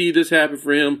 So to see this happen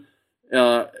for him,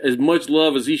 as much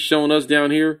love as he's shown us down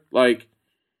here, like,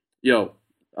 yo,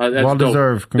 that's well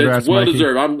deserved. Congrats, that's well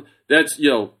deserved.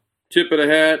 Tip of the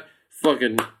hat,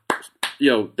 fucking,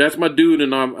 yo, that's my dude,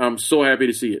 and I'm so happy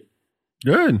to see it.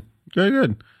 Good.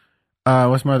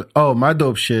 What's my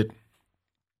dope shit?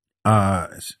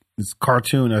 It's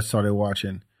cartoon I started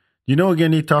watching. You know who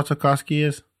Gendy Tartakovsky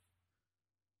is?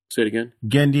 Say it again.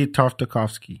 Gendy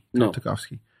Tartakovsky. No.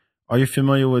 Are you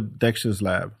familiar with Dexter's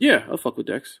Lab? Yeah, I'll fuck with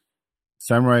Dex.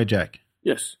 Samurai Jack.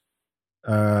 Yes.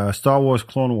 Star Wars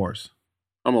Clone Wars.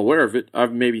 I'm aware of it.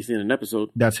 I've maybe seen an episode.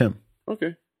 That's him.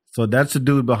 Okay. So that's the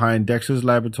dude behind Dexter's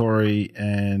Laboratory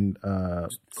and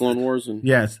Clone Wars. And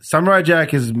yes, Samurai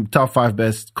Jack is top 5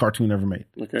 best cartoon ever made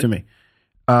to me.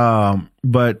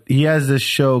 But he has this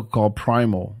show called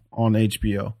Primal on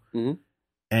HBO,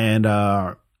 and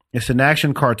it's an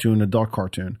action cartoon, adult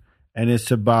cartoon, and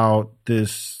it's about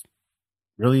this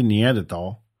really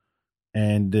Neanderthal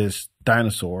and this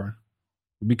dinosaur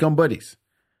who become buddies,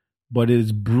 but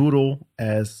it's brutal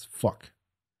as fuck.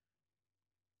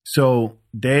 So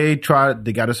they got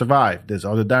to survive. There's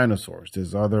other dinosaurs.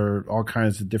 There's all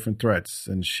kinds of different threats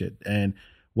and shit. And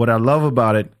what I love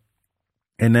about it,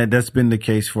 and that's been the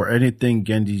case for anything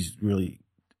Gendy's really,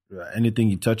 anything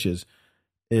he touches,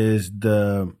 is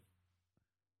the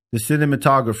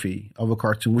cinematography of a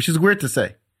cartoon, which is weird to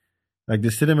say. Like the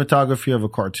cinematography of a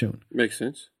cartoon. Makes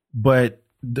sense. But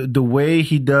the way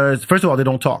he does, first of all, they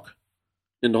don't talk.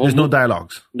 There's no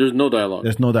dialogues. There's no dialogue.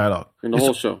 There's no dialogue. In the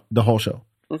whole show? The whole show.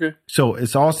 Okay. So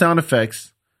it's all sound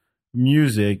effects,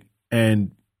 music,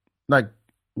 and like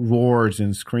roars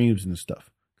and screams and stuff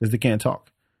because they can't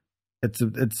talk.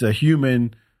 It's a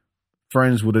human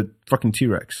friends with a fucking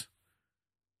T-Rex.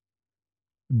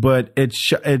 But it's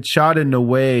shot in a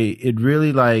way, it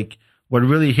really like, what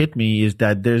really hit me is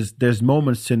that there's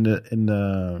moments in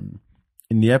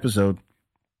the episode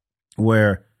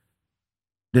where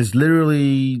there's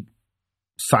literally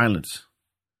silence.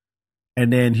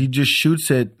 And then he just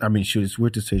shoots it. I mean, shoot, it's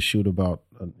weird to say shoot about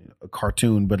a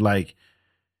cartoon, but like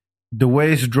the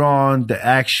way it's drawn, the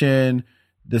action,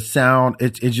 the sound,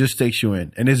 it just takes you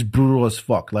in. And it's brutal as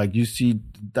fuck. Like you see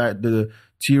that the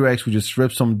T-Rex would just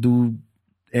rip some dude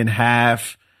in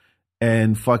half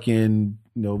and fucking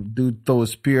dude throw a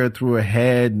spear through her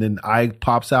head and then eye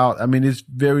pops out. I mean, it's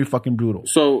very fucking brutal.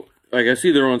 So, like, I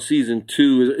see they're on season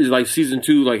 2. Is like season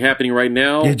 2 like happening right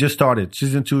now? It just started.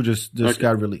 Season 2 just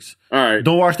got released. All right.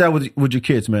 Don't watch that with your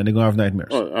kids, man. They're gonna have nightmares.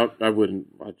 Oh, I wouldn't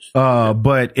watch.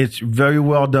 But it's very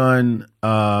well done.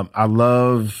 I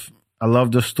love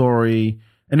the story,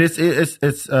 and it's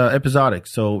episodic,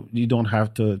 so you don't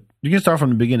have to. You can start from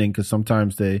the beginning because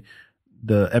sometimes the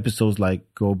episodes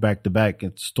like go back to back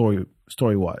and story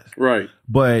wise. Right.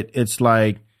 But it's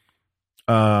like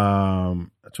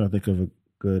I'm trying to think of a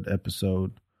good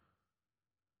episode.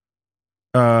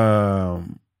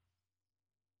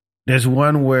 There's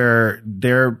one where they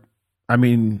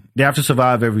have to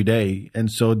survive every day,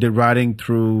 and so they're riding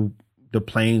through the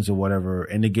plains or whatever,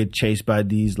 and they get chased by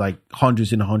these like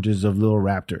hundreds and hundreds of little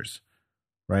raptors,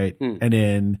 right? And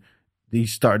then they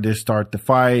start the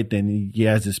fight, and he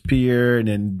has his spear, and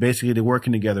then basically they're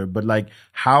working together. But like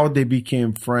how they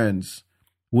became friends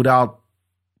without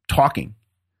talking,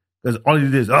 because all he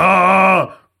did is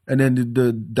and then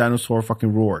the dinosaur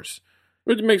fucking roars.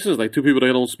 Which makes sense, like two people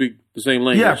that don't speak the same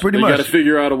language. Yeah, pretty much. You got to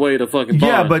figure out a way to fucking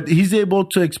bond. Yeah, but he's able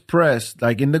to express,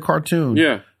 like in the cartoon.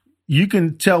 Yeah, you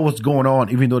can tell what's going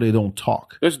on even though they don't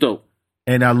talk. That's dope.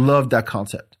 And I love that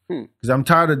concept because I'm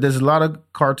tired of. There's a lot of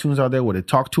cartoons out there where they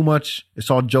talk too much. It's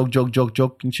all joke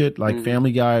and shit, like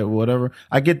Family Guy or whatever.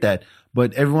 I get that,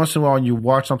 but every once in a while, you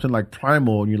watch something like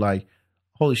Primal, and you're like,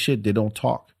 "Holy shit, they don't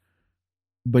talk."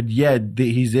 But yet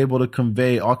he's able to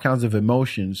convey all kinds of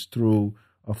emotions through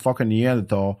a fucking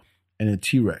Neanderthal and a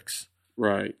T-Rex.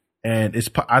 Right. And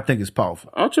I think it's powerful.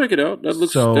 I'll check it out. That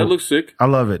looks sick. I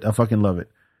love it. I fucking love it.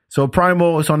 So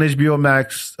Primal is on HBO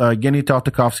Max. Genny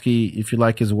Tartakovsky, if you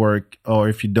like his work, or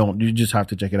if you don't, you just have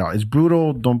to check it out. It's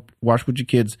brutal. Don't watch with your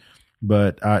kids,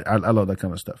 but I love that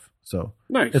kind of stuff. So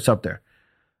nice. It's up there.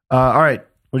 All right.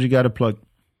 What you got to plug?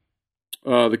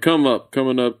 The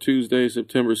coming up Tuesday,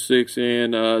 September 6th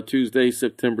and Tuesday,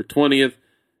 September 20th.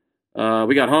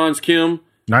 We got Hans Kim.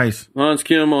 Nice. Hans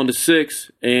Kim on the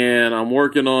 6th, and I'm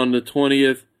working on the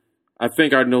 20th. I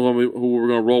think I know who we're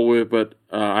going to roll with, but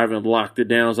I haven't locked it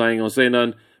down, so I ain't going to say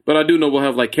nothing. But I do know we'll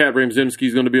have, like, Kat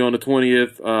Ramzimski's going to be on the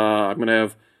 20th. I'm going to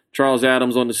have Charles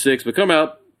Adams on the 6th. But come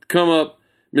up.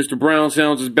 Mr. Brown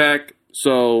Sounds is back,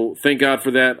 so thank God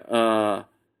for that.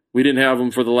 We didn't have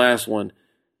him for the last one,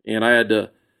 and I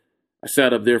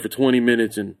sat up there for 20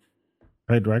 minutes and...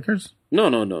 Played records? No.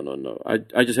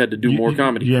 I just had to do more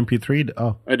comedy. You MP3'd?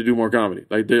 Oh. I had to do more comedy.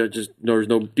 Like there's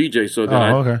no DJ, so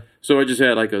okay. So I just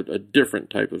had like a different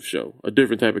type of show, a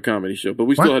different type of comedy show. But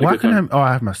we still had a good time.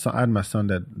 I had my son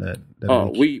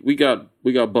that week. we got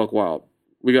Buck Wild.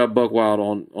 We got Buck Wild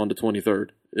on the 23rd.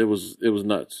 It was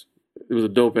nuts. It was a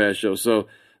dope ass show. So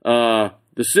the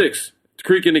 6th,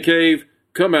 Creek in the Cave.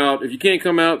 Come out. If you can't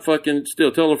come out, fucking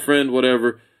still tell a friend,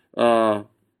 whatever.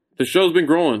 The show's been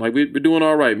growing. Like we're doing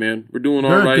all right, man. We're doing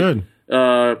all right.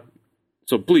 Good.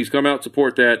 So please come out,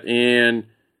 support that, and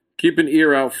keep an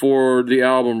ear out for the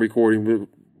album recording.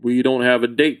 We don't have a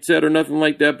date set or nothing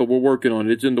like that, but we're working on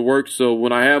it. It's in the works. So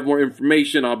when I have more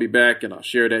information, I'll be back and I'll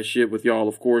share that shit with y'all,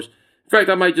 of course. In fact,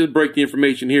 I might just break the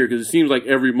information here because it seems like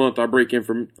every month I break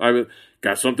information. I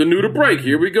got something new to break.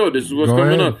 Here we go. This is what's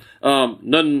coming up.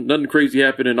 Nothing crazy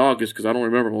happened in August because I don't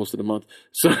remember most of the month.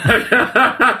 So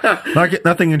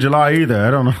nothing in July either.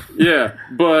 I don't know. Yeah,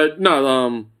 but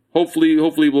no. Hopefully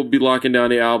we'll be locking down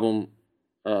the album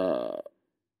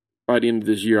by the end of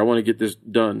this year. I want to get this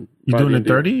done. You doing it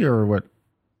 30 or what?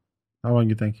 How long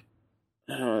you think?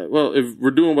 Well, if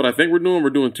we're doing what I think we're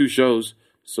doing 2 shows.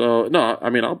 So no, I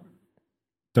mean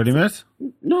 30 minutes?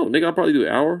 No, nigga, I'll probably do an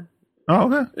hour.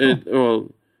 Oh, okay.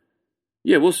 Well,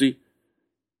 yeah, we'll see.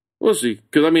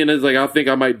 Because, I mean, it's like, I think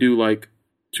I might do, like,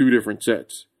 2 different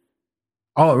sets.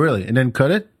 Oh, really? And then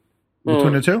cut it?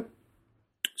 Between the 2?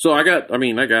 So, I got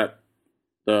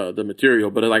the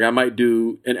material, but, like, I might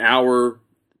do an hour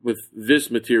with this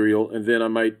material, and then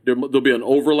there'll be an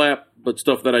overlap, but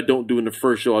stuff that I don't do in the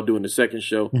first show, I'll do in the second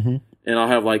show. Mm-hmm. And I'll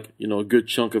have, like, a good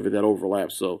chunk of it that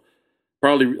overlaps. So,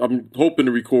 probably, I'm hoping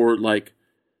to record, like,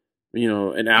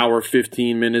 an hour,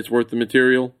 15 minutes worth of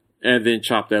material, and then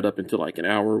chop that up into like an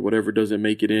hour, whatever doesn't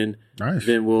make it in. Nice.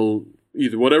 Then we'll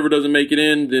either whatever doesn't make it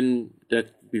in, then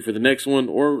that be for the next one,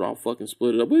 or I'll fucking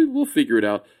split it up. We'll figure it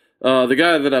out. The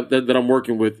guy that I'm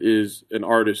working with is an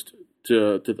artist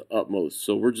to the utmost,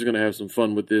 so we're just gonna have some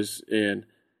fun with this, and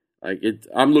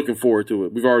I'm looking forward to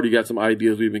it. We've already got some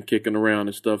ideas we've been kicking around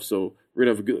and stuff, so we're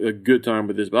gonna have a good time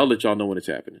with this. But I'll let y'all know when it's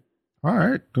happening. All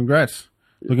right, congrats.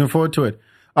 Looking forward to it.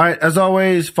 All right, as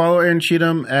always, follow Aaron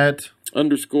Cheatham at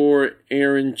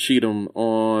 _Aaron Cheatham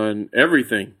on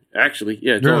everything. Actually,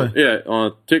 yeah, really?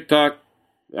 On TikTok,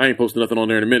 I ain't posting nothing on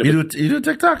there in a minute. You do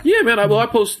TikTok? Yeah, man. I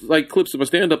post like clips of my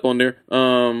stand up on there.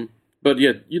 But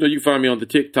yeah, you can find me on the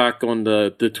TikTok, on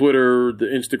the Twitter, the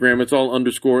Instagram. It's all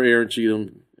 _ Aaron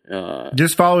Cheatham.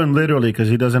 Just follow him literally because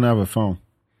he doesn't have a phone.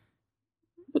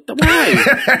 Why?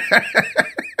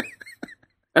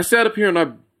 I sat up here and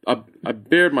I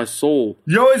bared my soul.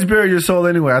 You always bare your soul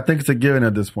anyway. I think it's a given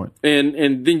at this point.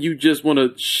 And then you just want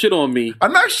to shit on me.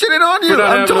 I'm not shitting on you.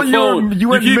 I'm telling you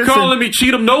went keep missing. calling me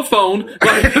Cheatham no phone.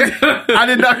 I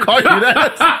did not call you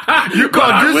that. You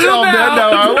called yourself that.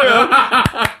 Now I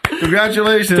will.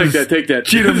 Congratulations. Take that.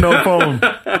 Cheatham no phone.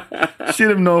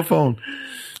 Cheatham no phone.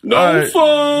 No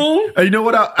phone. You know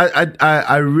what?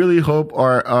 I really hope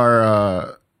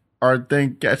our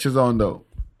thing catches on though.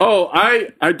 Oh,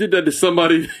 I did that to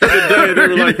somebody the other day. They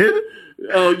were like,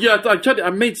 "Oh yeah,"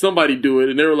 I made somebody do it,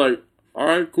 and they were like, "All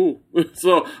right, cool."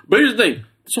 So, but here's the thing: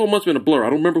 this whole month's been a blur. I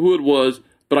don't remember who it was,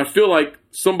 but I feel like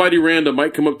somebody random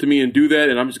might come up to me and do that,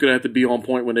 and I'm just gonna have to be on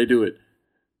point when they do it.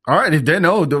 All right, if they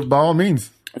know, by all means.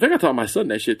 I think I taught my son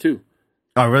that shit too.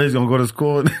 Oh, really? He's gonna go to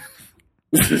school.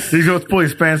 He's gonna pull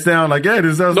his pants down like, "Hey,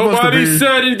 this is how it's supposed to be." Nobody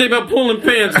said anything about pulling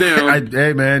pants down.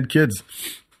 Hey, man, kids.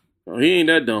 Oh, he ain't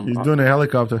that dumb. He's doing a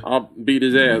helicopter. I'll beat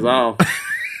his ass.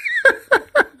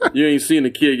 You ain't seen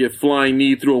a kid get flying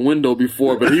knee through a window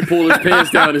before, but he pulled his pants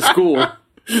down in school.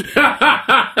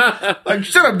 Like,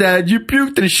 shut up, Dad. You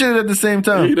puked and shit at the same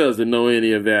time. He doesn't know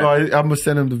any of that. Oh, I'm going to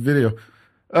send him the video.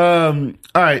 All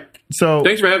right. So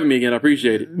thanks for having me again. I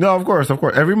appreciate it. No, of course.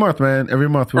 Every month, man. Every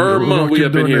month. Every month we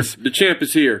have been here. This. The champ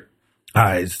is here. All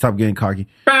right. Stop getting cocky.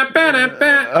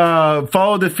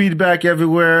 Follow the feedback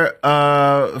everywhere.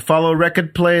 Follow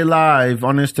Record Play Live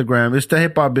on Instagram. It's the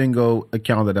Hip Hop Bingo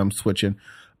account that I'm switching.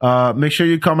 Make sure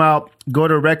you come out. Go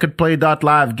to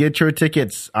recordplay.live. Get your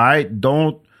tickets. All right.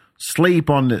 Don't sleep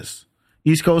on this.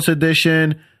 East Coast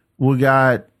edition. We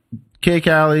got K.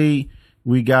 Cali.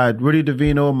 We got Rudy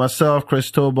Davino, myself, Chris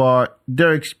Tobar,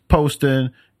 Derek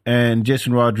Poston, and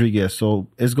Jason Rodriguez. So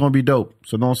it's going to be dope.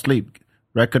 So don't sleep.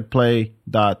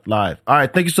 Recordplay.live. All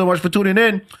right. Thank you so much for tuning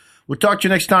in. We'll talk to you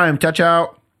next time. Ciao,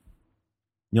 ciao.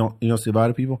 You don't say bye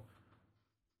to people?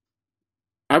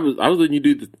 I was letting you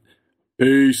do the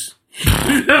peace.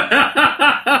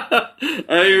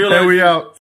 And we out.